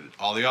excluded.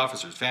 All the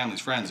officers, families,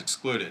 friends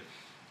excluded.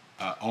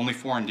 Only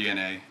foreign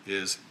DNA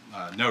is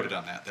noted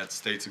on that. That's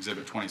State's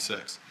Exhibit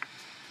 26.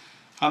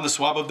 On the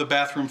swab of the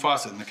bathroom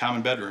faucet in the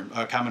common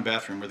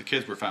bathroom where the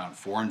kids were found,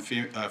 foreign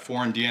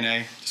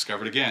DNA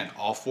discovered again.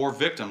 All 4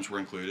 victims were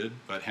included,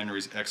 but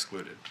Henry's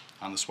excluded.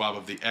 On the swab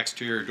of the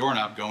exterior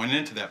doorknob going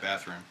into that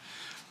bathroom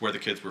where the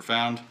kids were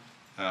found,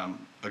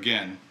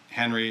 again,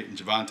 Henry and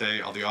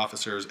Javante, all the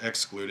officers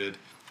excluded,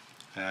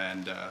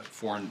 and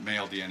foreign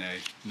male DNA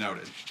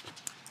noted.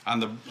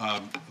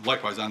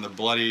 Likewise, on the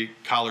bloody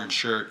collared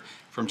shirt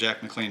from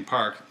Jack McLean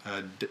Park,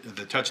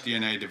 the touch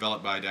DNA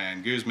developed by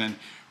Diane Guzman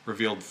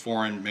revealed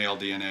foreign male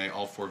DNA.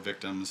 All 4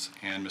 victims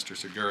and Mr.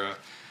 Segura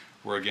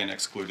were again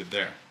excluded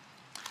there.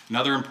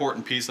 Another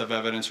important piece of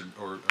evidence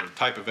or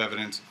type of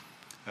evidence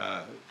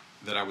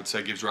that I would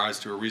say gives rise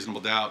to a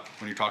reasonable doubt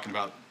when you're talking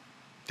about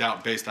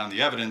doubt based on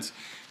the evidence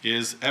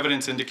is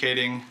evidence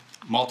indicating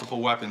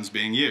multiple weapons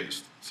being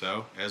used.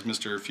 So, as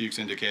Mr. Fuchs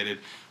indicated,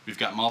 we've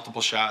got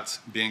multiple shots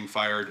being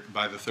fired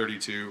by the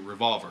 .32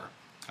 revolver.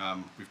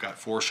 We've got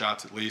 4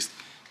 shots at least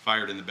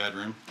fired in the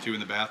bedroom, 2 in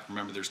the bathroom.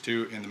 Remember, there's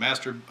 2 in the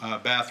master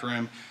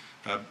bathroom.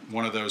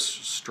 One of those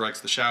strikes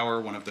the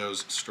shower, one of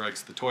those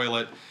strikes the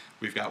toilet.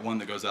 We've got one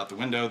that goes out the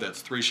window,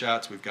 that's 3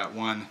 shots. We've got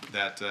one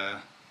that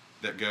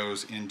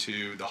goes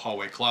into the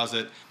hallway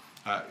closet.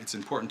 It's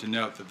important to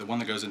note that the one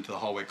that goes into the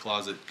hallway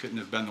closet couldn't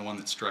have been the one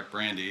that struck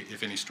Brandy,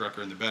 if any struck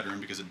her in the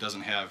bedroom, because it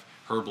doesn't have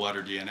her blood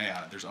or DNA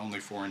on it. There's only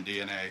foreign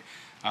DNA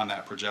on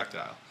that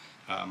projectile.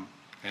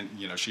 And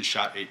she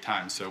shot 8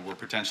 times, so we're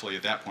potentially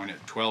at that point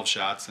at 12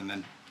 shots, and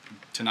then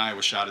Tanaya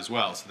was shot as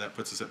well, so that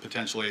puts us at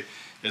potentially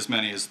as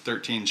many as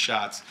 13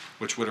 shots,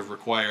 which would have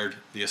required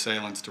the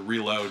assailants to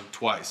reload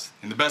twice.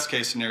 In the best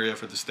case scenario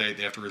for the state,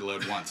 they have to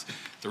reload once.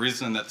 The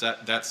reason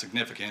that's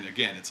significant,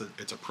 again, it's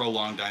a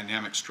prolonged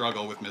dynamic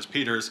struggle with Ms.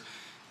 Peters.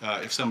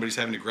 If somebody's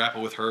having to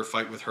grapple with her,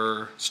 fight with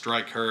her,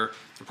 strike her,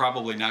 they're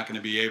probably not going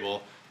to be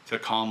able to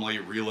calmly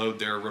reload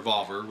their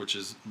revolver, which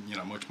is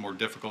much more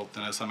difficult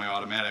than a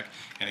semi-automatic.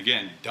 And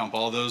again, dump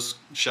all those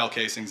shell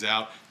casings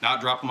out,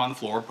 not drop them on the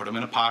floor, put them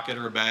in a pocket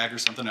or a bag or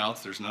something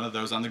else. There's none of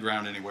those on the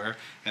ground anywhere,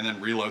 and then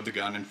reload the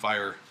gun and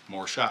fire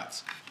more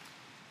shots.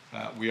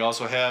 We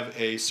also have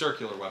a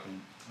circular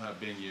weapon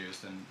being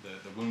used, and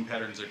the wound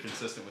patterns are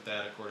consistent with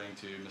that according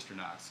to Mr.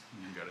 Knox.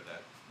 You can go to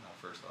that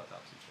first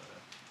autopsy photo.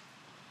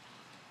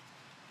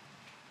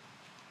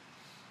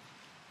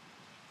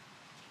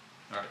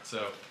 All right,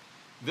 so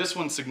this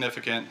one's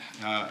significant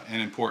and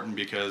important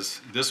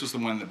because this was the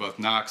one that both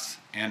Knox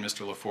and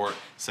Mr. Lafort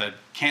said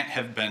can't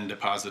have been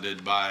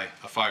deposited by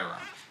a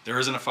firearm. There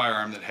isn't a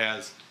firearm that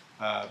has,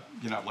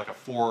 like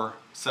a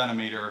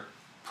 4-centimeter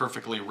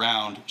perfectly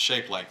round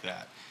shape like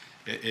that.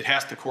 It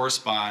has to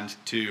correspond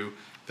to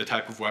the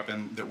type of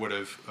weapon that would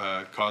have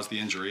caused the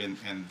injury,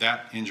 and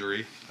that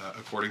injury,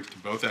 according to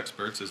both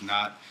experts, is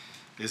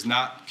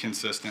not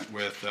consistent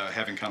with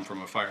having come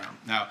from a firearm.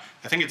 Now,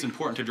 I think it's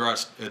important to draw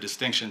a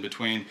distinction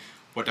between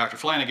what Dr.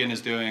 Flanagan is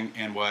doing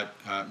and what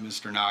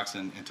Mr. Knox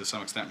and to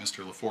some extent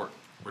Mr. Lafort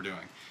were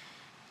doing.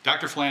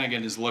 Dr.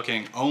 Flanagan is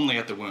looking only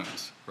at the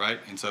wounds, right?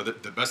 And so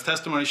the best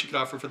testimony she could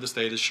offer for the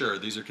state is, sure,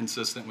 these are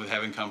consistent with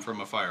having come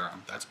from a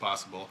firearm. That's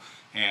possible.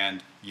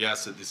 And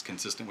yes, it is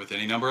consistent with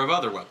any number of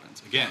other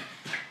weapons. Again,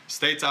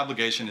 state's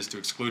obligation is to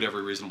exclude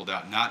every reasonable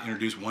doubt, not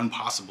introduce one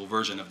possible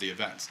version of the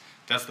events.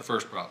 That's the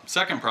first problem.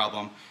 Second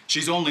problem,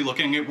 she's only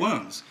looking at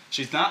wounds.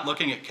 She's not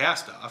looking at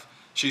cast-off.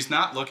 She's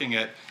not looking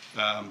at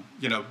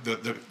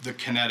the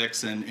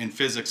kinetics and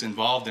physics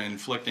involved in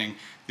inflicting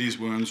these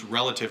wounds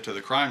relative to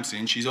the crime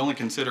scene. She's only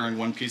considering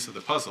one piece of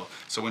the puzzle.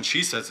 So when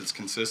she says it's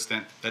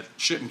consistent, that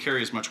shouldn't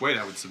carry as much weight,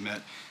 I would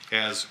submit,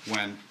 as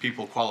when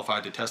people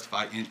qualified to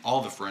testify in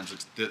all the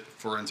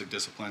forensic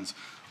disciplines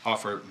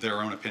offer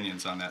their own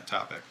opinions on that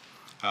topic.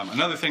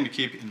 Another thing to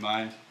keep in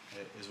mind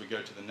as we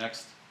go to the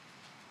next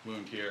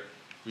wound here,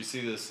 we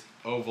see this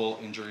oval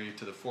injury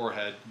to the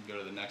forehead. Go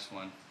to the next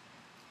one.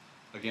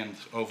 Again,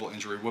 oval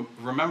injury.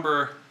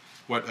 Remember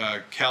what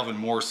Calvin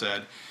Moore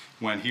said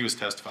when he was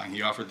testifying.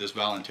 He offered this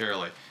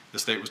voluntarily. The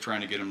state was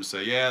trying to get him to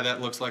say, yeah,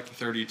 that looks like the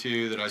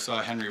 32 that I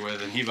saw Henry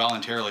with, and he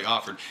voluntarily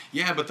offered,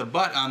 yeah, but the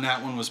butt on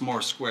that one was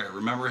more square.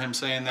 Remember him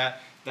saying that?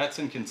 That's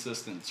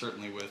inconsistent,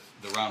 certainly with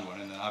the round one,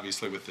 and then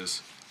obviously with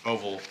this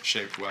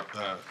oval-shaped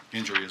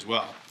injury as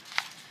well.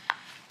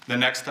 The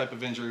next type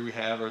of injury we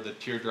have are the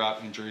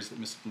teardrop injuries that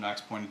Mr.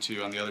 Knox pointed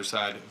to on the other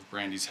side of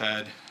Brandy's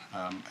head.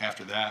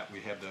 After that, we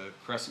have the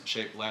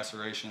crescent-shaped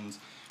lacerations.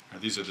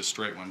 These are the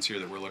straight ones here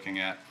that we're looking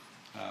at,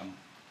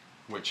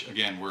 which,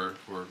 again, we're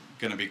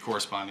going to be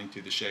corresponding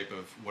to the shape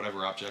of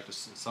whatever object,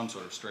 some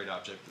sort of straight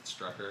object that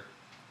struck her.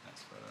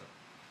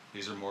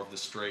 These are more of the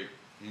straight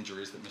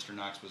injuries that Mr.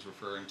 Knox was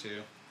referring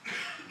to.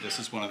 This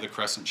is one of the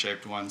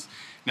crescent-shaped ones.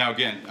 Now,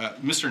 again,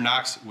 Mr.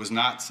 Knox was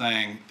not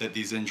saying that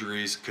these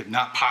injuries could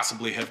not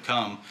possibly have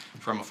come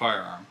from a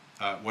firearm.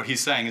 What he's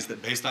saying is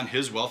that based on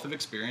his wealth of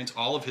experience,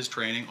 all of his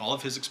training, all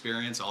of his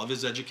experience, all of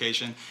his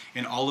education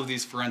in all of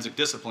these forensic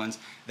disciplines,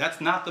 that's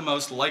not the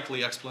most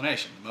likely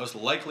explanation. The most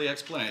likely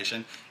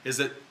explanation is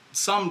that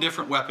some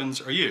different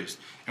weapons are used.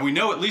 And we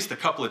know at least a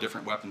couple of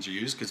different weapons are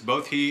used because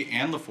both he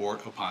and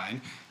LaForte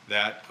opine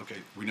that, okay,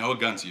 we know a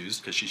gun's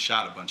used because she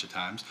shot a bunch of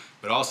times,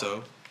 but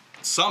also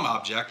some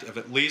object of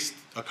at least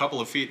a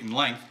couple of feet in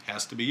length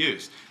has to be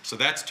used. So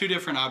that's two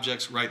different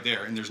objects right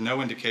there, and there's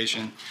no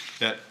indication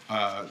that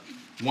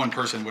one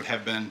person would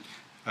have been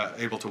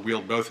able to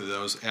wield both of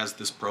those as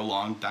this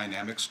prolonged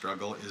dynamic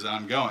struggle is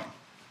ongoing.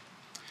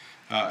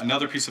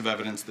 Another piece of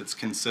evidence that's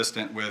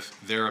consistent with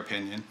their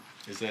opinion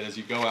is that as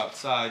you go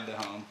outside the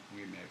home,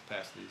 we may have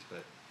passed these,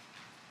 but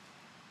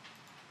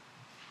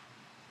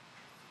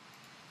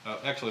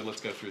actually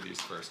let's go through these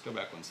first. Go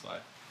back one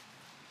slide.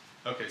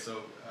 Okay, so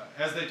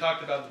as they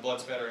talked about the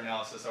blood spatter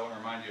analysis, I want to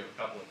remind you of a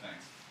couple of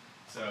things.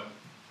 So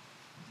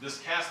this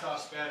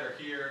cast-off spatter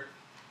here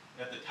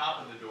at the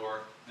top of the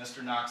door,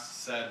 Mr. Knox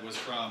said was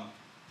from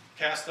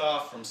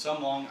cast-off from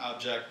some long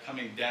object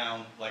coming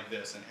down like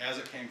this, and as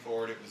it came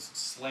forward, it was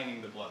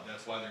slinging the blood.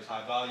 That's why there's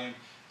high volume.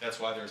 That's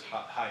why there's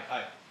high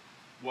height.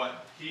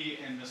 What he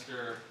and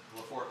Mr.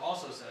 LaForte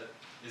also said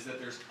is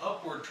that there's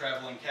upward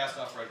traveling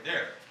cast-off right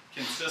there,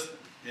 consistent.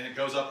 And it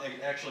goes up,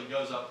 it actually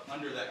goes up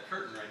under that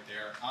curtain right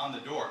there on the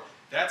door.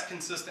 That's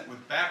consistent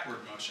with backward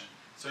motion.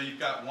 So you've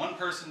got one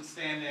person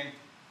standing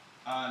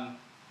on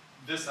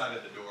this side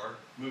of the door,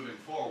 moving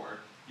forward.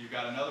 You've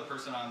got another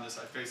person on this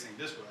side facing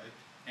this way,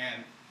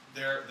 and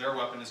their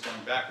weapon is going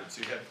backwards.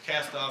 So you have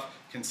cast off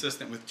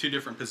consistent with two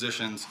different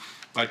positions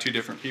by two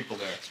different people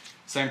there.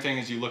 Same thing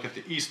as you look at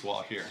the east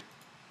wall here.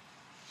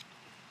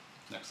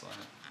 Next slide.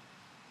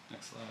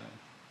 Next slide.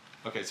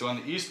 Okay, so on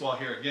the east wall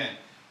here again,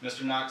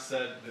 Mr. Knox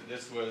said that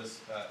this was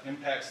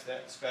impact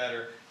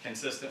spatter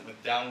consistent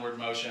with downward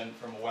motion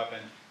from a weapon.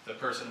 The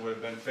person would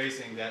have been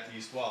facing that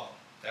east wall.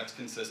 That's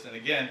consistent,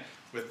 again,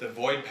 with the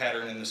void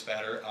pattern in the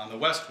spatter on the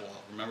west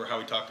wall. Remember how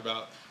we talked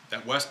about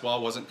that west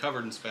wall wasn't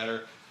covered in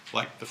spatter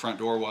like the front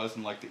door was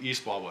and like the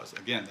east wall was.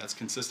 Again, that's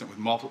consistent with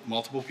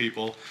multiple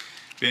people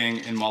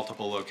being in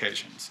multiple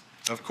locations.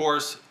 Of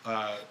course,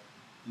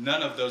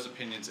 none of those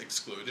opinions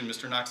exclude, and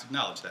Mr. Knox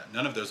acknowledged that,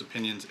 none of those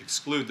opinions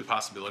exclude the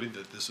possibility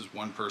that this is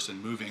one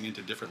person moving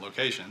into different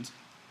locations.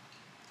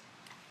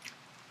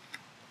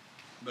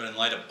 But in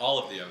light of all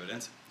of the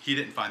evidence, he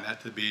didn't find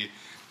that to be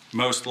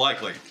most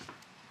likely.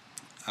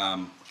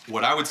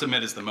 What I would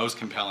submit is the most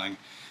compelling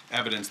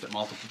evidence that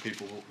multiple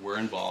people were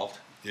involved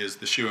is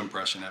the shoe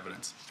impression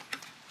evidence.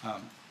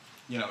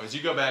 As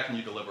you go back and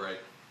you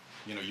deliberate,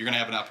 you're going to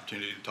have an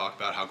opportunity to talk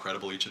about how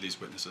credible each of these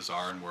witnesses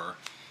are and were.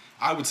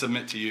 I would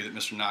submit to you that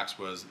Mr. Knox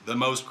was the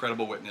most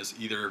credible witness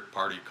either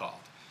party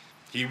called.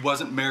 He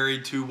wasn't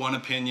married to one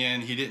opinion.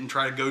 He didn't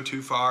try to go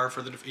too far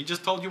for he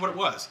just told you what it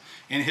was.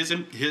 And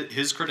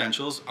his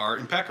credentials are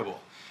impeccable.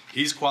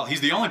 He's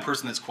the only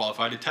person that's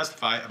qualified to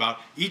testify about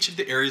each of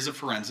the areas of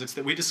forensics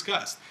that we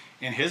discussed.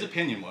 And his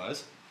opinion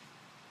was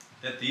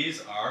that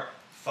these are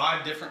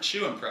 5 different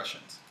shoe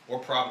impressions or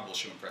probable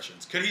shoe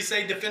impressions. Could he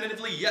say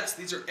definitively, yes,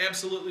 these are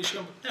absolutely shoe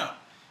impressions? No,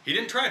 he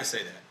didn't try to say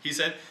that. He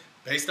said,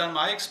 based on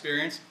my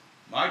experience,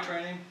 my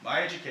training,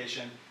 my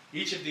education,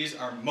 each of these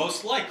are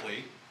most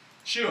likely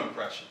shoe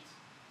impressions.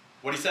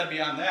 What he said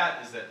beyond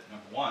that is that,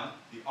 number 1,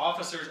 the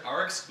officers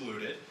are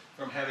excluded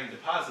from having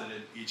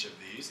deposited each of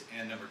these,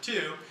 and number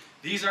 2,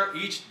 these are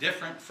each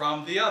different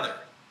from the other.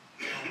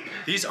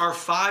 These are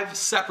 5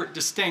 separate,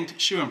 distinct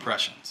shoe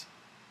impressions.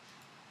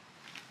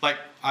 Like,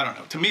 I don't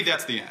know, to me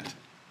that's the end.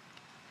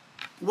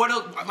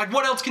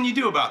 What else can you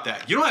do about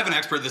that? You don't have an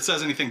expert that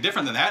says anything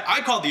different than that.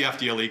 I called the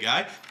FDLE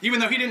guy, even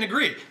though he didn't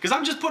agree, because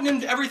I'm just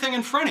putting everything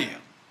in front of you,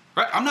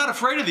 right? I'm not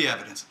afraid of the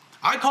evidence.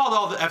 I called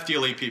all the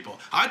FDLE people.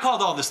 I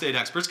called all the state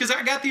experts because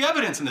I got the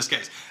evidence in this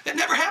case. That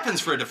never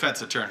happens for a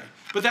defense attorney,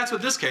 but that's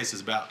what this case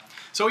is about.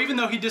 So even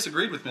though he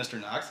disagreed with Mr.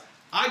 Knox,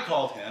 I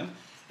called him,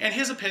 and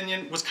his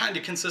opinion was kind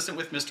of consistent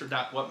with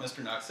what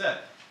Mr. Knox said.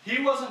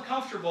 He wasn't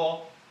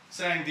comfortable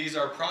saying these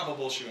are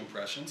probable shoe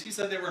impressions. He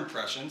said they were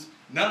impressions.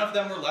 None of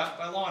them were left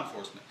by law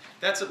enforcement.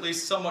 That's at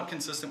least somewhat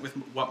consistent with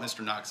what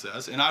Mr. Knox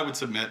says, and I would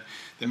submit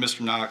that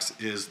Mr. Knox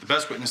is the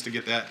best witness to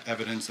get that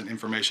evidence and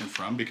information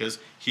from because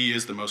he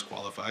is the most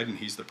qualified and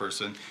he's the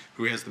person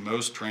who has the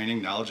most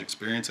training, knowledge,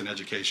 experience, and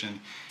education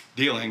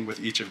dealing with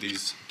each of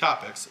these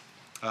topics.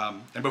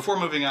 And before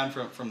moving on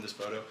from this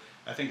photo,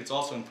 I think it's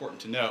also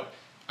important to note,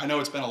 I know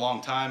it's been a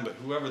long time, but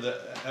whoever the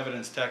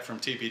evidence tech from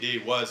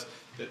TPD was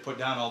that put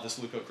down all this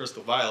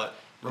leucocrystal violet,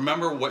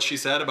 remember what she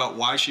said about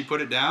why she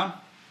put it down?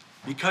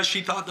 Because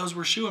she thought those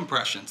were shoe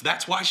impressions.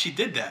 That's why she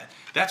did that.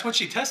 That's what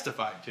she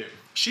testified to.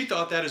 She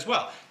thought that as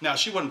well. Now,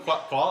 she wasn't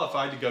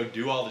qualified to go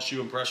do all the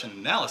shoe impression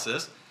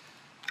analysis,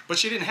 but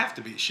she didn't have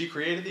to be. She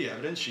created the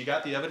evidence, she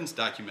got the evidence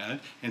documented,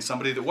 and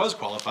somebody that was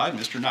qualified,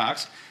 Mr.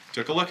 Knox,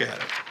 took a look at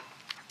it.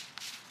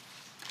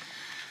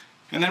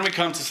 And then we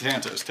come to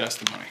Santos'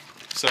 testimony.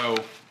 So,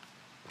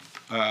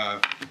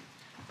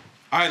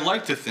 I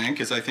like to think,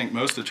 as I think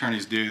most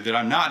attorneys do, that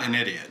I'm not an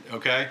idiot,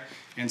 okay?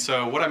 And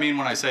so what I mean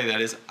when I say that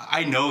is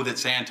I know that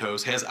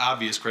Santos has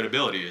obvious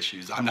credibility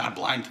issues. I'm not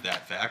blind to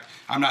that fact.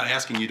 I'm not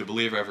asking you to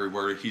believe every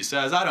word he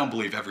says. I don't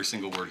believe every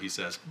single word he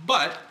says.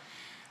 But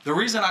the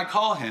reason I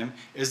call him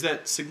is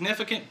that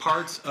significant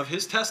parts of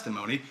his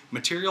testimony,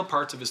 material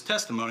parts of his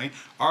testimony,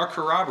 are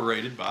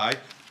corroborated by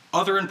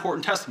other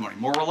important testimony,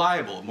 more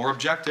reliable, more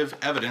objective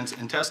evidence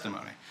and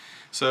testimony.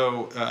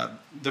 So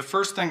the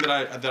first thing that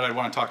I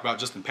want to talk about,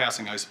 just in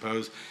passing, I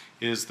suppose,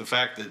 is the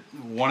fact that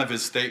one of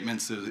his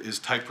statements is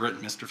typewritten.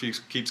 Mr. Fuchs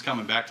keeps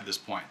coming back to this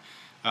point.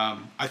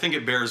 I think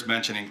it bears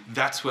mentioning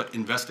that's what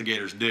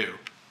investigators do.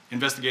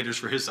 Investigators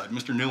for his side.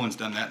 Mr. Newland's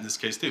done that in this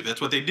case too.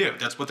 That's what they do.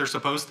 That's what they're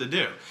supposed to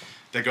do.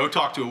 They go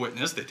talk to a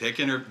witness, they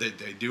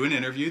do an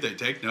interview, they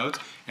take notes,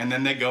 and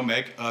then they go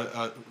make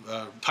a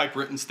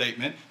typewritten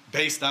statement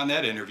based on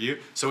that interview,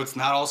 so it's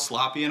not all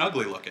sloppy and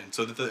ugly looking,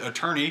 so that the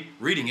attorney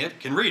reading it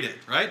can read it,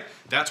 right?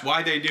 That's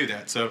why they do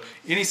that. So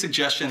any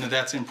suggestion that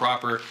that's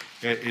improper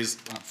is,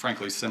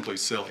 frankly, simply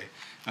silly.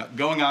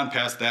 Going on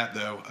past that,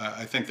 though,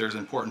 I think there's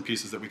important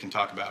pieces that we can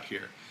talk about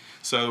here.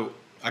 So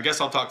I guess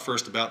I'll talk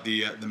first about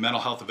the mental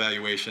health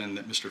evaluation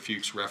that Mr.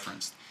 Fuchs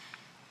referenced.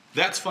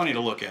 That's funny to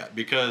look at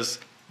because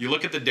you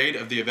look at the date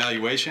of the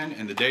evaluation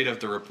and the date of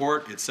the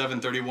report, it's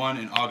 7/31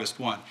 and August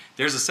 1.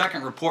 There's a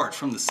second report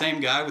from the same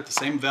guy with the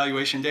same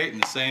evaluation date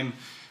and the same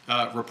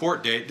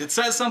report date that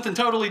says something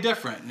totally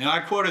different. And I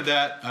quoted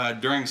that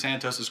during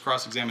Santos's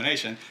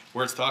cross-examination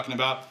where it's talking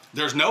about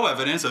there's no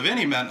evidence of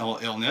any mental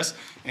illness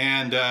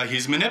and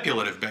he's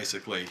manipulative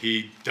basically.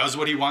 He does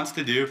what he wants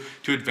to do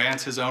to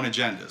advance his own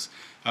agendas.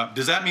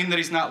 Does that mean that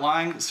he's not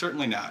lying?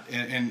 Certainly not.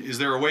 And is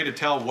there a way to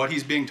tell what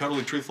he's being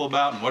totally truthful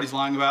about and what he's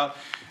lying about?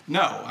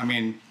 No. I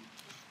mean,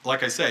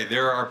 like I say,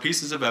 there are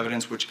pieces of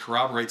evidence which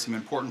corroborate some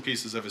important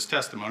pieces of his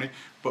testimony,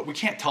 but we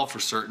can't tell for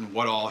certain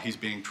what all he's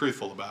being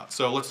truthful about.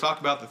 So let's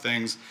talk about the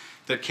things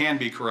that can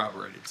be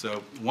corroborated.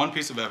 So one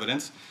piece of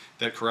evidence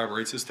that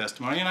corroborates his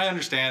testimony, and I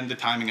understand the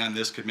timing on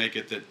this could make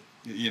it that,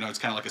 you know, it's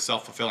kind of like a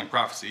self-fulfilling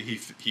prophecy.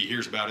 He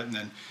hears about it and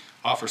then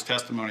offers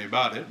testimony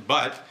about it,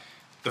 but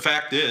the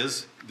fact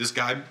is, this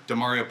guy,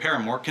 Demario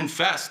Paramore,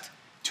 confessed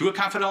to a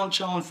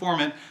confidential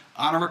informant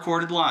on a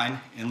recorded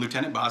line, and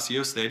Lieutenant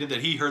Basio stated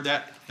that he heard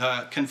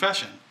that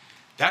confession.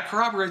 That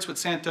corroborates what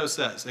Santos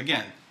says.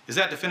 Again, is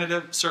that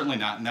definitive? Certainly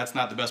not, and that's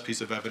not the best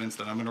piece of evidence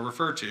that I'm going to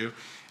refer to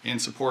in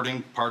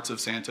supporting parts of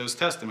Santos'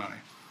 testimony.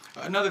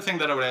 Another thing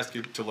that I would ask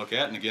you to look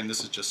at, and again,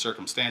 this is just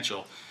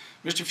circumstantial,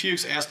 Mr.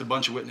 Fuchs asked a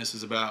bunch of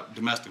witnesses about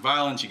domestic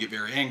violence. You get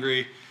very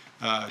angry.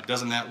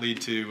 Doesn't that lead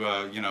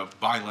to you know,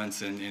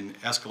 violence and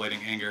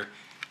escalating anger?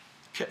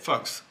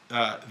 Folks,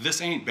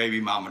 this ain't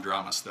baby mama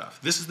drama stuff.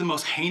 This is the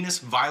most heinous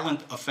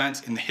violent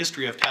offense in the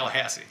history of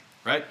Tallahassee,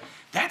 right?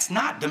 That's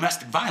not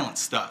domestic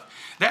violence stuff.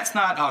 That's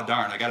not, oh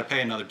darn, I gotta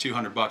pay another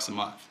 $200 a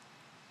month.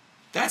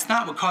 That's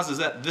not what causes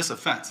this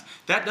offense.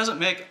 That doesn't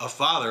make a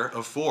father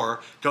of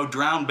 4 go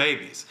drown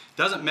babies.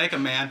 Doesn't make a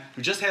man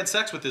who just had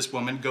sex with this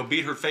woman go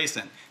beat her face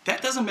in.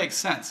 That doesn't make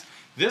sense.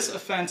 This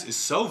offense is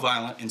so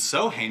violent and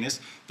so heinous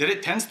that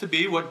it tends to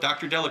be what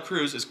Dr. De La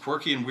Cruz, as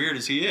quirky and weird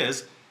as he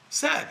is,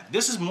 said.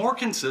 This is more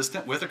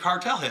consistent with a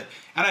cartel hit.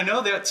 And I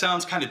know that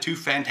sounds kind of too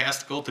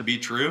fantastical to be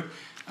true.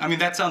 I mean,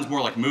 that sounds more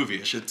like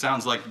movie-ish. It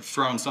sounds like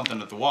throwing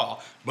something at the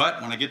wall.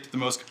 But when I get to the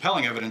most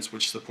compelling evidence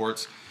which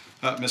supports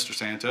Mr.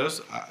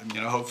 Santos,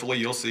 you know, hopefully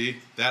you'll see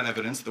that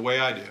evidence the way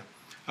I do.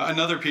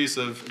 Another piece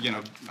of, you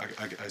know,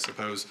 I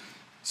suppose,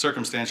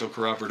 circumstantial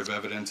corroborative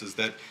evidence is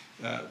that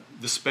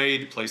the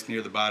spade placed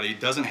near the body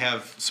doesn't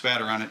have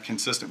spatter on it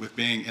consistent with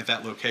being at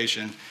that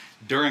location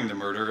during the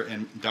murder,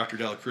 and Dr.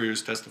 Dela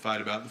Cruz testified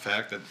about the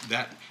fact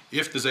that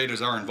if the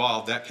Zetas are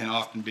involved, that can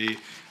often be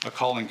a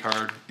calling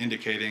card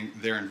indicating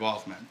their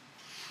involvement.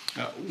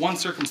 One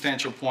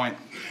circumstantial point,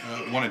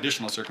 one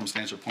additional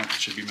circumstantial point that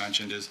should be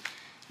mentioned is,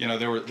 you know,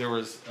 there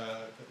was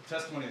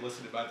testimony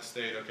elicited by the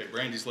state. Okay,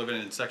 Brandy's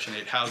living in Section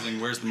 8 housing.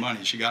 Where's the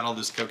money? She got all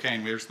this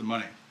cocaine. Where's the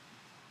money?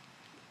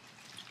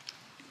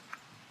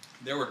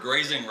 There were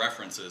grazing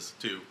references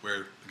to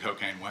where the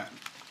cocaine went,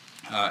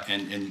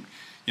 and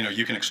you know,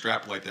 you can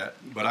extrapolate that.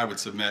 But I would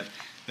submit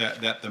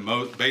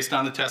that based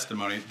on the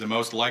testimony, the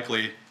most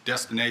likely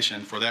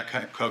destination for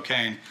that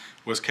cocaine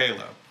was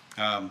Kalo.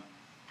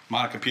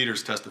 Monica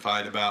Peters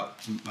testified about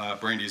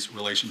Brandy's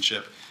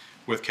relationship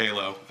with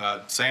Kalo.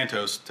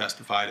 Santos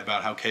testified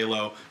about how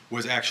Kalo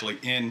was actually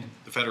in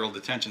the federal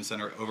detention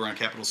center over on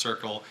Capitol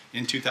Circle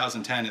in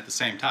 2010 at the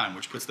same time,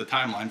 which puts the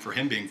timeline for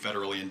him being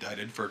federally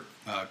indicted for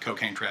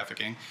cocaine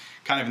trafficking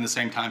kind of in the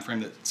same time frame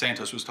that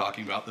Santos was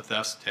talking about the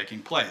thefts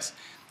taking place.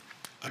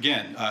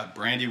 Again,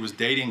 Brandy was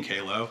dating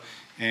Kalo,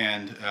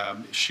 and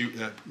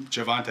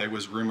Javante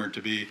was rumored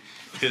to be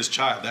his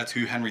child. That's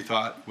who Henry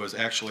thought was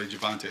actually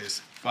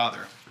Javante's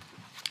father.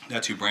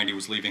 That's who Brandy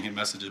was leaving him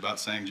messages about,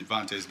 saying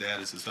Javante's dad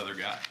is this other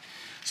guy.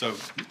 So,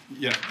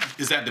 you know,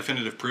 is that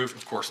definitive proof?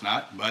 Of course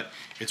not, but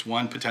it's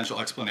one potential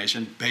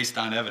explanation based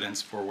on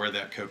evidence for where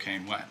that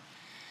cocaine went.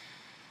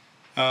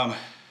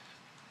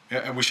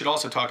 And we should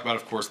also talk about,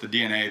 of course, the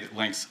DNA that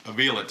links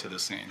Avila to the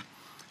scene.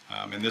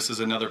 And this is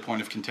another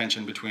point of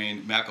contention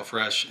between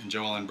McElfresh and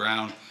Joellen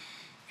Brown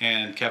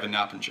and Kevin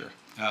Noppinger.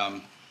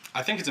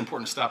 I think it's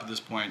important to stop at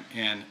this point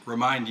and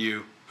remind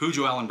you who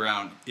Joellen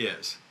Brown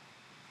is.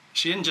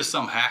 She isn't just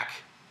some hack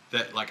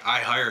that, like, I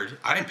hired.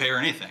 I didn't pay her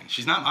anything.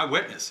 She's not my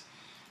witness.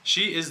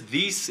 She is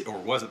the, or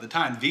was at the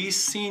time, the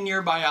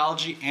senior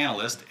biology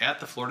analyst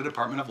at the Florida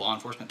Department of Law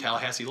Enforcement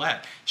Tallahassee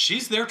lab.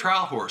 She's their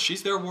trial horse.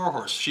 She's their war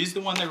horse. She's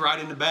the one they ride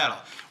into battle.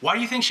 Why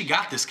do you think she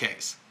got this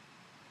case?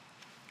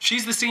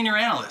 She's the senior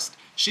analyst.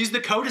 She's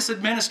the CODIS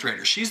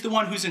administrator. She's the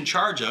one who's in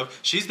charge of,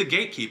 she's the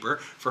gatekeeper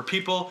for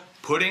people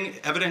putting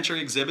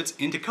evidentiary exhibits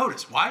into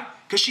CODIS. Why?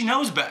 Because she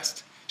knows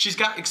best. She's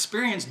got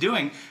experience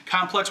doing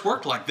complex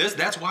work like this.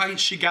 That's why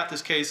she got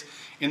this case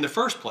in the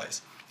first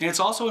place. And it's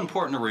also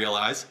important to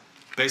realize,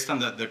 based on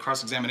the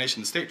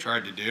cross-examination the state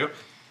tried to do,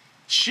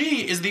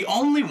 she is the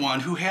only one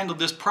who handled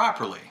this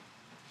properly.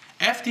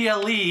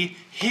 FDLE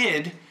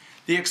hid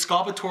the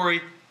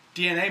exculpatory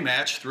DNA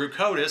match through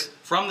CODIS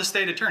from the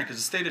state attorney, because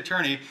the state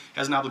attorney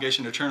has an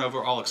obligation to turn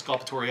over all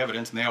exculpatory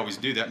evidence, and they always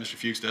do that. Mr.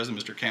 Fuchs does, and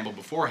Mr. Campbell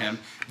before him.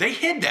 They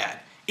hid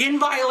that in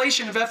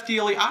violation of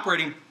FDLE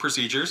operating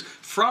procedures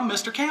from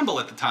Mr. Campbell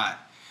at the time.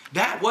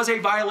 That was a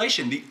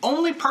violation. The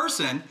only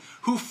person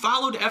who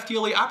followed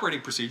FDLE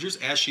operating procedures,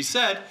 as she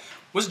said,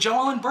 was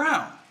Joellen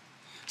Brown.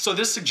 So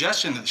this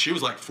suggestion that she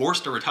was like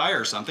forced to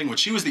retire or something, which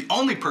she was the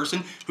only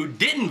person who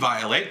didn't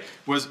violate,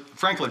 was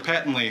frankly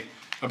patently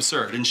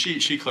absurd, and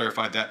she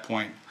clarified that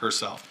point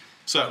herself.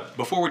 So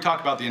before we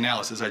talk about the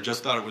analysis, I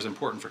just thought it was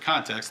important for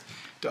context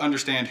to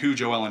understand who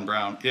Joellen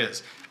Brown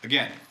is.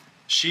 Again,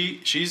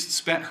 she's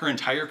spent her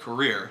entire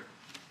career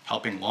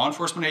helping law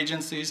enforcement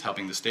agencies,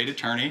 helping the state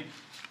attorney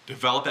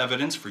develop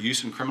evidence for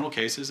use in criminal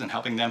cases, and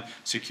helping them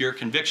secure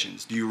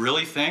convictions. Do you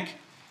really think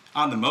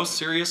on the most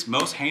serious,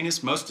 most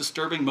heinous, most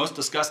disturbing, most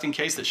disgusting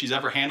case that she's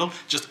ever handled,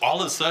 just all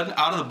of a sudden,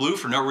 out of the blue,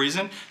 for no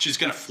reason, she's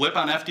going to flip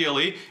on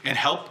FDLE and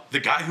help the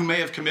guy who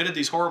may have committed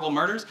these horrible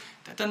murders?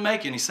 That doesn't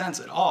make any sense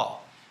at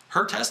all.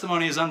 Her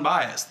testimony is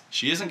unbiased.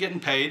 She isn't getting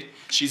paid.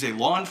 She's a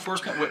law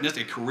enforcement witness,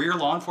 a career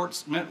law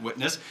enforcement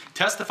witness,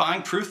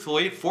 testifying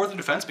truthfully for the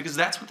defense, because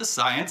that's what the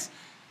science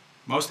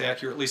most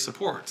accurately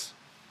supports.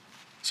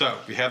 So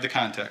we have the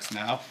context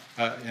now,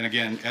 and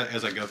again,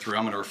 as I go through,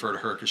 I'm going to refer to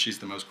her because she's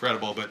the most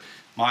credible, but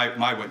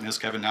my witness,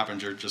 Kevin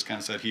Noppinger, just kind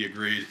of said he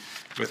agreed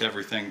with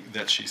everything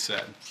that she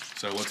said.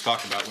 So let's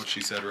talk about what she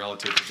said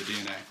relative to the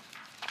DNA.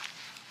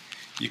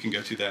 You can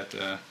go to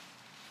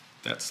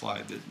that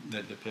slide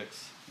that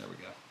depicts, there we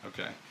go,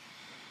 okay.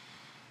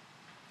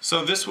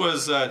 So this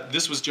was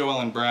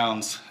Joellen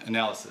Brown's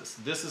analysis.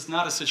 This is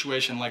not a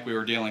situation like we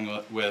were dealing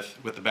with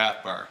the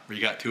bath bar, where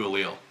you got two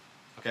allele,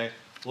 okay?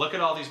 Look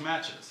at all these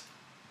matches.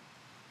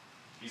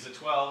 He's a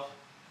 12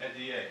 at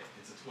D8,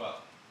 it's a 12.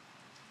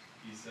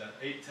 He's an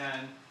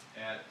 8-10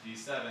 at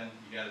D7,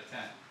 you got a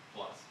 10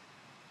 plus.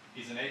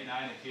 He's an 8-9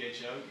 at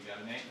THO, you got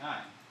an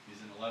 8-9.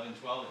 He's an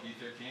 11-12 at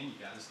D13, you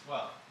got his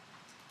 12.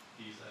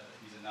 He's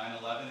a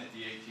 9-11 at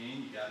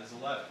D18, you got his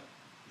 11.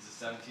 He's a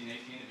 17-18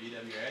 at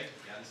VWA,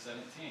 you got his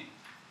 17.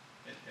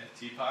 At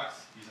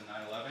TPOX, he's a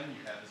 9-11,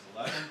 you have his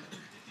 11.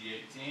 At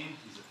D18,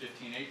 he's a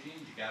 15-18,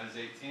 you got his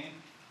 18.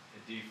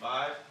 At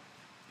D5,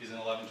 he's an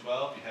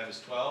 11-12, you have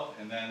his 12,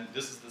 and then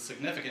this is the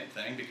significant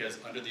thing, because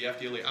under the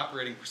FDLE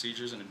operating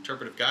procedures and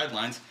interpretive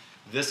guidelines,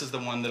 this is the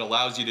one that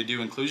allows you to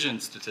do inclusion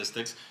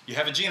statistics. You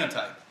have a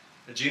genotype.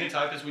 A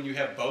genotype is when you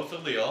have both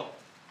allele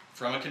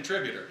from a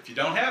contributor. If you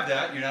don't have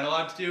that, you're not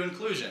allowed to do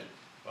inclusion.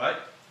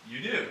 But You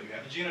do. You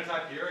have a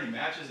genotype here, and he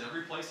matches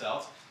every place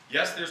else.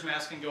 Yes, there's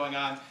masking going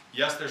on.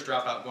 Yes, there's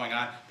dropout going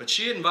on. But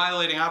she isn't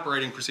violating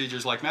operating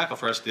procedures like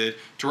McElfresh did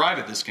to arrive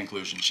at this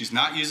conclusion. She's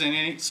not using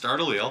any start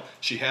allele.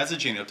 She has a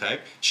genotype.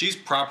 She's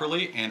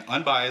properly and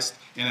unbiased,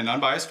 in an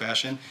unbiased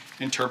fashion,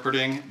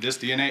 interpreting this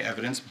DNA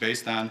evidence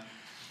based on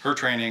her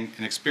training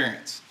and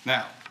experience.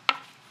 Now,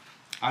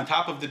 on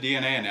top of the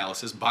DNA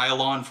analysis by a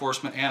law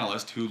enforcement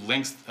analyst who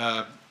links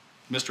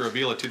Mr.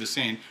 Avila to the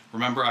scene,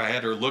 remember I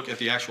had her look at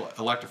the actual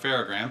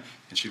electropharogram,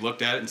 and she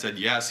looked at it and said,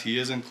 yes, he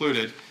is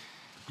included.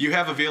 You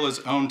have Avila's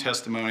own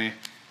testimony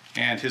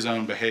and his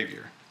own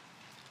behavior.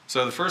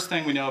 So the first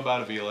thing we know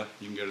about Avila,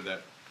 you can go to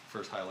that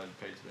first highlighted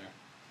page there.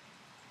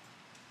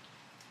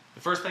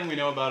 The first thing we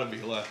know about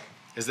Avila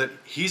is that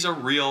he's a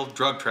real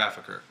drug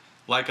trafficker,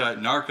 like a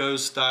Narcos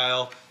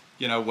style,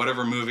 you know,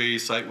 whatever movie,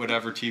 site,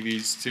 whatever TV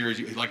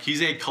series, like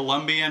he's a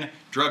Colombian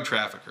drug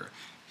trafficker.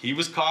 He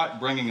was caught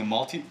bringing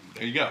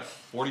there you go,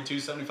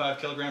 42.75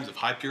 kilograms of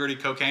high purity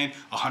cocaine,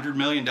 $100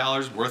 million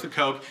worth of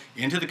coke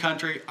into the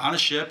country on a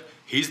ship.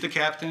 He's the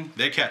captain,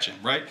 they catch him,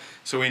 right?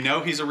 So we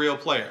know he's a real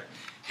player.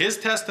 His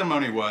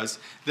testimony was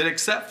that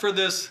except for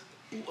this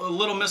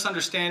little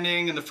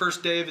misunderstanding in the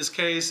first day of his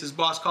case, his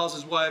boss calls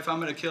his wife, I'm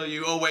gonna kill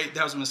you. Oh wait,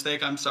 that was a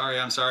mistake, I'm sorry,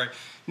 I'm sorry.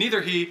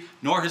 Neither he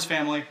nor his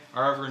family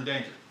are ever in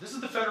danger. This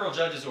is the federal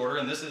judge's order,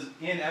 and this is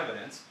in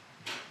evidence.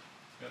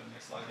 Go to the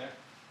next slide there.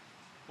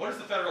 What does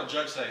the federal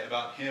judge say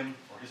about him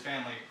or his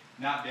family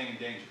not being in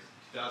danger?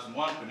 In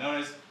 2001,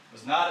 Quinones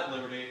was not at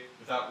liberty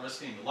without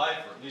risking the life,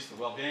 or at least the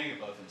well-being of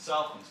both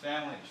himself and his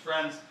family and his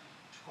friends,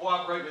 to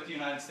cooperate with the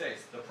United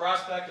States. The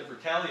prospect of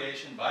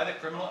retaliation by the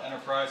criminal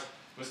enterprise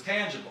was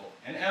tangible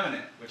and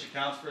imminent, which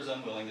accounts for his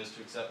unwillingness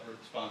to accept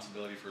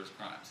responsibility for his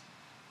crimes.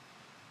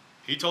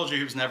 He told you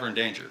he was never in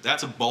danger.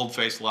 That's a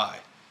bold-faced lie.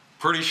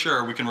 Pretty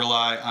sure we can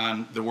rely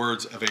on the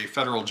words of a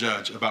federal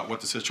judge about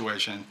what the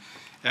situation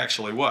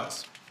actually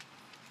was.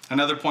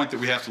 Another point that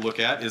we have to look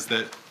at is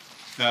that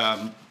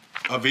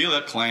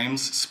Avila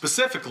claims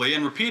specifically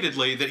and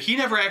repeatedly that he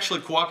never actually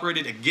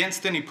cooperated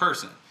against any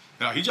person.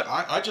 Now,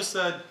 I just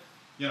said,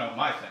 you know,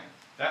 my thing.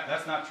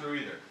 That's not true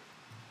either.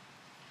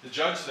 The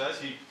judge says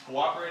he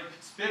cooperated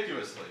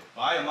conspicuously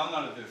by, among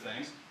other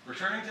things,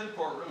 returning to the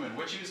courtroom in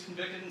which he was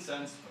convicted and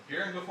sentenced,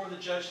 appearing before the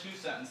judge who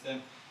sentenced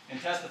him, and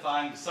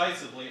testifying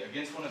decisively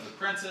against one of the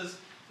princes,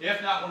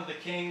 if not one of the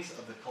kings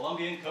of the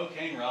Colombian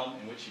cocaine realm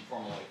in which he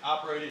formerly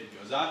operated. He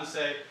goes on to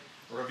say,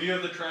 a review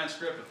of the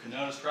transcript of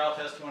Quinones' trial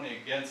testimony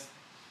against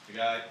the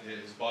guy,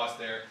 his boss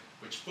there,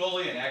 which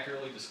fully and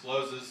accurately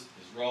discloses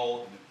his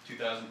role in the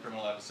 2000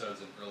 criminal episodes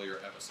and earlier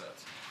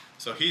episodes.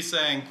 So he's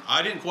saying,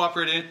 I didn't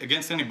cooperate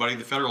against anybody.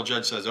 The federal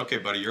judge says, okay,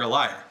 buddy, you're a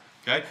liar.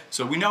 Okay?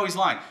 So we know he's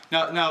lying.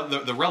 Now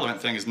the relevant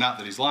thing is not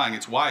that he's lying,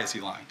 it's why is he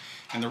lying.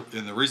 And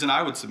the reason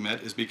I would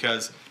submit is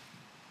because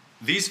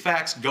these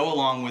facts go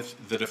along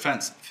with the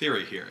defense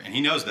theory here, and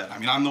he knows that. I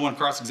mean, I'm the one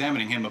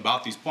cross-examining him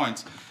about these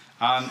points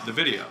on the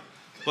video.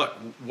 Look,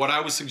 what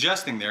I was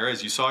suggesting there,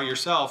 as you saw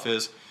yourself,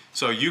 is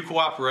so you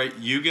cooperate,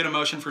 you get a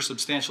motion for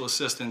substantial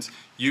assistance,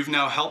 you've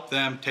now helped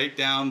them take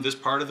down this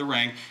part of the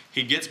ring.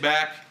 He gets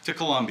back to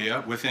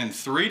Colombia within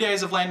 3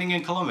 days of landing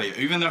in Colombia.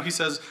 Even though he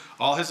says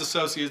all his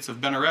associates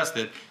have been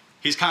arrested,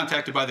 he's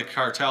contacted by the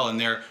cartel and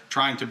they're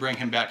trying to bring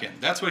him back in.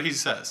 That's what he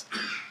says.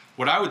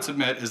 What I would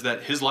submit is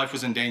that his life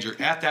was in danger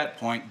at that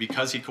point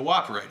because he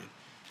cooperated,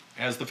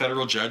 as the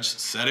federal judge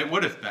said it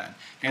would have been.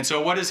 And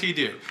so what does he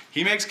do?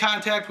 He makes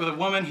contact with a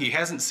woman he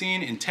hasn't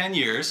seen in 10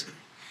 years.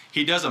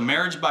 He does a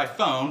marriage by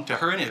phone to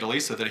her in Italy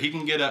so that he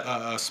can get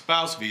a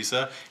spouse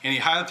visa, and he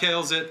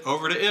hightails it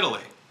over to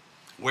Italy,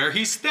 where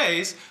he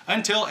stays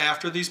until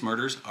after these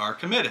murders are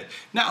committed.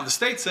 Now, the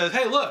state says,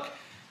 hey, look,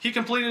 he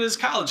completed his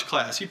college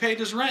class, he paid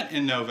his rent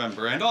in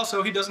November, and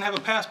also he doesn't have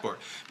a passport,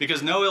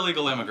 because no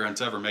illegal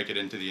immigrants ever make it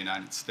into the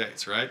United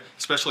States, right?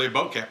 Especially a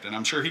boat captain.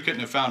 I'm sure he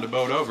couldn't have found a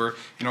boat over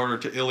in order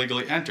to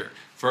illegally enter.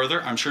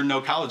 Further, I'm sure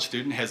no college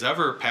student has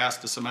ever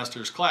passed a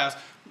semester's class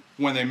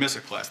when they miss a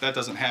class. That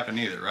doesn't happen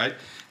either, right?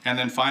 And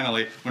then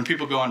finally, when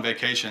people go on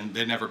vacation,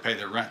 they never pay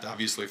their rent.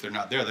 Obviously, if they're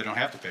not there, they don't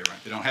have to pay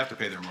rent. They don't have to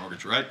pay their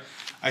mortgage, right?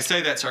 I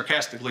say that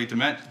sarcastically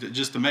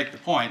just to make the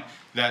point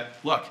that,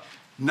 look,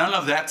 none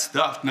of that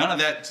stuff, none of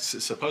that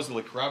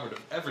supposedly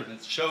corroborative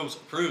evidence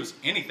proves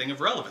anything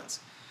of relevance.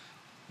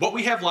 What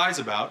we have lies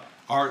about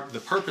are the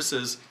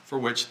purposes for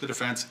which the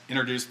defense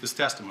introduced this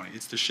testimony.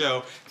 It's to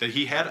show that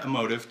he had a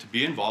motive to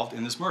be involved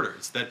in this murder.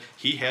 It's that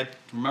he had,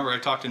 remember I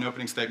talked in an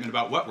opening statement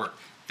about wet work.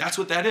 That's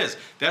what that is.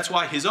 That's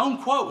why his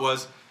own quote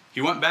was, he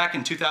went back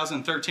in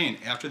 2013,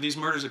 after these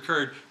murders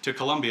occurred, to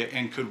Colombia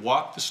and could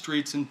walk the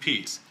streets in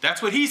peace.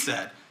 That's what he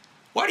said.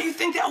 Why do you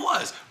think that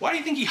was? Why do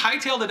you think he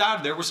hightailed it out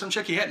of there with some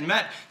chick he hadn't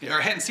met or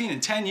hadn't seen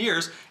in 10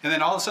 years, and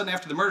then all of a sudden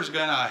after the murders are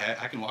going,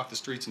 I can walk the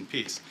streets in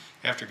peace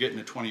after getting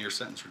a 20-year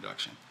sentence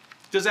reduction?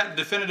 Does that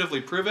definitively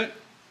prove it?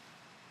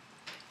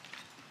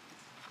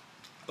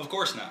 Of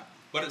course not,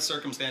 but it's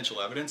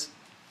circumstantial evidence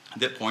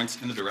that points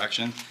in the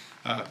direction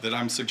that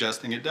I'm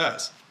suggesting it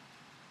does.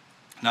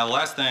 Now the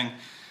last thing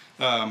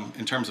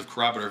in terms of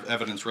corroborative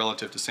evidence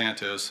relative to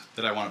Santos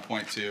that I want to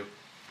point to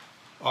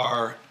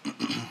are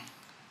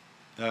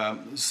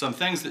some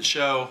things that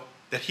show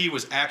that he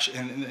was actually,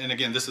 and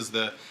again, this is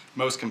the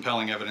most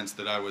compelling evidence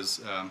that I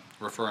was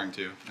referring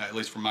to, at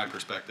least from my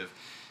perspective.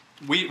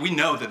 We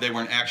know that they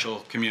were in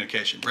actual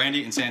communication.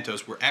 Brandy and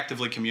Santos were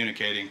actively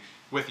communicating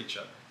with each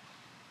other.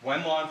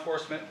 When law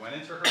enforcement went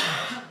into her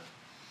house,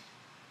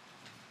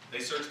 they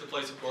searched the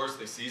place, of course.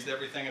 They seized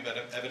everything of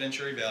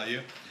evidentiary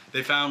value.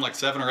 They found like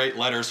 7 or 8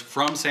 letters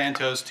from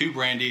Santos to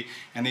Brandy,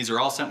 and these are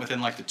all sent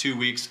within like the 2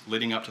 weeks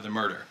leading up to the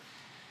murder.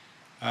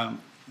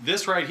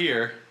 This right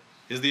here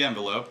is the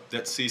envelope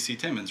that C.C.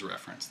 Timmons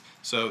referenced.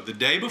 So the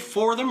day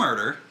before the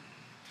murder,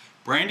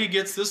 Brandy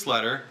gets this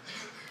letter,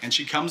 and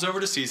she comes over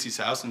to C.C.'s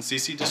house, and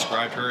C.C.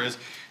 described her as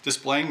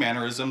displaying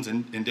mannerisms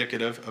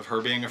indicative of her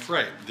being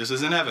afraid. This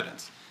is in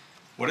evidence.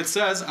 What it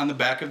says on the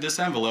back of this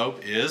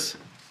envelope is,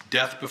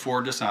 death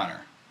before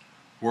dishonor.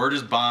 Word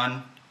is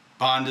bond,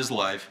 bond is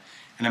life,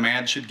 and a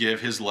man should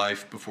give his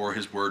life before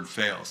his word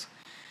fails.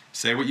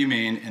 Say what you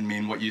mean and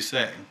mean what you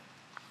say.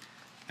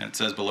 And it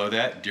says below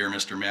that, dear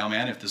Mr.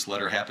 Mailman, if this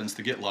letter happens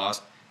to get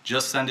lost,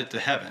 just send it to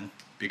heaven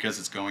because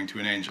it's going to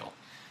an angel.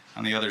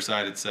 On the other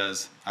side it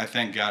says, I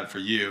thank God for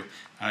you,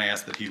 and I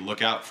ask that he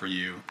look out for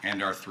you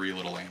and our 3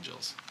 little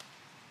angels.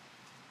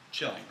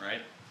 Chilling,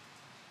 right?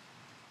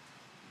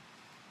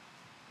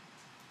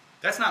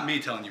 That's not me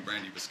telling you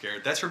Brandy was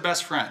scared. That's her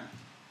best friend.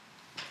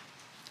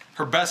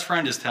 Her best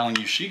friend is telling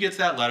you she gets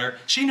that letter.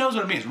 She knows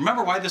what it means.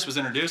 Remember why this was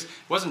introduced?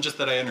 It wasn't just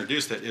that I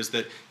introduced it. Is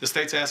that the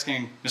state's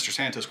asking Mr.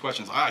 Santos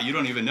questions. You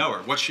don't even know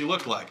her. What's she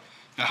look like?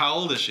 Now, how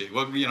old is she?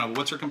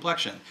 What's her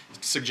complexion?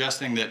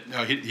 Suggesting that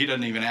he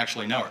doesn't even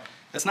actually know her.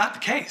 That's not the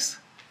case.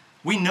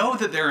 We know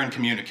that they're in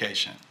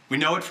communication. We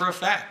know it for a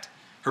fact.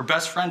 Her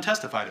best friend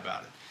testified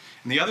about it.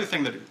 And the other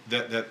thing that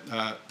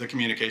the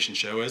communications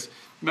show is,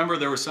 remember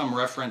there was some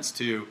reference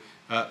to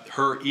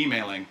her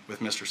emailing with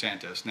Mr.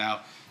 Santos.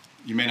 Now,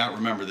 you may not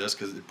remember this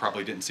because it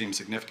probably didn't seem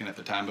significant at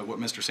the time, but what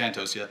Mr.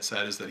 Santos yet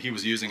said is that he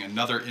was using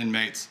another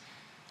inmate's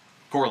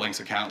Corlinks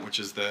account,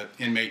 which is the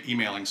inmate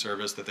emailing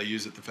service that they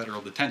use at the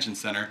Federal Detention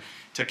Center,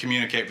 to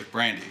communicate with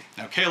Brandy.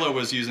 Now, Kayla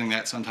was using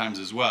that sometimes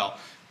as well,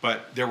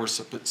 but there were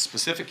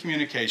specific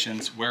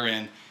communications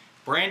wherein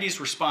Brandy's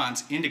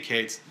response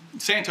indicates,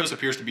 Santos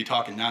appears to be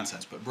talking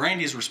nonsense, but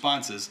Brandy's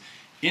responses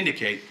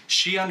indicate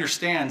she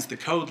understands the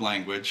code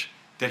language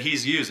that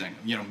he's using.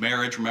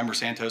 Marriage, remember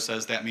Santos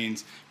says that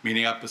means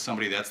meeting up with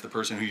somebody, that's the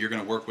person who you're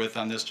going to work with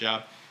on this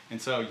job.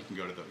 And so you can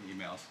go to the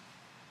emails.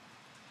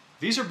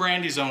 These are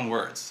Brandy's own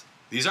words.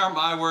 These aren't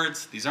my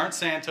words. These aren't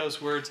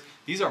Santos' words.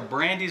 These are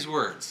Brandy's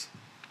words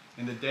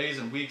in the days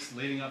and weeks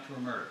leading up to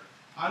her murder.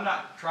 I'm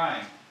not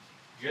trying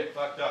to get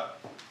fucked up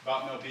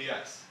about no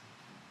BS.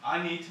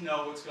 I need to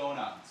know what's going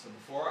on. So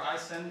before I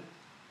send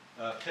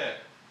a pic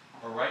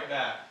or write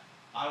back,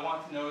 I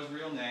want to know his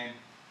real name,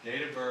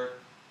 date of birth.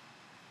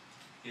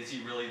 Is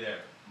he really there?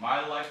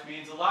 My life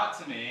means a lot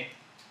to me,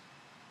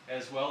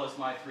 as well as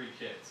my 3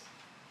 kids.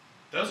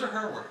 Those are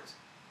her words.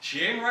 She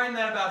ain't writing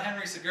that about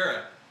Henry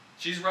Segura.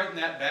 She's writing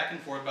that back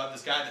and forth about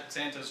this guy that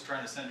Santos is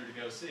trying to send her to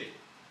go see.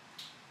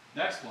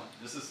 Next one.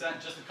 This is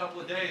sent just a couple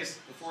of days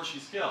before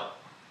she's killed.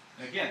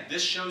 And again,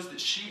 this shows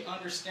that she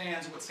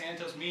understands what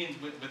Santos means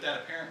with that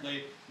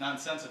apparently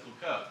nonsensical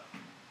code.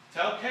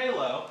 Tell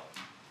Kalo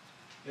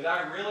that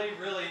I really,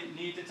 really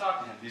need to talk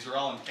to him. These are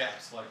all in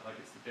caps, like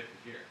it's depicted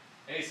here.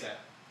 ASAP.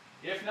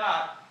 If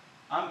not,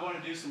 I'm going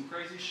to do some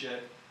crazy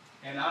shit,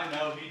 and I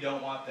know he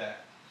don't want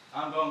that.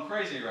 I'm going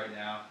crazy right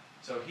now,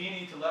 so he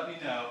needs to let me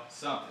know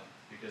something,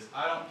 because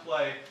I don't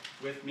play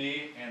with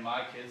me and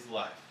my kid's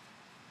life.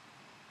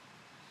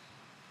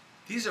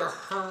 These are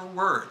her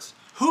words.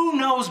 Who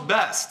knows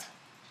best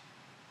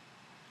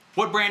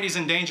what Brandy's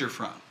in danger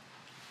from?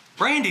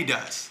 Brandy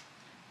does.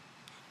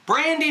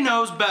 Brandy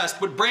knows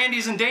best what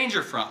Brandy's in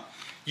danger from.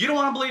 You don't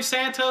want to believe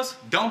Santos?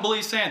 Don't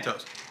believe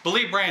Santos.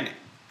 Believe Brandy.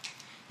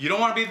 You don't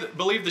want to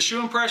believe the shoe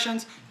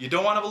impressions. You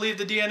don't want to believe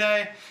the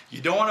DNA. You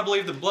don't want to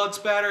believe the blood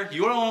spatter.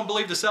 You don't want to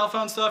believe the cell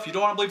phone stuff. You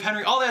don't want to believe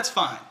Henry. All that's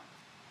fine.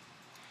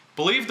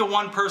 Believe the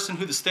one person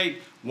who the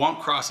state won't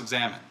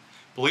cross-examine.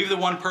 Believe the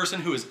one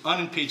person who is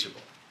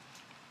unimpeachable.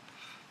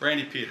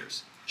 Brandy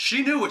Peters.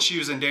 She knew what she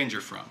was in danger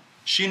from.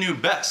 She knew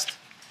best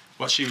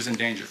what she was in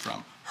danger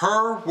from.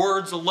 Her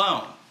words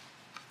alone,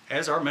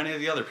 as are many of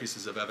the other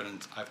pieces of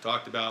evidence I've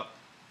talked about,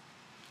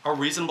 are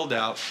reasonable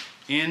doubt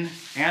in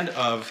and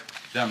of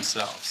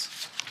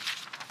themselves.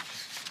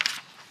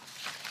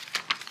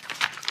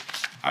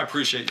 I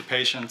appreciate your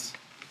patience,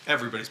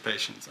 everybody's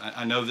patience.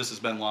 I know this has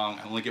been long.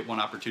 I only get one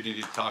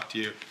opportunity to talk to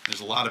you.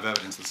 There's a lot of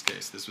evidence in this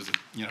case. This was a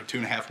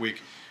 2.5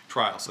 week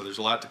trial, so there's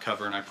a lot to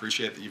cover, and I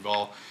appreciate that you've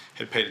all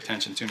had paid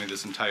attention to me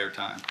this entire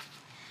time.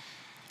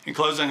 In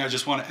closing, I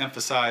just want to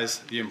emphasize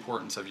the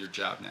importance of your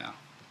job now.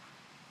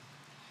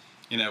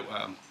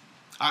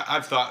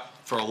 I've thought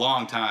for a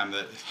long time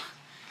that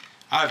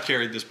I've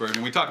carried this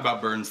burden. We talk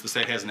about burdens. The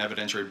state has an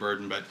evidentiary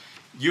burden, but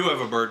you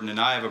have a burden and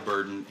I have a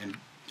burden, and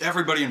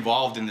everybody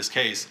involved in this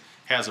case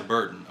has a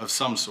burden of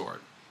some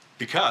sort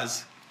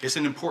because it's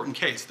an important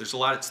case. There's a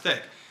lot at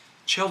stake.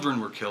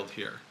 Children were killed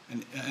here.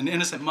 An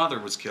innocent mother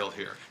was killed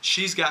here.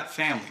 She's got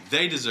family.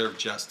 They deserve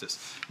justice.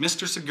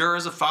 Mr. Segura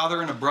is a father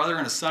and a brother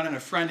and a son and a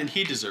friend, and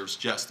he deserves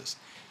justice.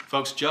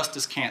 Folks,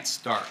 justice can't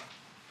start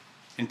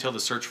until the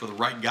search for the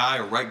right guy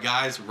or right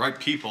guys or right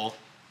people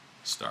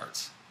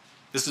starts.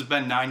 This has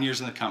been 9 years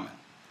in the coming.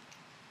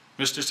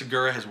 Mr.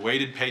 Segura has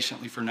waited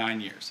patiently for 9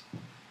 years.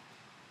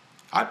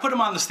 I put him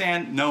on the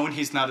stand knowing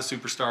he's not a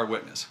superstar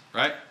witness,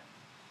 right?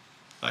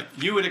 Like,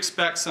 you would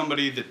expect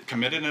somebody that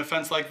committed an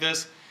offense like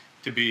this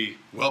to be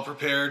well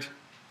prepared,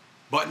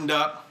 buttoned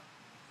up,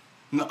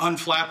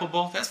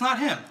 unflappable. That's not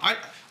him.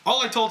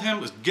 All I told him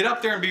was get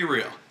up there and be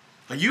real.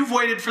 Like, you've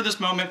waited for this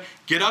moment,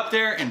 get up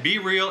there and be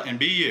real and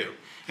be you.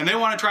 And they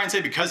want to try and say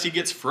because he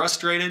gets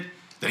frustrated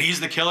that he's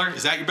the killer.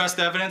 Is that your best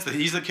evidence that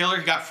he's the killer?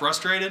 He got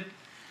frustrated?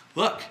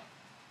 Look,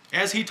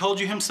 as he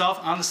told you himself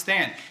on the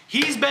stand,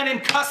 he's been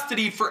in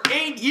custody for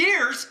 8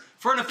 years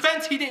for an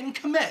offense he didn't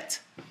commit.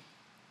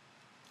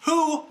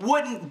 Who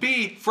wouldn't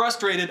be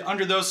frustrated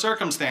under those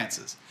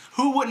circumstances?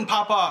 Who wouldn't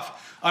pop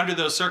off under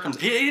those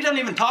circumstances? He doesn't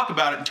even talk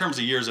about it in terms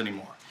of years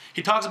anymore.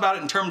 He talks about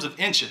it in terms of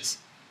inches.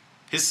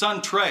 His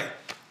son Trey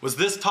was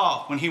this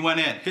tall when he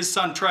went in. His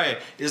son Trey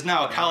is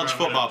now a college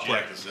football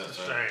player.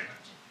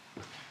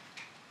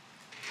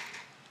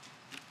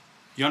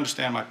 You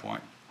understand my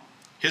point?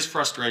 His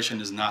frustration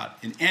is not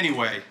in any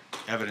way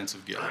evidence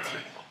of guilt.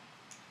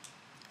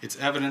 It's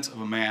evidence of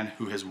a man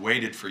who has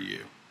waited for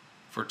you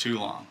for too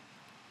long.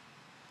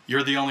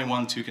 You're the only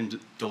ones who can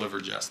deliver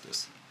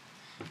justice.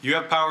 You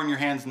have power in your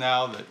hands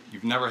now that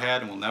you've never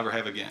had and will never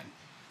have again.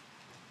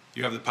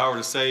 You have the power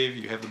to save,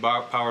 you have the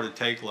power to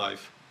take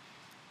life.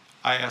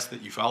 I ask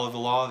that you follow the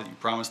law that you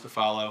promised to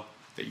follow,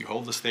 that you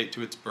hold the state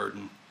to its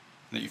burden, and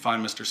that you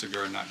find Mr.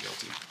 Segura not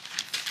guilty.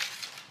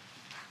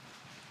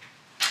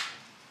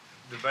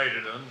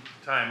 Debated on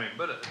timing,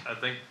 but I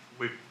think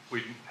we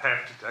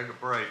have to take a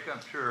break,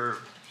 I'm sure.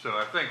 So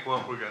I think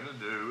what we're going to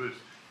do is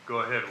go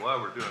ahead while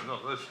we're doing this.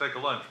 Let's take a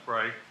lunch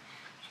break.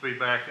 Let's be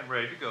back and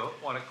ready to go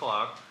at 1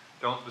 o'clock.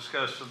 Don't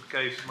discuss the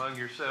case among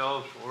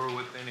yourselves or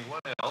with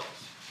anyone else.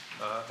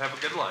 Have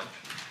a good lunch.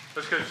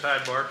 Let's go to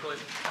sidebar, please.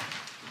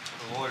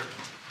 The lawyer.